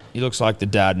 Yeah. He looks like the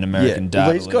dad in American Dad.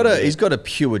 Well, he's got a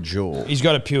pure jaw. He's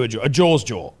got a pure jaw, a Jaws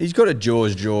jaw. He's got a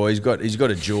Jaws jaw. He's got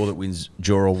a jaw that wins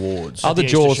jaw awards. Other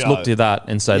jaws look to that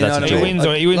and say that's a jaw. He wins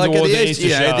awards at Easter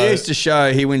show. At the Easter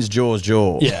show, he wins Jaws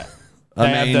jaw. Yeah.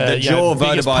 I mean, the jaw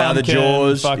voted by other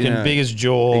jaws. Fucking biggest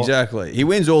jaw. Exactly. He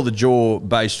wins all the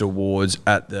jaw-based awards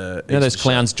at the... You know those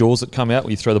clowns' jaws that come out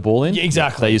when you throw the ball in? Yeah,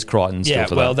 exactly. They use Crichton's Yeah,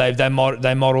 for well, that.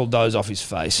 they modelled those off his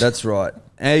face. That's right.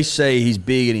 AC, he's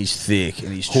big and he's thick and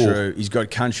he's true. He's got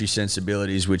country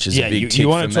sensibilities, which is a big tick for me. You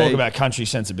want to talk about country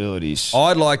sensibilities.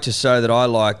 I'd like to say that I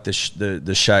like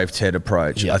the shaved head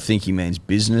approach. Yeah. I think he means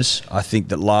business. I think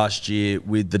that last year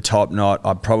with the top knot,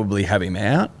 I'd probably have him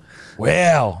out.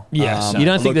 Wow. Yes. You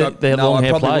don't think that their long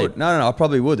hair played? No, I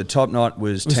probably would. The top knot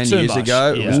was 10 too years much.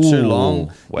 ago. Yeah. It was too Ooh,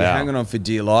 long. wow. You're hanging on for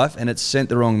dear life, and it sent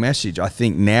the wrong message. I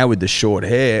think now with the short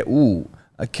hair,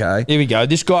 okay. Here we go.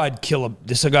 This guy'd kill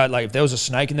this guy. Like if there was a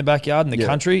snake in the backyard in the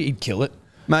country, he'd kill it.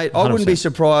 Mate, I wouldn't be 100%.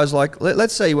 surprised. Like,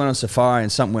 let's say you went on safari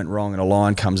and something went wrong and a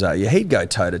lion comes at you. He'd go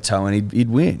toe-to-toe and he'd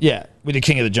win. Yeah, with the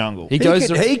king of the jungle. He goes.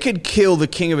 He could kill the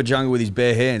king of a jungle with his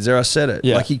bare hands. There, I said it.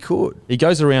 Yeah. Like he could. He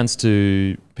goes around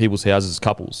to people's houses,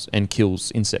 couples, and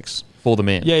kills insects for the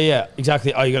man. Yeah,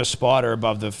 exactly. Oh, you got a spider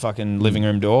above the fucking living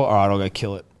room door? All right, I'll go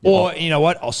kill it. Or, you know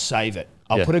what? I'll save it.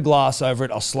 I'll put a glass over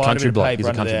it. I'll slide Country a bit of bloke. paper He's a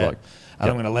under country there. bloke. And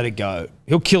I'm going to let it go.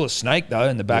 He'll kill a snake, though,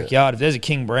 in the backyard. If there's a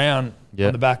King Brown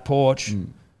on the back porch,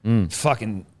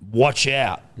 fucking watch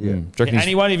out. Yeah. And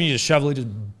he won't even use a shovel. He just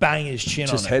bang his chin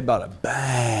Just on it. headbutt it.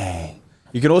 Bang.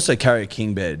 You could also carry a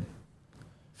king bed.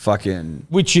 Fucking.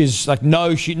 Which is like no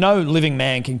living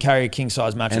man can carry a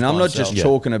king-size mattress And I'm by not himself. just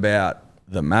talking about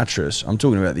the mattress. I'm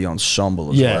talking about the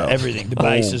ensemble as well. Yeah, everything. The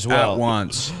base as well. At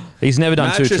once. He's never done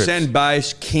two Mattress trips. and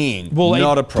base, king. Well,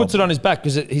 not he a problem. puts it on his back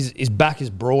because his back is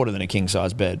broader than a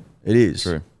king-size bed. It is.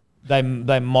 True. They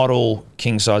model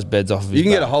king-size beds off of his You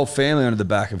can back. get a whole family onto the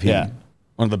back of him. Yeah.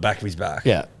 Onto the back of his back.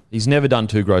 Yeah. He's never done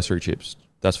two grocery trips.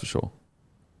 That's for sure.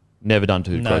 Never done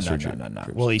two No. grocery trips.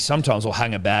 Well, he sometimes will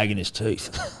hang a bag in his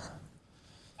teeth.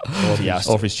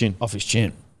 Off his chin. Off his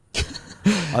chin. I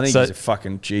think So- he's a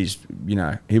fucking, geez,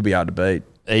 he'll be hard to beat.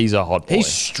 He's a hot boy. He's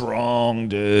strong,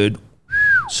 dude.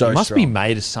 So He must strong. be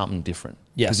made of something different.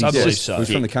 Yes, 'Cause I he's believe just- so. He's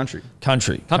from the country.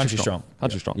 Country strong.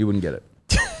 Country strong. You wouldn't get it.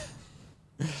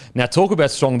 Now, talk about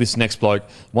strong, this next bloke.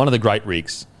 One of the great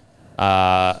rigs.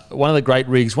 One of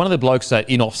the blokes that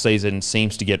in off-season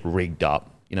seems to get rigged up.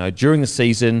 You know, during the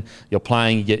season, you're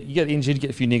playing, you get injured, you get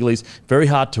a few nigglies. Very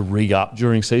hard to rig up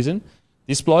during season.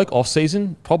 This bloke,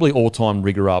 off-season, probably all-time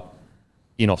rigger up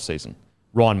in off-season.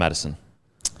 Ryan Madison.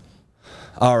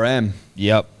 RM.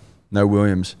 Yep. No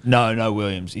Williams. No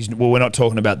Williams. We're not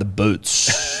talking about the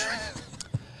boots.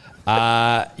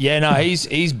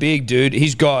 He's big, dude.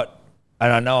 He's got,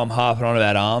 and I know I'm harping on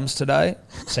about arms today.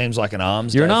 Seems like an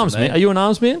arms You're day an for arms me. man. Are you an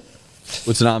arms man?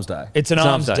 What's an arms day? It's an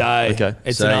arms day. Okay.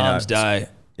 It's So, an you know, arms day.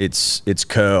 It's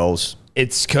curls.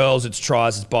 It's curls, it's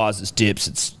tries, it's bars, it's dips,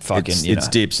 it's fucking, It's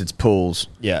dips. It's pulls.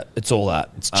 Yeah, it's all that.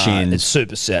 It's chins. It's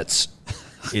supersets.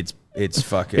 It's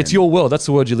fucking. It's your world. That's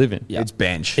the world you live in. It's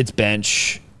bench. It's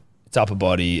bench. It's upper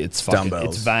body. It's fucking.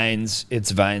 Dumbbells. It's veins.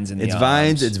 It's veins in the It's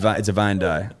arms. veins. It's a vein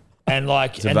day. And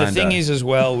like, a and the vein thing day. is as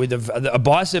well with a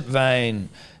bicep vein.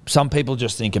 Some people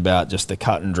just think about just the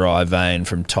cut and dry vein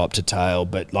from top to tail,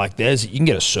 but like you can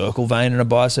get a circle vein in a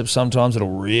bicep sometimes.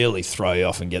 It'll really throw you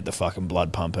off and get the fucking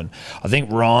blood pumping. I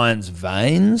think Ryan's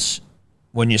veins,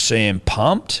 when you see him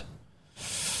pumped,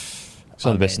 It's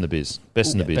one of the best in the biz.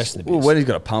 Best in the biz. best in the Well, biz. when he's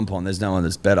got a pump on, there's no one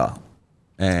that's better.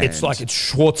 And It's like it's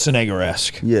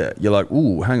Schwarzenegger-esque. yeah, you're like,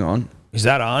 ooh, hang on. Is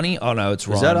that Arnie? Oh no, it's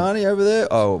Ryan. Is that Arnie over there?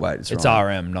 Oh wait, it's It's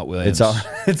Ryan. RM, not Williams.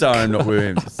 It's RM, not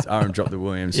Williams. It's RM dropped the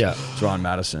Williams. Yeah. It's Ryan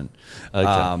Madison.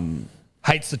 Okay.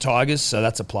 Hates the Tigers, so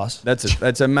that's a plus.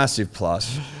 That's a massive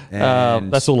plus.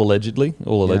 And That's all allegedly.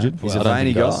 All alleged. He's I a don't think veiny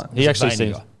he does. guy. He He's a actually veiny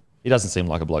seems. guy. He doesn't seem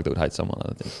like a bloke that would hate someone. I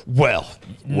don't think. Well,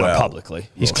 not Well. publicly.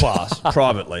 He's class.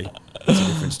 privately. That's a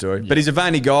different story. But he's a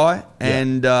veiny guy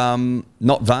and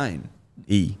not vain.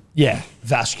 Yeah,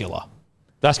 vascular.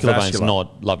 Vascular veins, Vascular.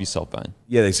 not love yourself vein.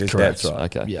 Yeah, that's Correct. right.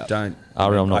 Okay. Yeah. Don't.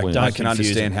 RM, not Williams. I Don't can confuse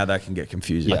understand him. how that can get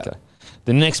confusing. Yeah. Okay.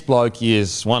 The next bloke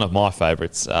is one of my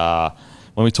favourites.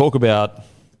 When we talk about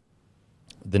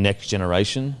the next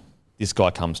generation, this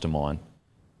guy comes to mind.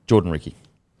 Jordan Ricky.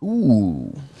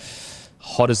 Ooh.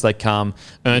 Hot as they come.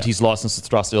 Earned his license to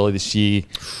thrust early this year.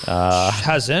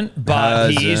 Hasn't,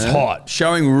 but he is hot.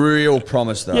 Showing real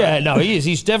promise, though. Yeah, no, he is.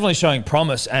 He's definitely showing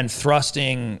promise and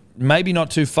thrusting maybe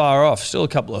not too far off. Still a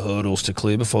couple of hurdles to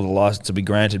clear before the license will be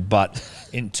granted. But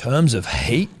in terms of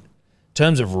heat, in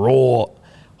terms of raw,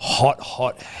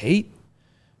 hot heat,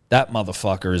 that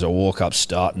motherfucker is a walk-up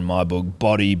start in my book.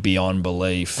 Body beyond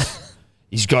belief.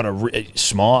 He's got a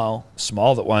smile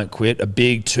that won't quit, a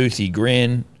big toothy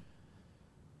grin.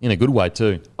 In a good way,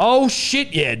 too. Oh,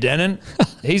 shit, yeah, Denon.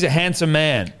 He's a handsome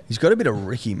man. He's got a bit of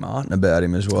Ricky Martin about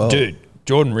him as well. Dude,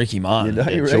 Jordan Ricky Martin. Don't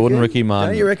you Jordan reckon? Ricky Martin.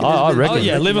 Don't you reckon? I reckon. Oh,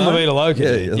 yeah, live in La Vida Loca.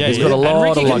 Yeah, he's got a lot And Ricky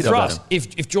of can luck about thrust.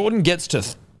 him. If Jordan gets to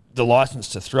the license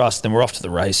to thrust, then we're off to the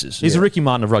races. He's a Ricky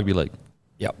Martin of rugby league.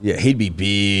 Yep. Yeah, he'd be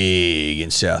big in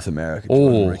South America,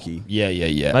 Jordan Oh. Ricky. Yeah.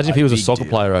 Imagine if he was a Big soccer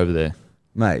deal. player over there.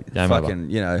 Mate, Game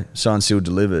fucking, signed, sealed,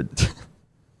 delivered.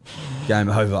 Game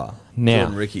over. Now.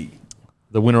 Jordan Ricky.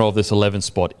 The winner of this 11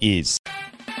 spot is...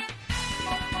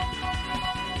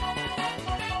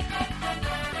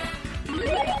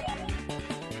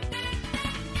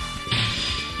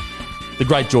 the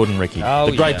great Jordan Ricky.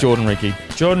 Oh, the great yeah. Jordan Ricky.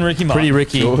 Jordan Ricky Martin. Pretty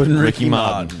Ricky. Jordan Ricky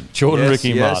Martin. Jordan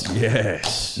Ricky Martin.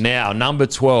 Yes. Now, number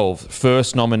 12,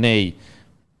 first nominee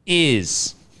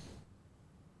is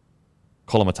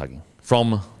Colin Matuggy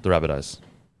from the Rabbitohs.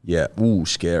 Yeah. Ooh,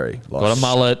 scary. Got a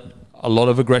mullet, a lot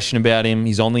of aggression about him.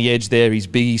 He's on the edge there. He's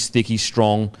big, he's thick, he's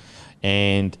strong.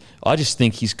 And I just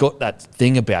think he's got that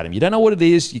thing about him. You don't know what it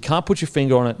is. You can't put your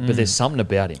finger on it, but there's something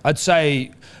about him. I'd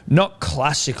say not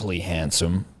classically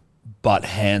handsome, but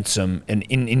handsome and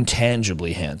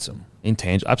intangibly handsome.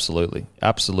 Intangible. Absolutely.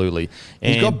 Absolutely.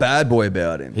 And He's got bad boy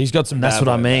about him. He's got some. that's bad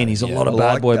what I boy mean. about He's him, a yeah. lot of I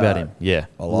bad like boy that. about him. Yeah.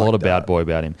 I A like lot of bad that. boy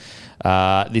about him.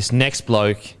 This next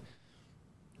bloke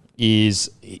is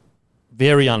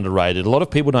very underrated. A lot of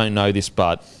people don't know this,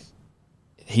 but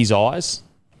his eyes,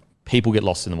 people get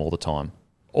lost in them all the time.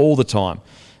 All the time.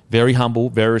 Very humble,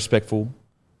 very respectful.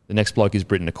 The next bloke is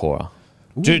Britton Nakora.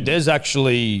 Dude, there's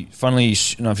actually, funnily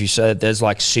enough, you said there's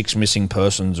like 6 missing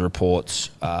persons reports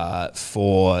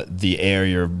for the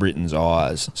area of Britain's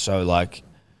eyes. So like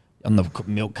on the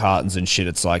milk cartons and shit,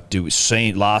 it's like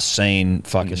last seen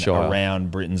fucking Shire.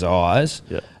 around Britain's eyes.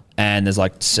 Yeah. And there's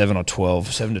like 7 to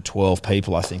 12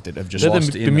 people I think that have just They're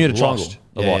lost the Bermuda Triangle. lost.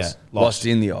 of Yeah, eyes. yeah. Lost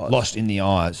in the eyes. Lost in the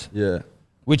eyes. Yeah.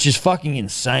 Which is fucking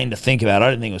insane to think about. I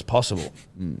didn't think it was possible.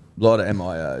 A lot of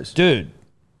MIOs. Dude,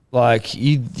 like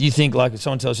you think like if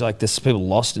someone tells you like there's people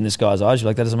lost in this guy's eyes, you're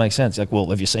like, that doesn't make sense. You're like, well,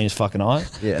 have you seen his fucking eye?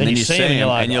 Yeah, Then you see him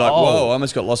and you're like, oh, whoa, I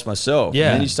almost got lost myself. Yeah.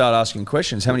 And then you start asking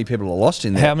questions. How many people are lost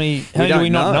in there? How many do we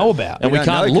not know about? And we don't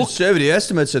can't know. look. Conservative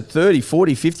estimates at 30,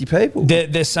 40, 50 people.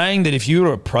 They're saying that if you were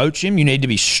to approach him, you need to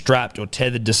be strapped or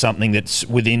tethered to something that's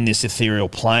within this ethereal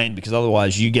plane because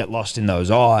otherwise you get lost in those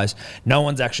eyes. No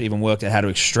one's actually even worked out how to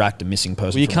extract a missing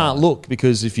person. Well, you from can't eyes. look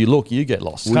because if you look, you get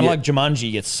lost. It's kind yeah. of like Jumanji,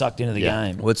 you get sucked into the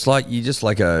game. Well, it's like you just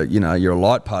like you're a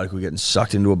light particle getting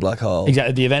sucked into a black hole.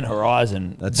 Exactly. The event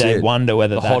horizon, That's they it. wonder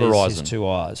whether The that hot is horizon. his 2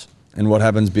 eyes. And what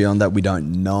happens beyond that, we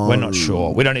don't know. We're not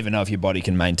sure. We don't even know if your body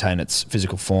can maintain its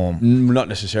physical form. Not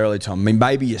necessarily, Tom. I mean,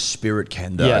 maybe your spirit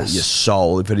can, though. Yes. Your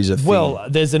soul, if it is a thing. Well,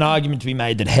 there's an argument to be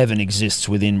made that heaven exists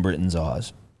within Britain's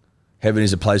eyes. Heaven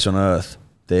is a place on earth.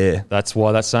 There. That's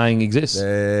why that saying exists.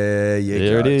 There you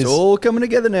There go. it is. It's all coming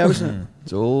together now, isn't it?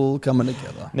 It's all coming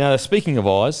together. Now, speaking of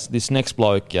eyes, this next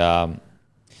bloke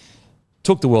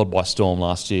took the world by storm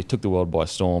last year. Took the world by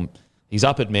storm. He's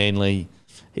up at Manly.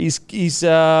 He's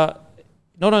not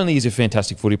only is he a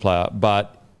fantastic footy player,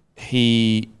 but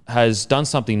he has done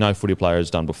something no footy player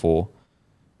has done before.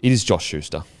 It is Josh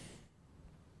Schuster.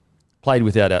 Played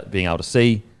without being able to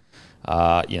see.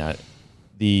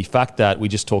 The fact that we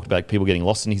just talked about people getting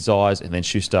lost in his eyes, and then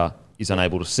Schuster is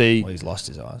unable to see. Well, he's lost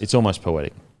his eyes. It's almost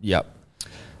poetic. Yep.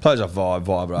 Plays off vibe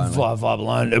only. Vibe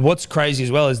alone. And what's crazy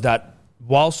as well is that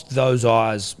whilst those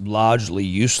eyes largely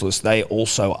useless, they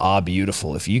also are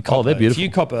beautiful. If you cop they're beautiful. If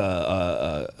you cop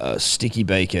a sticky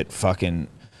beak at fucking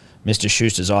Mr.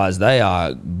 Schuster's eyes, they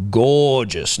are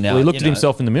gorgeous. Now Well, he looked at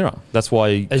himself in the mirror. That's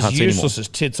why he as can't see anymore. useless as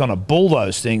tits on a bull,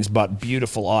 those things, but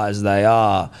beautiful eyes they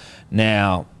are.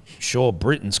 Now, sure,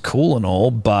 Britain's cool and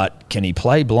all, but can he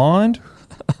play blind?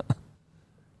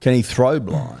 Can he throw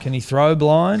blind? Can he throw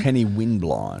blind? Can he win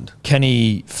blind? Can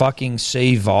he fucking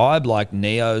see vibe like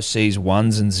Neo sees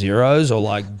ones and zeros, or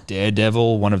like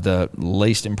Daredevil, one of the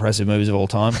least impressive movies of all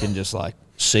time, can just like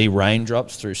see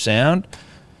raindrops through sound?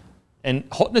 And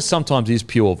hotness sometimes is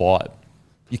pure vibe.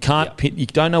 You can't you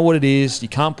don't know what it is. You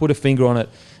can't put a finger on it.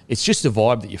 it's just a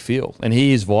vibe that you feel, and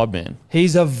he is vibe man.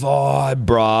 He's a vibe,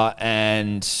 bruh,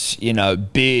 and, you know,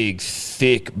 big,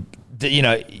 thick. You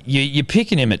know, you're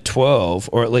picking him at 12,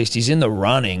 or at least he's in the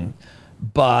running,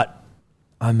 but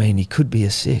I mean, he could be a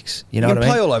 6. You know He what can I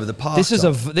mean? play all over the park. This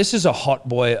Tom. is a hot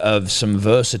boy of some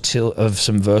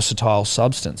versatile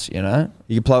substance. You know,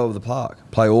 You can play all over the park,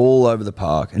 play all over the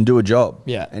park, and do a job.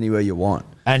 Yeah. Anywhere you want.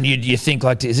 and you think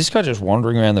like, is this guy just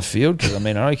wandering around the field? Because I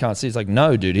mean, I know you can't see. It's like,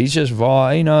 no, dude, he's just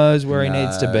he knows where he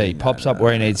needs to be. Pops up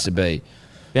where he needs to be.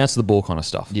 Bounce to the ball kind of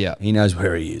stuff. Yeah. He knows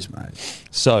where he is, mate.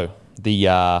 So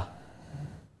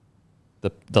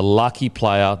the lucky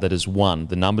player that has won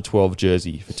the number 12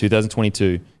 jersey for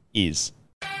 2022 is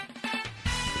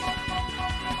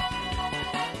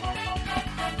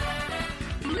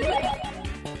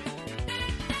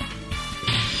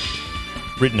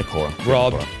Britton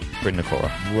Nakora. Britton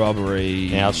Nakora. Robbery.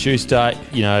 Now Schuster,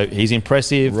 you know, he's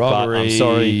impressive. Robbery. But I'm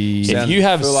sorry. If you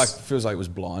have feels like it was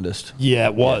blindest. Yeah,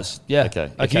 it was. Yeah.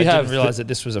 Okay. Okay. I didn't realise that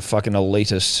this was a fucking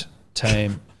elitist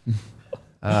team.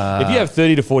 if you have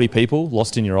 30 to 40 people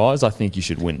lost in your eyes, I think you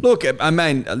should win. Look, I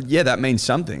mean, yeah, that means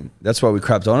something. That's why we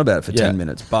crapped on about it for Yeah. 10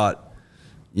 minutes. But,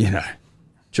 you know,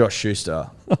 Josh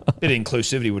Schuster, Bit of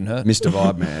inclusivity wouldn't hurt. Mr.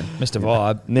 Vibe, man. Mr.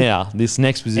 Vibe. Now, this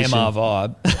next position. MR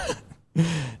Vibe.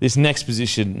 This next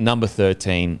position, number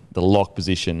 13, the lock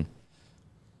position.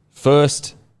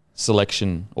 First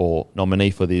selection or nominee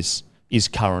for this is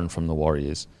Curran from the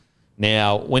Warriors.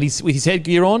 Now, when he's with his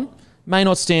headgear on, may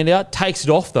not stand out. Takes it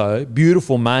off, though.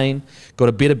 Beautiful mane. Got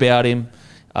a bit about him.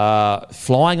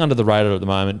 Flying under the radar at the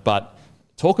moment. But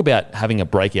talk about having a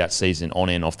breakout season on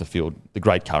and off the field. The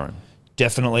great Curran.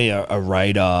 Definitely a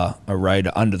radar,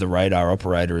 under the radar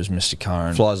operator is Mr.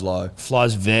 Curran. Flies low.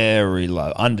 Flies very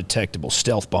low, undetectable,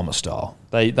 stealth bomber style.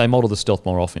 They model the stealth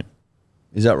more off him.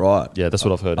 Is that right? Yeah, that's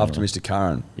what I've heard. After anyway. Mr.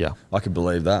 Curran. Yeah. I could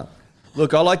believe that.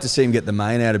 Look, I like to see him get the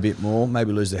mane out a bit more.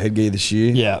 Maybe lose the headgear this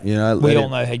year. Yeah, You know, we let all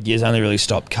know headgears only really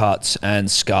stop cuts, and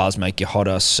scars make you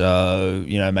hotter. So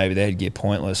you know maybe the headgear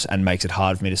pointless and makes it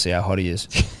hard for me to see how hot he is.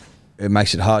 it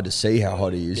makes it hard to see how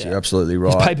hot he is. Yeah. You're absolutely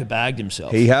right. He's paper bagged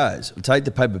himself. He has. Take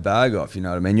the paper bag off, you know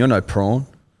what I mean? You're no prawn.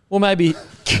 Well, maybe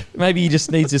he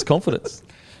just needs his confidence.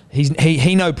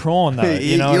 He no prawn though.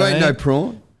 You know what I ain't mean? no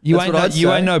prawn. You That's ain't what no, I'd you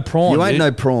say. ain't no prawn. You ain't dude.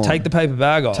 no prawn. Take the paper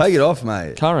bag off. Take it off,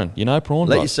 mate. Curran, you know prawn.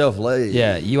 Let bro. yourself lead.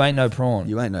 Yeah, you ain't no prawn.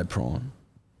 You ain't no prawn.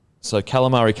 So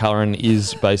Calamari Curran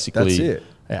is basically That's it.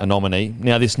 a nominee.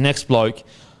 Now this next bloke,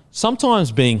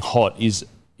 sometimes being hot is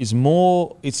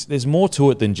more. There's more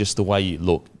to it than just the way you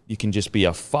look. You can just be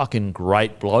a fucking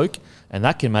great bloke, and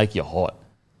that can make you hot.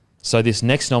 So this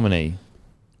next nominee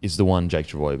is the one, Jake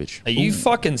Trbojevic. Are you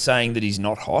fucking saying that he's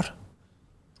not hot?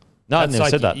 No, I That's never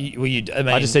like said that.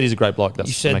 I just said he's a great bloke. That's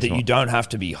You said makes that him you hot. don't have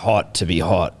to be hot to be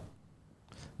hot.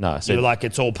 No, I said You're like,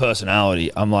 it's all personality.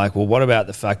 I'm like, well, what about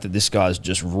the fact that this guy's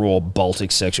just raw Balkan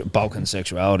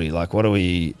sexuality? Like, what are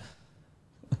we...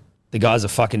 The guy's a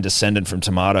fucking descendant from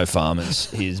tomato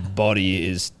farmers. His body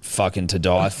is fucking to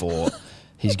die for.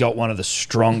 He's got one of the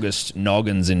strongest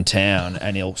noggins in town,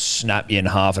 and he'll snap you in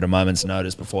half at a moment's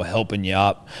notice before helping you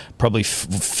up, probably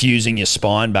fusing your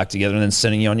spine back together and then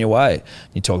sending you on your way.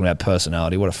 You're talking about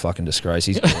personality. What a fucking disgrace.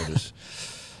 He's gorgeous.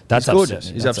 That's He's gorgeous. upset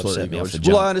me. He's That's absolutely upset me off the gorgeous.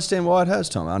 Well, jump. I understand why it has,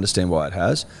 Tom. I understand why it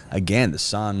has. Again, the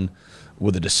son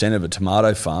with a descendant of a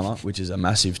tomato farmer, which is a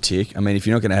massive tick. I mean, if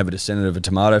you're not going to have a descendant of a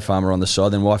tomato farmer on the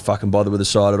side, then why fucking bother with the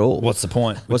side at all? What's the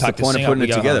point? We What's the pack this point of thing up, putting we it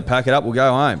go together? home. Pack it up, we'll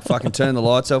go home. Fucking turn the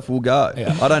lights off, we'll go.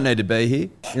 Yeah. I don't need to be here.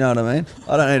 You know what I mean?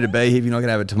 I don't need to be here if you're not going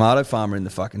to have a tomato farmer in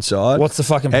the fucking side. What's the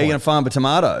fucking How are you point? going to farm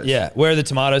tomatoes? Yeah, where are the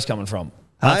tomatoes coming from?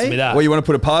 Answer Hey? me that. Well, you want to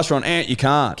put a pasture on ant? You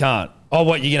can't. Can't. Oh,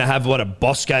 what, you're going to have, what, a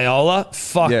Boscaiola?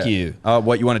 Fuck Yeah. you.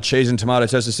 What, you want a cheese and tomato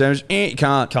toasted sandwich? You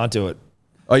can't. Can't do it.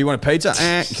 Oh, you want a pizza?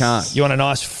 You can't. You want a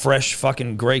nice, fresh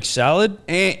fucking Greek salad?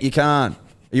 You can't.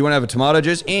 You want to have a tomato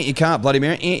juice? You can't. Bloody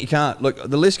Mary? You can't. Look,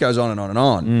 the list goes on and on and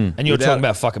on. And you're Without- talking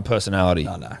about fucking personality.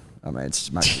 No. I mean, it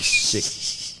makes me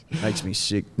sick. Makes me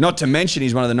sick. Not to mention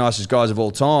he's one of the nicest guys of all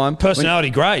time. Personality,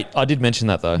 great. I did mention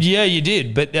that though. Yeah, you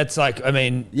did, but that's like, I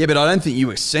mean, Yeah, but I don't think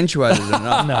you accentuated it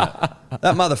enough. no.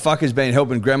 That motherfucker's been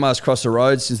helping grandmas cross the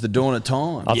road since the dawn of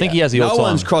time. I think he has the No all time.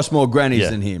 one's crossed more grannies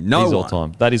than him. No he's one. all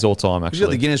time. That is all time He's got the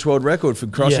actually. Guinness World Record for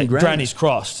crossing Yeah, grannies. granny's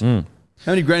crossed. How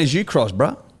many grannies you crossed,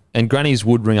 bruh? And grannies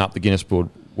would ring up the Guinness World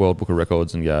Book of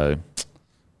Records and go,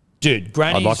 Dude,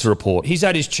 granny's... I'd like to report. He's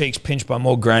had his cheeks pinched by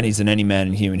more grannies than any man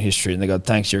in human history, and they go,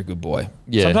 thanks, you're a good boy.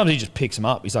 Yeah. Sometimes he just picks them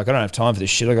up. He's like, I don't have time for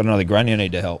this shit. I got another granny I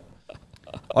need to help.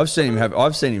 I've seen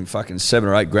him fucking 7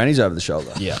 or 8 grannies over the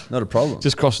shoulder. Yeah. Not a problem.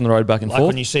 just crossing the road back and Like forth.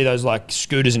 when you see those like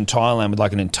scooters in Thailand with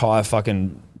like an entire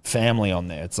fucking family on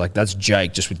there. It's like, that's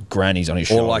Jake just with grannies on his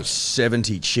or shoulders. like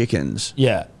 70 chickens.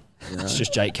 Yeah. It's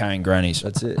just Jake carrying grannies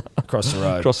That's it. across the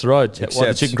road. Across the road. Why the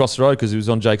Except- chicken crossed the road? Because he was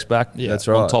on Jake's back. Yeah. That's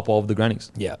On right. top of the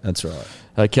grannies. Yeah. That's right.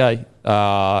 Okay.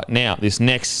 Now, this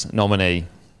next nominee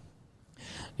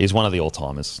is one of the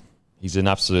all-timers. He's an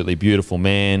absolutely beautiful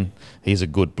man. He's a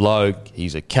good bloke.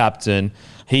 He's a captain.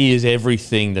 He is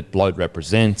everything that bloke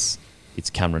represents. It's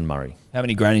Cameron Murray. How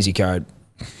many grannies he carried?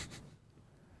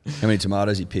 How many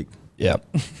tomatoes he picked? Yeah.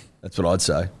 That's what I'd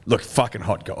say. Look, fucking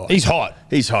hot guy. He's hot.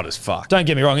 He's hot as fuck. Don't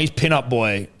get me wrong. He's pin-up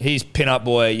boy. He's pin-up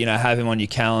boy. You know, have him on your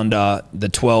calendar. The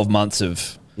 12 months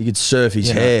of... You could surf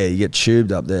his hair. You get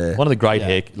tubed up there. One of the great Yeah.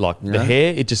 hair, like You the know?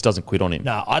 hair, it just doesn't quit on him.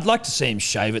 No, I'd like to see him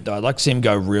shave it though. I'd like to see him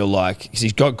go real because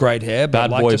he's got great hair, but Bad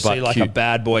I'd like boy, to see but like a cute.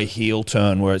 bad boy heel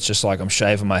turn where it's just like I'm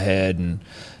shaving my head and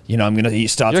he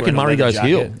starts. You reckon wearing Murray a leather goes jacket.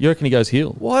 heel? You reckon he goes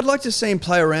heel? Well, I'd like to see him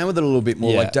play around with it a little bit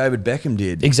more, Yeah. like David Beckham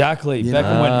did. Exactly. You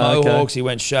Beckham know? went Okay. mohawks. He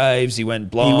went shaves. He went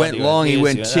blonde. He went long, he this,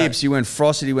 went that. tips, he went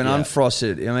frosted, he went Yeah.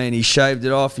 unfrosted. I mean, he shaved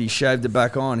it off, he shaved it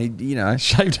back on.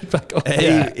 Shaved it back off.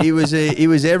 He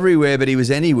was everywhere, but he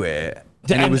was anywhere,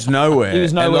 and he was nowhere. He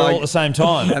was And, nowhere like, all at the same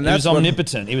time. and He that's was what-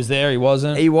 omnipotent. He was there. He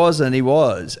wasn't. He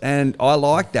was, and I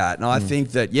like that, and I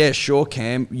think that sure,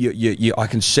 Cam, you I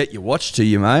can set your watch to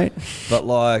you, mate, but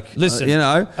like, Listen,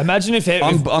 imagine if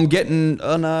I'm getting,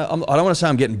 I don't want to say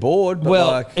I'm getting bored, but Well,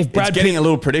 like, if Brad it's getting Pitt- a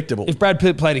little predictable. if Brad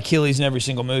Pitt played Achilles in every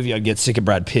single movie, I'd get sick of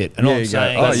Brad Pitt. And all Yeah, I'm you go,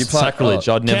 saying oh, is you play- Sacrilege.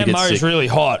 I'd never Cam get Murray's sick. really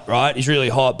hot, right? He's really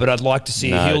hot, but I'd like to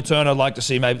see a No. heel turn. I'd like to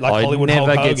see maybe like I'd Hollywood never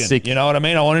Hulk get Hogan. sick. You know what I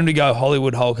mean? I want him to go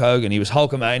Hollywood Hulk Hogan. He was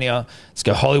Hulkamania. Let's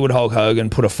go Hollywood Hulk Hogan.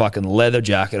 Put a fucking leather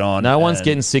jacket on. No one's and-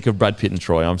 getting sick of Brad Pitt and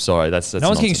Troy. I'm sorry. That's No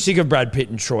one's getting nonsense. sick of Brad Pitt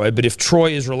and Troy. But if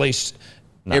Troy is released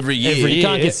every year. every You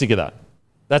can't year- get sick of that.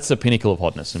 That's the pinnacle of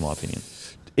hotness, in my opinion.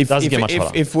 If, Doesn't if, get much if,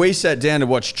 hotter. if we sat down to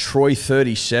watch Troy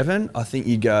 37, I think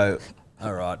you'd go,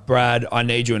 all right. Brad, I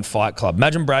need you in Fight Club.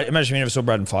 Imagine if you never saw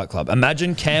Brad in Fight Club.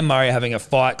 Imagine Cam Murray having a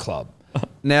Fight Club.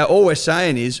 Now, all we're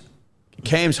saying is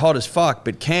Cam's hot as fuck,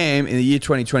 but Cam in the year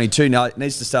 2022 now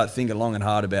needs to start thinking long and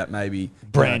hard about maybe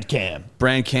Brand Cam.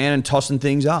 brand can and tossing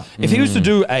things up. If he was to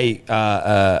do a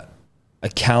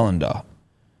calendar,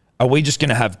 are we just going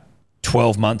to have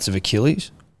 12 months of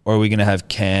Achilles, or are we going to have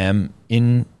Cam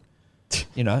in,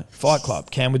 Fight Club?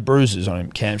 Cam with bruises on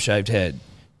him, Cam shaved head,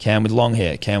 Cam with long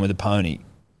hair, Cam with a pony,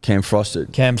 Cam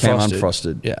frosted. Cam frosted.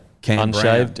 unfrosted. Yeah. Cam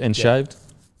Unshaved brown. and shaved.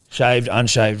 shaved,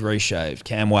 unshaved, reshaved,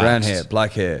 Cam waxed, Brown hair,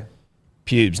 black hair.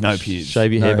 pubes, no pubes.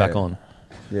 Shave your hair No back hair. on.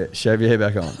 Yeah, shave your hair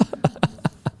back on.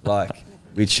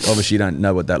 Which obviously you don't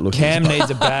know what that looks Cam like.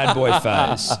 needs a bad boy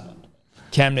phase.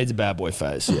 Cam needs a bad boy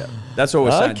face. Yeah, that's all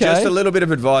we're saying. Okay. Just a little bit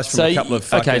of advice from a couple of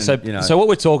fucking, so what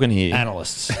we're talking here,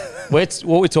 Analysts. what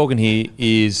we're talking here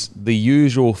is the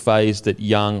usual phase that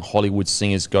young Hollywood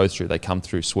singers go through. They come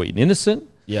through sweet and innocent.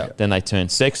 Yeah. Then they turn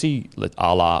sexy,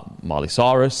 a la Miley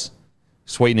Cyrus.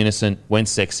 Sweet and innocent, went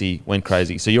sexy, went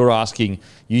crazy. So you're asking,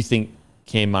 you think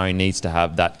Cam Murray needs to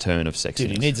have that turn of sexiness?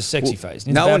 Dude, he needs a sexy face. He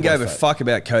needs No bad one boy gave a face. fuck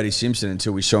about Cody Simpson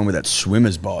until we saw him with that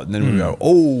swimmer's bod. And then we go,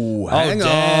 oh, hang on.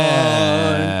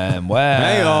 Damn. Wow.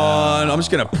 Hang on. I'm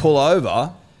just going to pull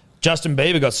over. Justin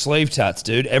Bieber got sleeve tats,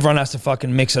 dude. Everyone has to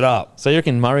fucking mix it up. So you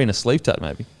reckon Murray in a sleeve tat,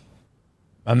 maybe?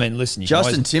 I mean, listen, you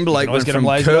Justin can always, Timberlake you can always went get from him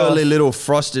lasered curly off. little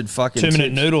frosted fucking 2-minute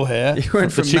tips. noodle hair. He went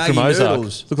The from chick from Maggie Ozark.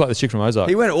 Noodles. Looked like the chick from Ozark.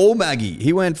 He went all Maggie.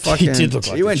 He went fucking. did look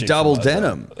like he the went chick double from Ozark.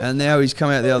 denim, and now he's come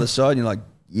out the other side, and you're like,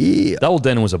 yeah. Double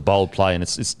denim was a bold play, and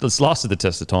it's lasted the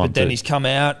test of time. But then too. he's come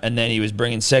out, and then he was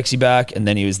bringing sexy back, and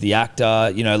then he was the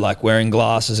actor, like wearing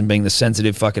glasses and being the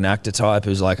sensitive fucking actor type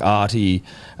who's like arty,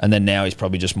 and then now he's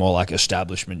probably just more like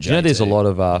establishment. Do you know there's a lot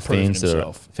of proving fans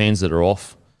himself. that are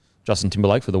off Justin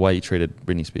Timberlake for the way he treated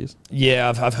Britney Spears?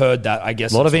 Yeah, I've heard that. I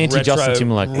guess A lot of it's anti-Justin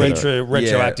Timberlake.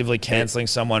 retroactively cancelling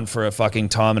someone for a fucking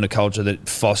time in a culture that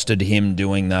fostered him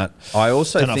doing that. I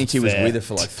also Don't know think if he it's was fair. with her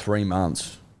for like 3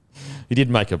 months. He did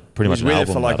make a pretty He much was an with her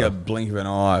album for like out a of blink of an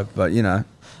eye, but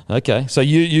Okay, so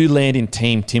you land in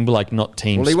Team Timberlake, not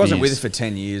Team well, he wasn't Spears. with her for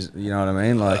 10 years. You know what I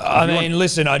mean? Like, I mean,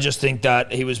 listen, I just think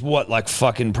that he was like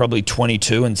fucking probably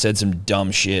 22 and said some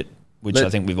dumb shit, which I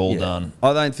think we've all done.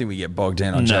 I don't think we get bogged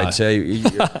down on No.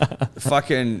 JT.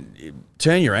 Fucking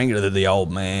turn your anger to the old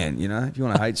man. If you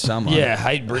want to hate someone, Yeah,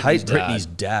 hate Britney's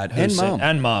dad Who and said- mum.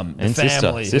 and mum, the And sister.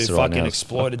 family Sister who right fucking now is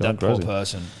exploited fucking that poor crazy.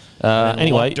 person. And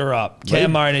Anyway, locked her up.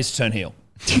 Cam Murray needs to turn heel.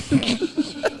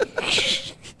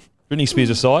 Britney Spears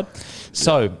aside,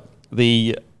 so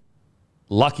the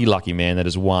lucky man that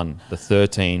has won the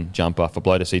 13 jumper for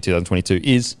Blow FC 2022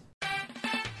 is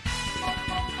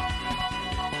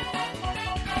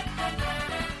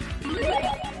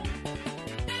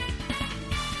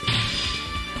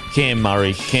Cam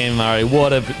Murray. Cam Murray,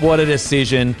 what a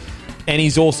decision. And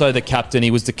he's also the captain.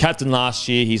 He was the captain last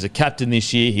year. He's a captain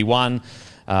this year. He won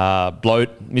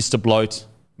Bloat, Mr. Bloat,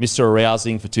 Mr.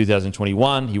 Arousing for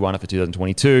 2021. He won it for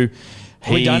 2022.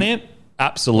 Are we done here?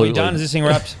 Absolutely. Are we done? Is this thing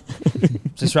wrapped? Is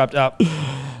this wrapped up?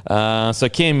 So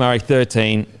Cam Murray,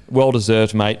 13. Well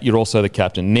deserved, mate. You're also the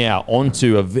captain. Now, on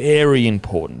to a very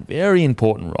important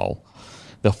role.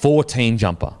 The 14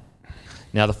 jumper.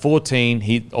 Now, the 14,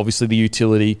 he obviously the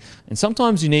utility. And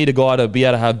sometimes you need a guy to be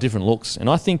able to have different looks. And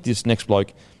I think this next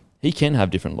bloke, he can have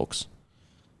different looks.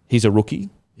 He's a rookie.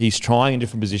 He's trying in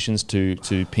different positions to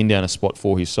pin down a spot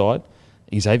for his side.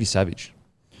 Xavier Savage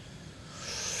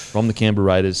from the Canberra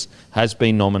Raiders has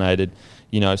been nominated.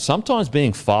 You know, sometimes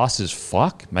being fast as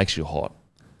fuck makes you hot.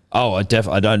 Oh, I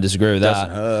don't disagree with that.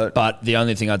 Doesn't hurt. But the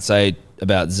only thing I'd say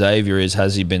about Xavier is,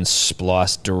 has he been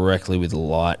spliced directly with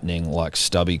lightning like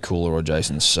Stubby Cooler or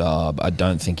Jason Saab? I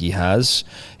don't think he has.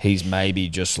 He's maybe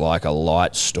just like a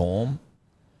light storm,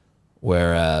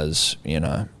 whereas, you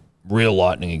know, real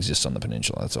lightning exists on the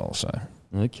peninsula. That's all I'll say.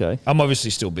 Okay. I'm obviously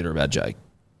still bitter about Jake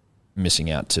missing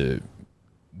out to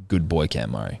good boy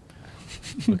Cam Murray.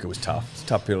 Look, it was tough. It's a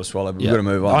tough pill to swallow, but Yeah. we've got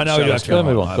to move on. I know you have Gotta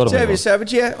move on. Gotta move Xavier on.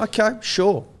 Savage, yeah, okay,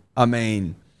 sure. I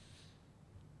mean,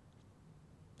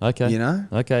 Okay. you know,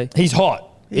 Okay. He's hot.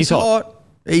 he's hot.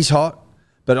 He's hot.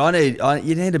 But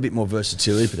you need a bit more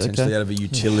versatility potentially Okay. out of a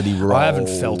utility role. I haven't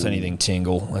felt anything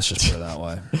tingle. Let's just put it that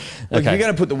way. Look, Okay. if you're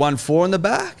going to put the 1-4 in the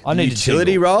back, I the need a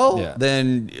utility tingle. role, Yeah.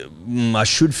 then I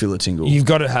should feel a tingle. You've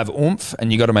got to have oomph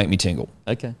and you've got to make me tingle.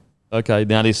 Okay. Okay.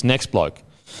 Now this next bloke.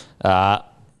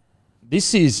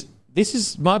 This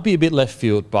is might be a bit left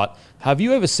field, but have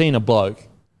you ever seen a bloke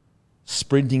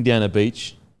sprinting down a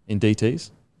beach in DTs?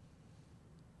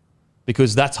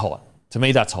 Because that's hot. To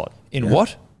me, that's hot. In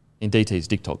what? In DTs,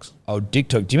 dick togs. Oh, dick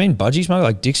tog. Do you mean budgie smoke,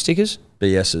 like dick stickers?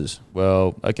 BS's.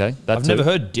 Well, okay. I've never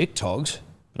heard dick togs.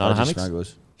 Banana Budgie hammocks. smugglers.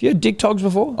 Have you heard dick togs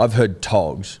before? I've heard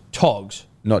togs, Togs,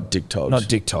 not dick togs. not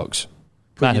dick togs.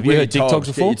 Man, have you heard dick togs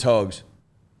before? Get your togs.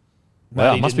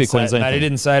 Wow, Matty must be a didn't say- Queensland Matty thing.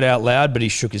 didn't say it out loud, but he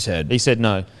shook his head. He said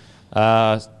no.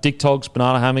 Dick togs,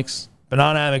 banana hammocks.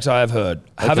 Banana hammocks, I have heard.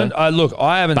 I haven't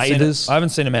Bathers. seen. I haven't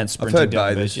seen a man sprinting heard down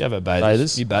the bathers. beach. You have a bathers.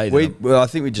 Bathers. You bathe. in them. Well, I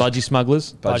think we just Budgie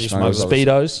smugglers. Budgie smugglers. smugglers.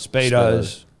 Speedos.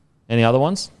 Speedos. Any other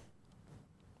ones?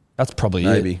 That's probably it.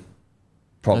 Maybe,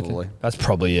 probably. That's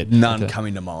probably it. None Okay.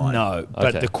 coming to mind. No, but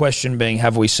Okay. the question being,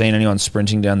 have we seen anyone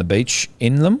sprinting down the beach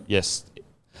in them? Yes.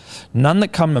 None that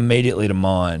come immediately to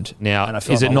mind. Now, And I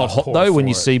feel is like it I not like hot Paul though when for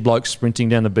you it. see blokes sprinting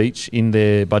down the beach in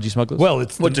their budgie smugglers? Well,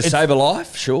 it's What, to it's- save a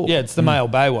life? Sure. Yeah, it's the male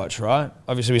Baywatch, right?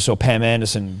 Obviously, we saw Pam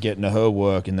Anderson get into her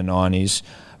work in the 90s,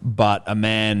 but a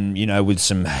man, you know, with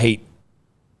some heat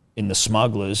in the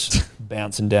smugglers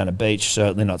bouncing down a beach,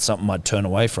 certainly not something I'd turn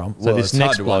away from. So this it's hard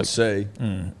next to bloke-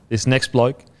 unsee. this next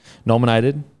bloke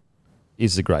nominated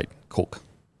is the great Cook,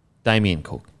 Damien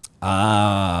Cook.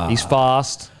 He's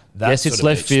fast. that Yes, sort it's of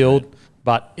left beach field,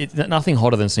 but it's nothing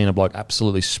hotter than seeing a bloke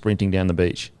absolutely sprinting down the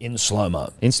beach In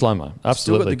slow-mo. in slow mo.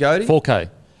 Absolutely, the goatee? 4K.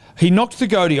 He knocked the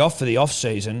goatee off for the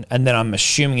off-season, and then I'm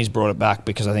assuming he's brought it back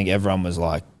because I think everyone was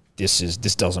like, this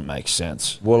doesn't make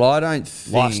sense. Well, I don't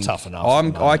think Life's tough enough at the I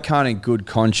moment. can't, in good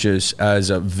conscience, as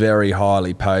a very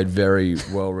highly paid, very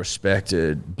well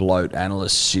respected bloat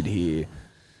analyst, sit here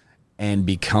and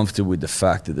be comfortable with the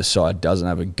fact that the side doesn't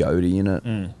have a goatee in it.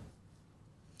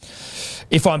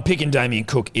 If I'm picking Damien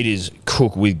Cook, it is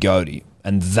Cook with goatee,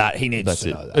 and that he needs That's to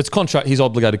it. know that. It's contract. He's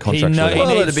obligated contractually. know- Well,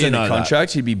 needs it'd be to in the know that.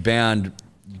 contract. He'd be bound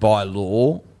by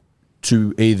law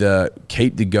to either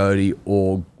keep the goatee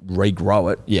or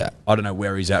regrow it. Yeah. I don't know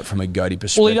where he's at from a goatee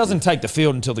perspective. Well, he doesn't take the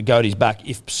field until the goatee's back,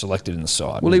 if selected in the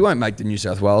side. Well, he won't make the New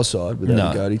South Wales side without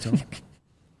No. a goatee, Tom.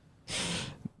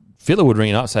 Fittler would ring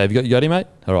it up, say, "Have you got your goatee, mate?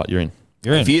 All right, you're in."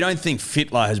 You're in. If you don't think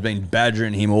Fittler has been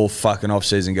badgering him all fucking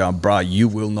off-season going, bruh, you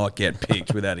will not get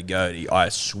picked without a goatee, I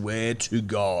swear to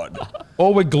God.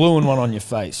 Or we're gluing one on your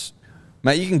face.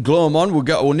 Mate, you can glue them on.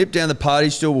 We'll nip down the party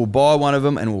store. We'll buy one of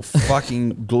them and we'll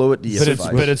fucking glue it to your face.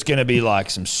 But it's going to be like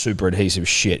some super adhesive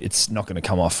shit. It's not going to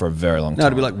come off for a very long time. No,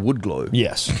 it'll be like wood glue.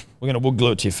 Yes. We'll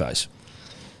glue it to your face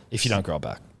if you don't grow it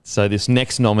back. So this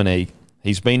next nominee,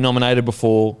 he's been nominated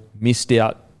before, missed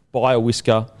out by a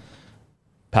whisker.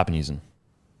 Papenhuisen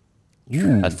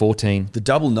at 14. The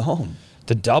double nom.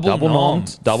 The double Double nom,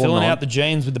 nommed, double filling nom. out the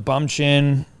jeans with the bum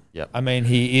chin. Yep. I mean,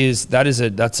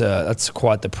 that's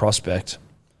quite the prospect.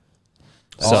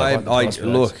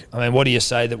 Look, I mean, what do you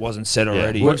say that wasn't said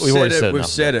already? We've already said We've enough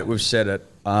said it. We've said it.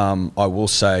 I will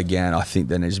say again, I think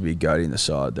there needs to be a goatee in the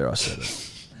side there. I said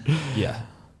it. Yeah.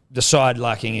 the side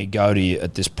lacking a goatee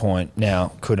at this point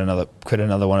now. Could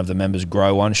another one of the members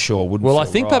grow one? Sure, wouldn't. Well, I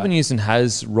feel think right. Papenhuyzen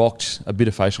has rocked a bit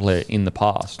of facial hair in the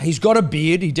past. He's got a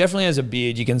beard. He definitely has a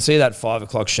beard. You can see that 5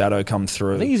 o'clock shadow come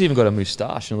through. I think he's even got a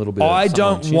moustache and a little bit. I of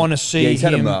don't want to see he's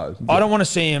had a him. mo. I don't want to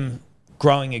see him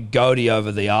growing a goatee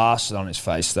over the arse on his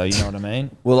face, though. You know what I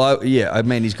mean? Well, I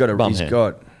mean, he's got a Bum he's hair.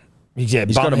 got Yeah,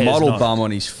 he's bum got a hair's model not- bum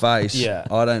on his face. Yeah.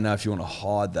 I don't know if you want to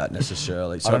hide that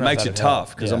necessarily. So it don't know if makes it that'd tough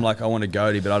help. because Yeah. I'm like, I want a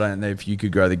goatee, but I don't know if you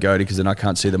could grow the goatee because then I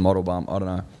can't see the model bum. I don't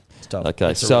know. It's tough. Okay,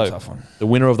 It's a real so tough one. the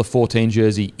winner of the 14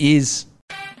 jersey is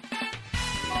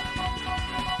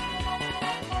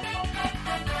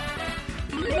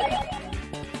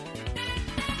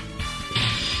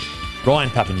Ryan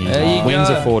Papenhuyzen. There you Wins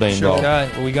go. a 14 Sure. goal. Okay,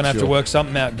 well, we're going to have to Sure. work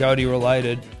something out goatee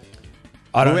related.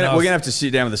 I We're don't gonna, know. we're if- gonna have to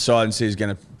sit down with the side and see who's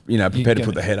gonna, prepare to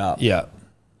put the head up. Yeah.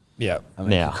 Yeah. I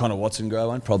mean, Now. could Connor Watson grow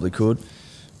one? Probably could.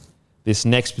 This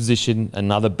next position,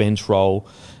 another bench role,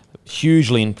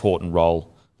 hugely important role.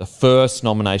 The first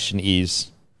nomination is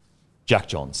Jack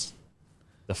Johns,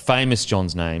 the famous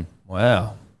Johns name.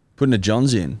 Wow. Putting a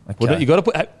Johns in. Well, you got to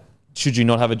put. Should you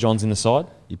not have a Johns in the side?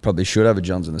 You probably should have a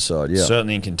Johns on the side. Yeah.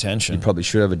 Certainly in contention. You probably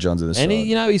should have a Johns on the side.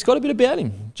 And he's got a bit about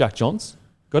him. Jack Johns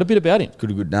got a bit about him.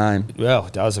 Good name. Well,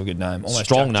 does have a good name. Almost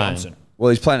Strong Jack name. Johnson. Well,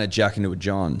 he's playing a Jack into a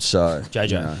John, so JJ.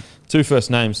 you know. 2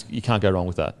 first names, you can't go wrong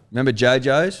with that. Remember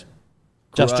JJ's?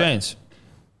 Just Great. James.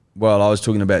 Well, I was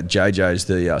talking about JJ's,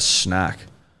 the snack,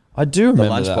 I do the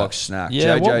remember lunchbox snack.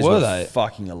 Yeah, JJ's what were they?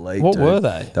 fucking elite. What dude. were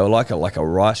they? They were like a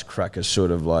rice cracker,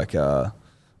 sort of like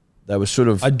they were sort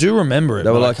of. I do remember it.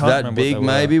 They were but I like can't that remember what big, they were.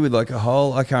 maybe with like a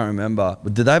hole. I can't remember.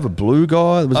 But did they have a blue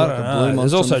guy? Was I like don't a blue know. There's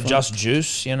monster on also the front? Just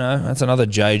Juice, that's another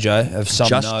JJ of some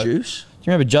Just note. Juice. Do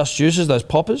you remember Just Juices, those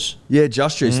poppers? Yeah,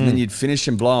 Just Juice, and then you'd finish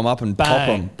and blow them up and pop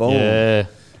Bang. them. Boom. Yeah,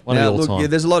 one Now of the look, all-time.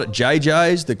 there's a lot of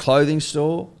JJ's, the clothing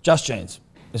store. Just Jeans.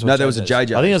 is what No, there was a JJ's.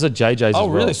 JJ. I think there's a JJ's as Oh, well.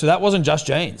 really? So that wasn't Just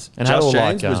Jeans. And had Just all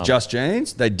Jeans like, was Just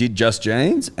Jeans. They did Just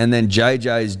Jeans, and then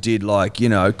JJ's did like cool.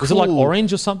 Was it like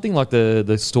orange or something? Like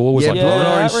the store was Yeah, like blue and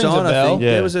Yeah, orange that rings a sign. I bell. think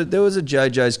Yeah. there was a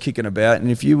JJ's kicking about,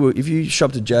 and if you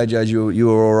shopped at JJ's, you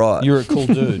were all right. You're a cool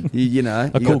dude. you A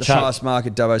you cool got the chap. fast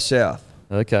market Dubbo South.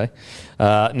 Okay.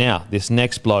 Now, this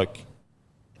next bloke,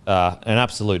 an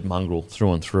absolute mongrel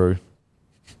through and through.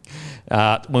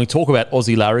 When we talk about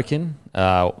Aussie larrikin,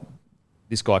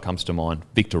 this guy comes to mind,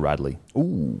 Victor Radley.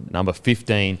 Ooh. Number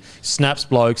 15. Snaps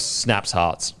blokes, snaps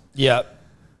hearts. Yep.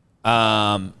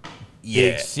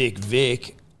 Big, thick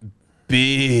Vic.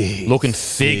 Big, Looking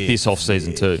thick this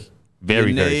off-season too.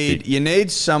 Very, very thick. You need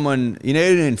someone. You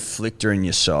need an inflictor in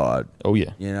your side. Oh,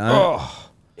 yeah. You know,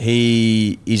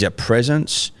 he's a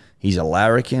presence. He's a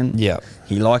larrikin. Yeah.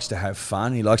 He likes to have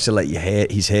fun. He likes to let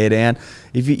his hair down.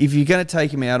 If you're going to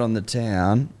take him out on the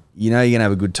town, you're going to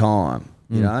have a good time.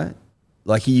 You know,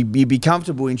 like you'd be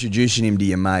comfortable introducing him to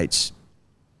your mates,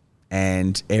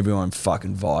 and everyone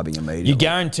fucking vibing immediately. You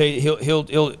guarantee he'll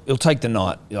take the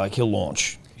night. Like he'll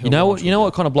launch. You know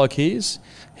what kind of bloke he is?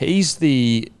 He's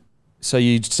the... So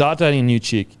you start dating a new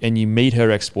chick and you meet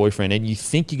her ex-boyfriend and you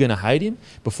think you're going to hate him.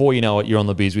 Before you know it, you're on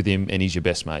the beers with him and he's your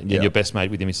best mate. Yeah. Your best mate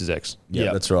with him is his ex. Yeah,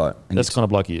 Yeah. that's right. And That's the kind of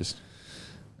bloke he is.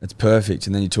 it's perfect.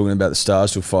 And then you're talking about the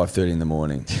stars till 5:30 in the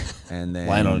morning, and then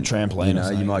Laying on a trampoline You or know,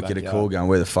 something you in might the get a backyard. call going,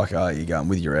 "Where the fuck are you going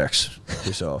with your ex?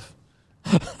 Piss off."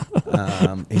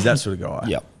 He's that sort of guy.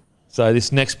 Yep. So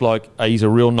this next bloke, he's a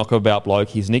real knockabout bloke.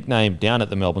 His nickname down at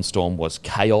the Melbourne Storm was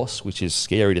Chaos, which is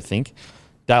scary to think.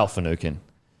 Dale Finucane.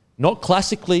 Not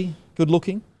classically good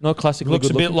looking. Not classically Looks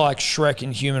good a bit looking. like Shrek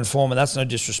in human form, and that's no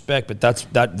disrespect, but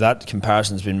that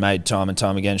comparison's been made time and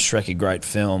time again. Shrek, a great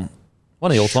film.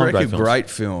 One of the all-time Shrek, great a films. great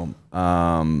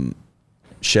film.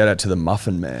 Shout out to the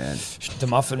Muffin Man. The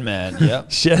Muffin Man, yeah.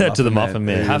 Shout out to the Muffin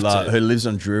Man. Have to. who lives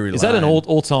on Drury Lane. Is that an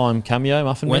all-time cameo,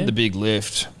 Muffin Went Man? the big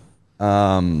lift.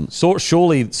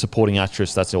 Surely supporting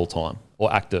actress, that's all-time.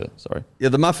 Or actor, sorry. Yeah,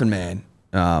 the Muffin Man.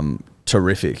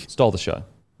 Terrific. Stole the show.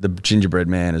 The Gingerbread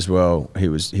Man as well. He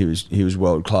was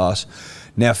world class.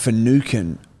 Now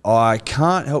Finucane, I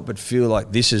can't help but feel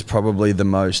like this is probably the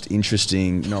most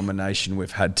interesting nomination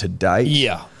we've had to date.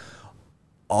 Yeah.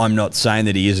 I'm not saying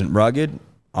that he isn't rugged.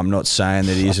 I'm not saying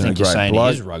that he I isn't a think you're great saying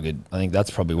bloke. he is rugged. I think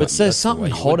that's probably what. But there's that's the something way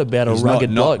you hot would- about a He's rugged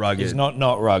not bloke. rugged. He's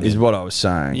not rugged. Is what I was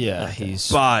saying. Yeah, he's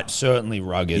But- certainly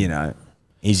rugged. You know,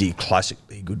 is he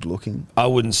classically good looking? I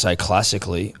wouldn't say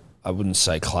classically. I wouldn't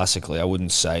say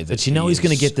that. But you know he's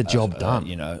gonna is, get the job done.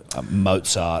 A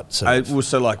Mozart. Sort of. Well,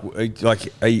 so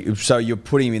so you're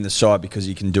putting him in the side because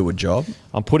he can do a job.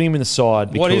 I'm putting him in the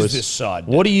side because... What is this side,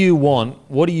 What do you want?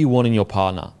 What do you want in your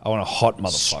partner? I want a hot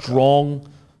motherfucker. Strong,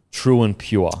 true and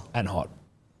pure. And hot.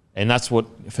 And that's what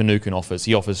Finucane offers.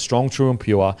 He offers strong, true and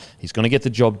pure. He's going to get the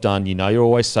job done. You know you're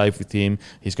always safe with him.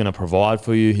 He's going to provide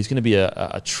for you. He's going to be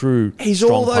a true, He's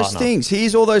strong all those partner. things. He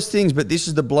is all those things, but this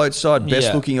is the bloat side, best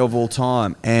Yeah. looking of all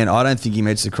time. And I don't think he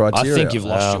meets the I criteria. think you've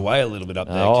lost your way a little bit up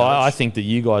there. I Coach. think that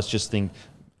you guys just think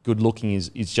good looking is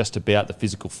just about the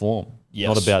physical form, Yes.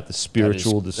 not about the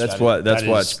spiritual. That's That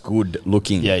why is- it's good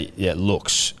looking. Yeah,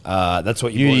 looks. That's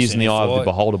what you Beauty brought us is in the here eye of for. the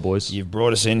beholder, boys. You've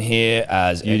brought us in here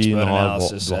as Beauty in expert the eye of the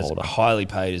analysis, as beholder. highly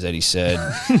paid, as Eddie said,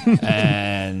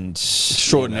 and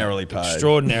Extraordinarily paid.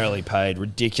 Extraordinarily paid,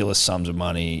 ridiculous sums of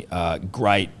money.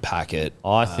 Great packet.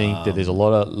 I think that there's a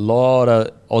lot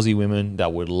of Aussie women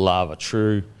that would love a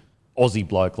true Aussie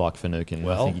bloke like Finucane.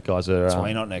 Well, I think you guys are that's why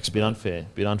you're not an expert.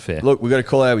 bit unfair. Look, we've got to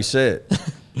call it how we see it.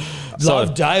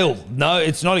 Love Dale. No,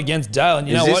 it's not against Dale. And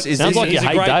you Is know this- what? is Sounds like you he's a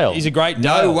hate great, Dale. He's a great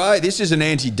No Dale. way. This is an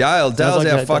anti-Dale. Dale's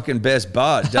like our that. fucking best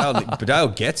bud. Dale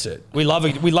gets it. We love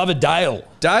a Dale.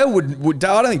 Dale would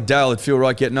Dale, I don't think Dale would feel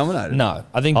right getting nominated. No,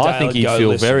 I think Dale I think would he'd go, feel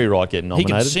listen, very right getting He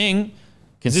nominated. can sing.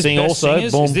 Can Is this sing best also.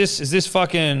 singers? Boom. Is this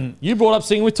fucking? You brought up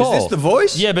singing with Is Tol. this The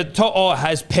Voice? Yeah, but To'o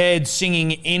has paired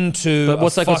singing into. But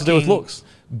what's that got to do with fucking looks?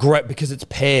 Great, because it's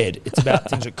paired. It's about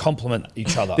things that complement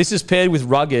each other. This is paired with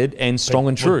rugged and strong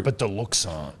and true. But the looks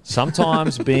aren't.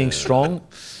 Sometimes being strong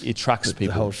attracts The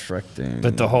people. whole Shrek thing.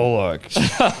 But the whole like.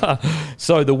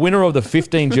 So the winner of the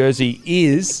 15 jersey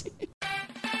is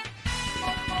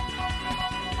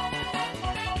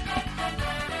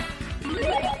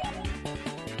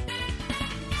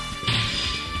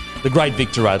the great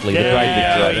Victor Radley. The great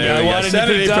Victor Radley. There we Why go. didn't you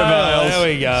Sanity pick Dale? prevails. There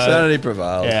we go. Sanity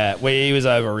prevails. Yeah, he was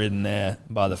overridden there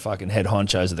by the fucking head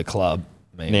honchos of the club.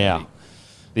 Now,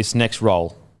 this next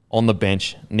role on the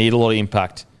bench, need a lot of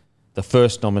impact. The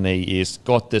first nominee is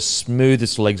got the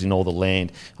smoothest legs in all the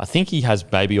land. I think he has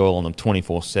baby oil on them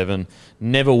 24/7.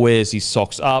 Never wears his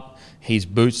socks up. His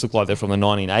boots look like they're from the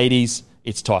 1980s.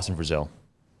 It's Tyson Frizzell.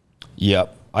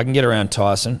 Yep, I can get around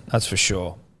Tyson. That's for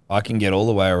sure. I can get all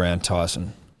the way around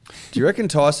Tyson. Do you reckon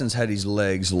Tyson's had his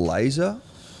legs laser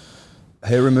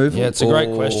hair removal? Yeah, it's a great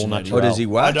Or- question, Eddie. Or does he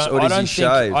wax? Or does he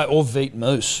shave? Or Veet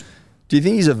Moose. Do you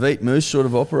think he's a Veet Moose sort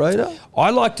of operator?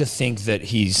 I like to think that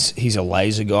he's a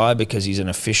laser guy because he's an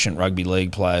efficient rugby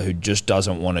league player who just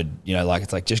doesn't want to,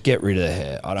 it's like just get rid of the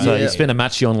hair. I don't So know. you spent a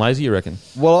match on lazy, you reckon?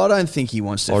 Well, I don't think he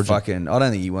wants to Origin. I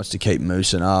don't think he wants to keep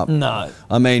moosing up. No.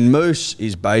 I mean, moose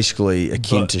is basically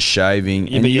akin to shaving,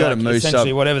 Yeah, and but you got you're to like, moose up.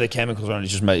 essentially whatever the chemicals are on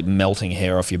is just melting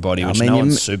hair off your body, which I mean, no you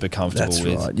one's m- super comfortable That's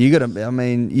with. right. You got to. I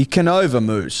mean, you can over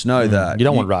moose. Know that You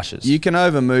don't want rashes. You can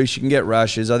over moose. You can get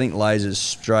rashes. I think laser's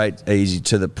straight, easy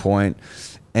to the point,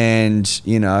 and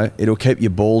it'll keep you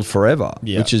bald forever,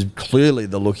 Yeah. which is clearly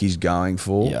the look he's going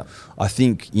for. Yeah. I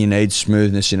think you need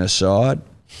smoothness in a side.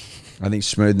 I think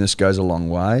smoothness goes a long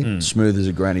way. Hmm. Smooth as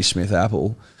a Granny Smith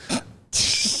apple.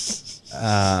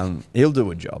 He'll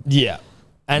do a job. Yeah.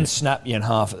 And snap you in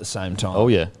half at the same time. Oh,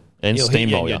 yeah. And He'll hit you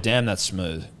steamroll and you. you're damn, that's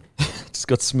smooth. Just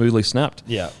got smoothly snapped.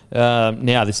 Yeah.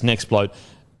 Now, this next bloke,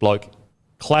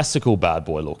 classical bad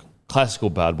boy look.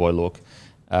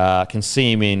 Can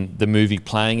see him in the movie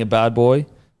Playing a Bad Boy.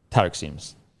 Tariq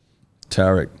Sims.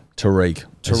 Tariq,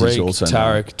 as he's also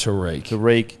known.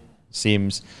 Tariq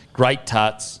Sims. Great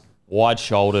tats, wide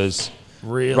shoulders,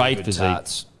 Really great good physique.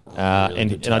 tats.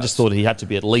 And I just thought he had to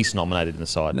be at least nominated in the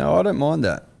side. No, I don't mind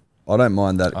that. I don't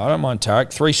mind that. I don't mind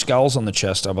Tarek. 3 skulls on the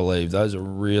chest, I believe. Those are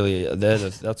really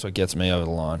that's what gets me over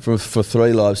the line. For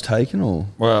 3 lives taken, or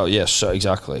Well, yes, so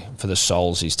exactly. For the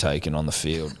souls he's taken on the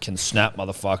field. Can snap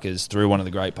motherfuckers through one of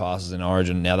the great passes in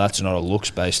Origin. Now, that's not a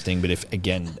looks-based thing, but if,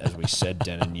 again, as we said,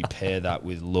 Denon, you pair that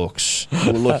with looks.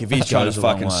 well, look, if he's trying to Goes a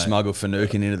long fucking way. smuggle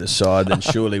Finucane into the side, then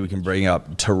surely we can bring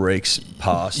up Tariq's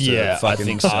pass to Yeah, I fucking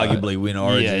think so. arguably win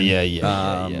Origin.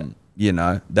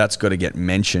 Yeah. That's got to get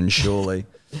mentioned. Surely,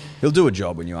 he'll do a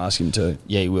job when you ask him to.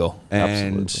 Yeah, he will.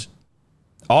 And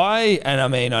I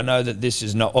know that this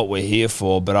is not what we're here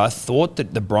for, but I thought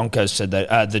that the Broncos said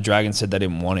that, the Dragons said they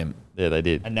didn't want him, Yeah, they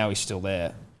did. and now he's still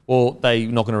there. Well, they're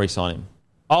not going to re-sign him.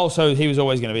 Oh, so he was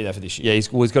always going to be there for this year. Yeah,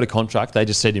 he's got a contract. They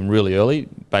just said him really early.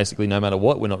 Basically, no matter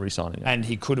what, we're not re-signing him. And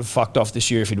he could have fucked off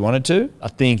this year if he'd wanted to. I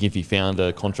think if he found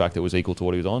a contract that was equal to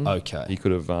what he was on, Okay. he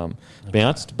could have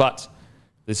bounced. But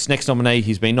this next nominee,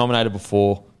 he's been nominated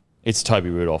before. It's Toby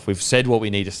Rudolph. We've said what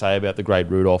we need to say about the great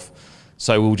Rudolph,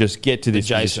 so we'll just get to The this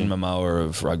Jason position. Momoa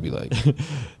of rugby league.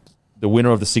 The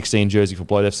winner of the 16 jersey for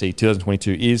Bloat FC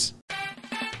 2022 is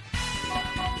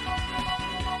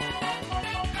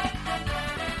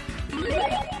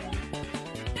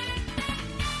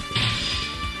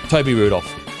Toby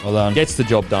Rudolph. Well done. Gets the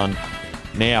job done.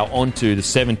 Now on to the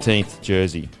 17th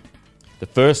jersey. The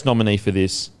first nominee for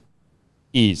this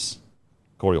is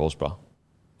Corey Horsburgh.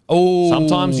 Oh,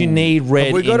 Sometimes you need red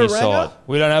Have we in got a your ranger? side.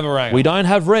 We don't have a ranger. We don't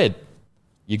have red.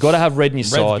 You got to have red in your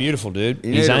Red's side. beautiful, dude.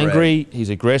 You He's need a red. angry. He's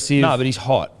aggressive. No, but he's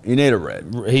hot. You need a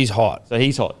red. He's hot. So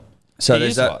he's hot. So He there's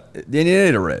is that. hot. Then you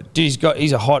need a red. Dude,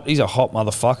 he's a hot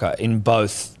motherfucker in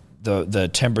both the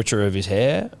temperature of his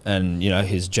hair and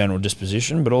his general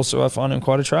disposition, but also I find him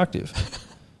quite attractive.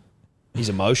 He's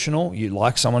emotional. You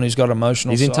like someone who's got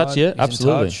emotional. He's in touch, side. yeah, He's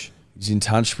absolutely. In touch. He's in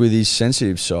touch with his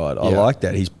sensitive side. I Yeah. like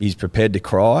that. He's prepared to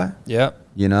cry. Yeah.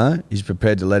 He's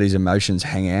prepared to let his emotions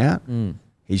hang out.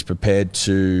 He's prepared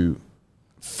to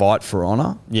fight for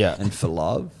honor. Yeah. And for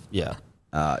love. Yeah.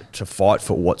 To fight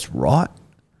for what's right.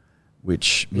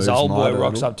 Which His moves old my boy little.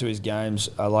 rocks up to his games.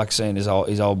 I like seeing his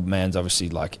old man's obviously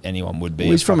like anyone would be.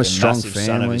 Well, he's from a fucking strong massive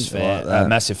son of family, his like that.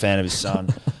 massive fan of his son.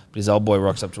 But his old boy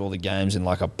rocks up to all the games in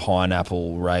like a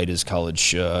pineapple Raiders coloured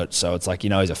shirt. So it's like,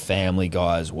 he's a family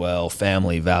guy as well.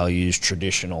 Family values,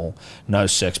 traditional, no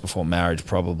sex before marriage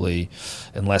probably.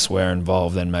 Unless we're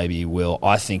involved, then maybe he will.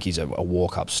 I think he's a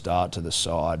walk-up start to the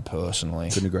side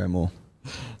personally. Couldn't agree more.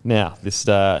 Now, this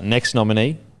next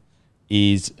nominee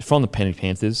is from the Penrith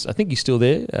Panthers. I think he's still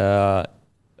there.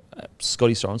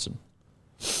 Scotty Sorensen.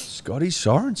 Scotty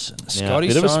Sorensen. Scotty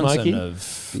bit of a Sorensen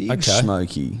smoky. Big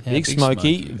Smoky. Yeah, Big big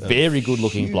Smoky, smoky. very good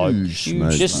looking bloke.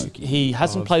 Huge Just he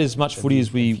hasn't played as much footy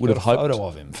as we would have Got a hoped. photo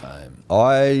of him, fame.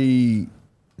 I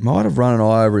might have run an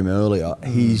eye over him earlier.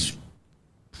 He's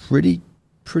pretty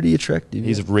attractive.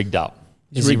 He's rigged up.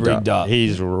 Is he rigged up?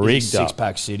 He's rigged up.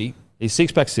 Six-pack city. He's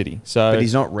six-pack city. So but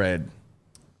he's not red.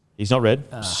 he's not red.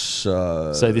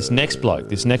 So So this next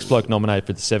bloke nominated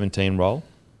for the 17 role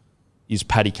is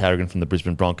Paddy Carrigan from the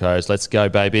Brisbane Broncos. Let's go,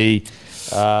 baby.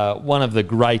 One of the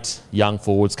great young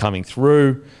forwards coming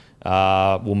through.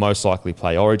 Will most likely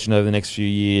play Origin over the next few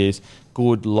years.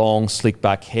 Good, long, slick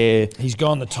back hair. He's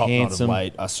gone the top knot of Handsome.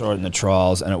 weight. I saw it in the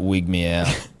trials and it wigged me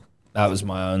out. That was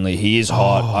my only. He is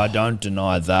hot. I don't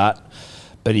deny that.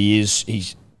 But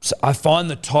he's. So I find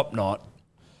the top knot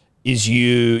is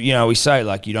we say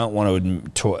like you don't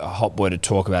want a hot boy to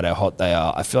talk about how hot they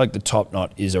are. I feel like the top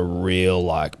knot is a real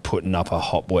like putting up a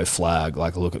hot boy flag.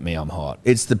 Like, look at me, I'm hot.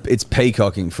 it's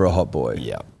peacocking for a hot boy.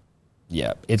 Yeah.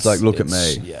 Yeah. It's like, look at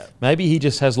me. Yeah. Maybe he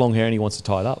just has long hair and he wants to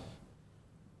tie it up.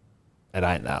 It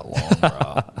ain't that long,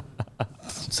 bro.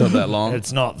 It's not that long.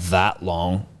 It's not that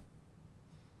long.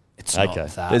 It's Okay. not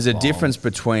that There's a long. difference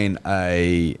between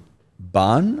a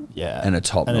bun Yeah. and a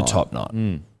top and knot. a top knot.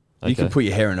 You can put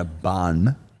your hair in a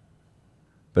bun,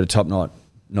 but a top knot,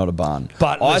 not a bun.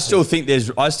 But I listen.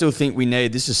 still think we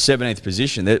need. This is 17th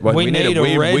position. We need a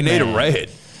red We need a man.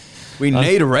 red. We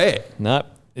need a red. No,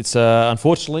 it's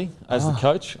unfortunately, as the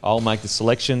coach, I'll make the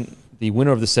selection. The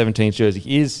winner of the 17th jersey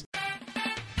is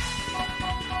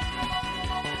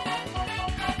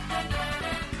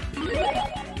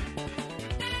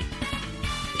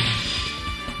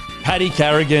Paddy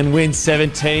Carrigan. Wins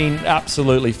 17.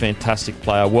 Absolutely fantastic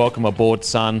player. Welcome aboard,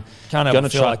 son. Can't Gonna ever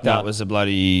feel try- like that no. was a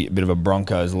bloody bit of a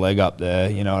Broncos leg up there.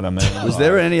 You know what I mean? Was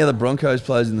there any other Broncos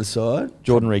players in the side?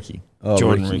 Jordan Reiki. Oh,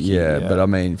 Jordan Ricky, yeah, yeah. but I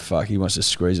mean, fuck, he wants to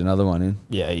squeeze another one in.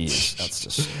 Yeah, he is. That's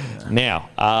just Now,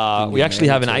 we actually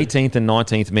have an 18th and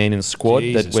 19th man in the squad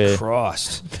Jesus that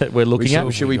Christ. we're looking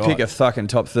at. Should we got? pick a fucking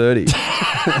top 30?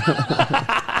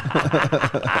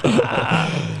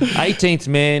 18th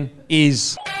man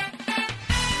is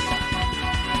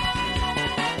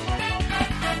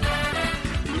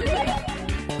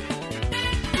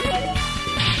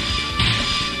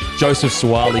Joseph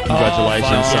Suwali.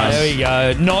 Congratulations, son. There we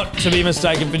go. Not to be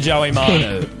mistaken for Joey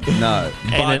Manu. No,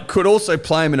 but it- could also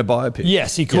play him in a biopic.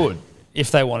 Yes, he could if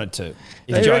they wanted to.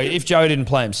 They reckon- If Joey didn't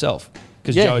play himself,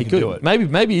 because Yeah, Joey he could could. do it.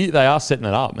 Maybe they are setting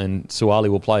it up, and Suwali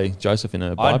will play Joseph in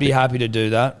a biopic. I'd be happy to do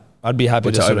that. I'd be happy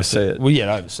But to to sort of oversee it. Well, yeah,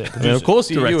 to oversee it. I mean, of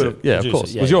course, you Direct would it. have. Yeah, of Produce course.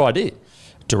 it, It was yeah, your idea.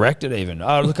 Direct it even.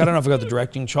 Oh, look, I don't know if I got the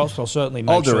directing chops, but I'll certainly make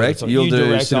I'll sure direct, that you'll you do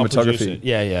direct, I'll produce cinematography. it.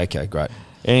 Yeah, okay, great.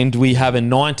 And we have a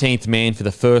 19th man for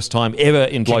the first time ever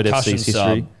in Blood Concussion FC's sub.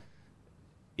 history.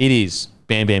 It is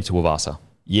Bam Bam Tuivasa.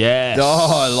 Yes. Oh,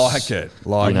 I like it.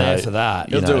 Like I'm know, there for that.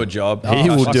 He'll do a job. He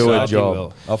will fuck do so, a he job.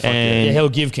 will. Oh, fuck And Yeah, he'll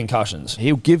give concussions.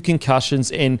 he'll give concussions.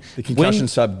 And The concussion when-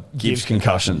 sub gives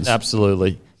concussions.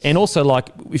 Absolutely. And also, like,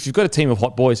 if you've got a team of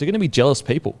hot boys, they're going to be jealous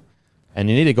people. And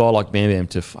you need a guy like Bam Bam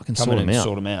to fucking Come sort in them and out.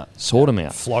 sort them out. Sort them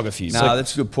out. Flog a few. No,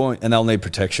 that's a good point. And they'll need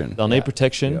protection. They'll need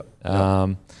protection.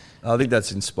 I think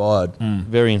that's inspired.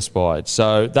 Very inspired.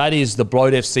 So that is the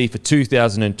Bloat FC for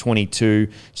 2022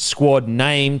 squad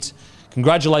named.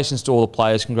 Congratulations to all the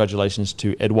players. Congratulations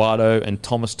to Eduardo and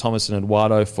Thomas and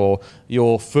Eduardo for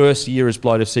your first year as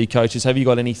Bloat FC coaches. Have you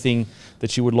got anything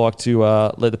that you would like to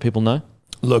let the people know?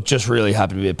 Look, just really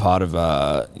happy to be a part of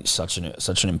such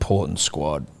an important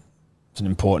squad. It's an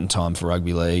important time for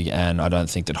rugby league, and I don't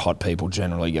think that hot people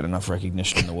generally get enough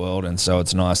recognition in the world. And so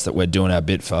it's nice that we're doing our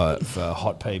bit for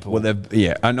hot people. Well,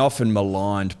 and often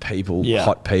maligned people, Yeah.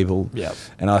 hot people. Yeah.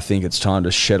 And I think it's time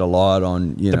to shed a light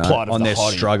on, plight of on the their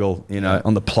hottie. struggle,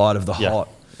 on the plight of the Yeah. hot.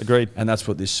 Agreed. And that's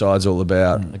what this side's all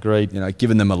about. Agreed.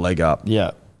 Giving them a leg up.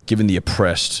 Yeah. Giving the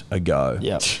oppressed a go.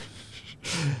 Yeah.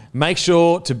 Make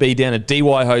sure to be down at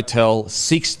DY Hotel,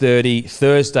 6:30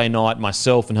 Thursday night.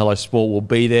 Myself and Hello Sport will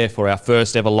be there for our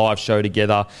first ever live show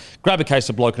together. Grab a case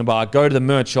of Bloke in a Bar. Go to the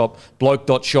merch shop,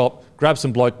 bloke.shop. Grab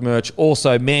some Bloke merch.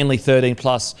 Also, Manly 13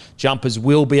 Plus jumpers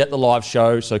will be at the live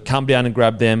show. So come down and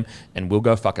grab them and we'll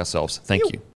go fuck ourselves. Thank you.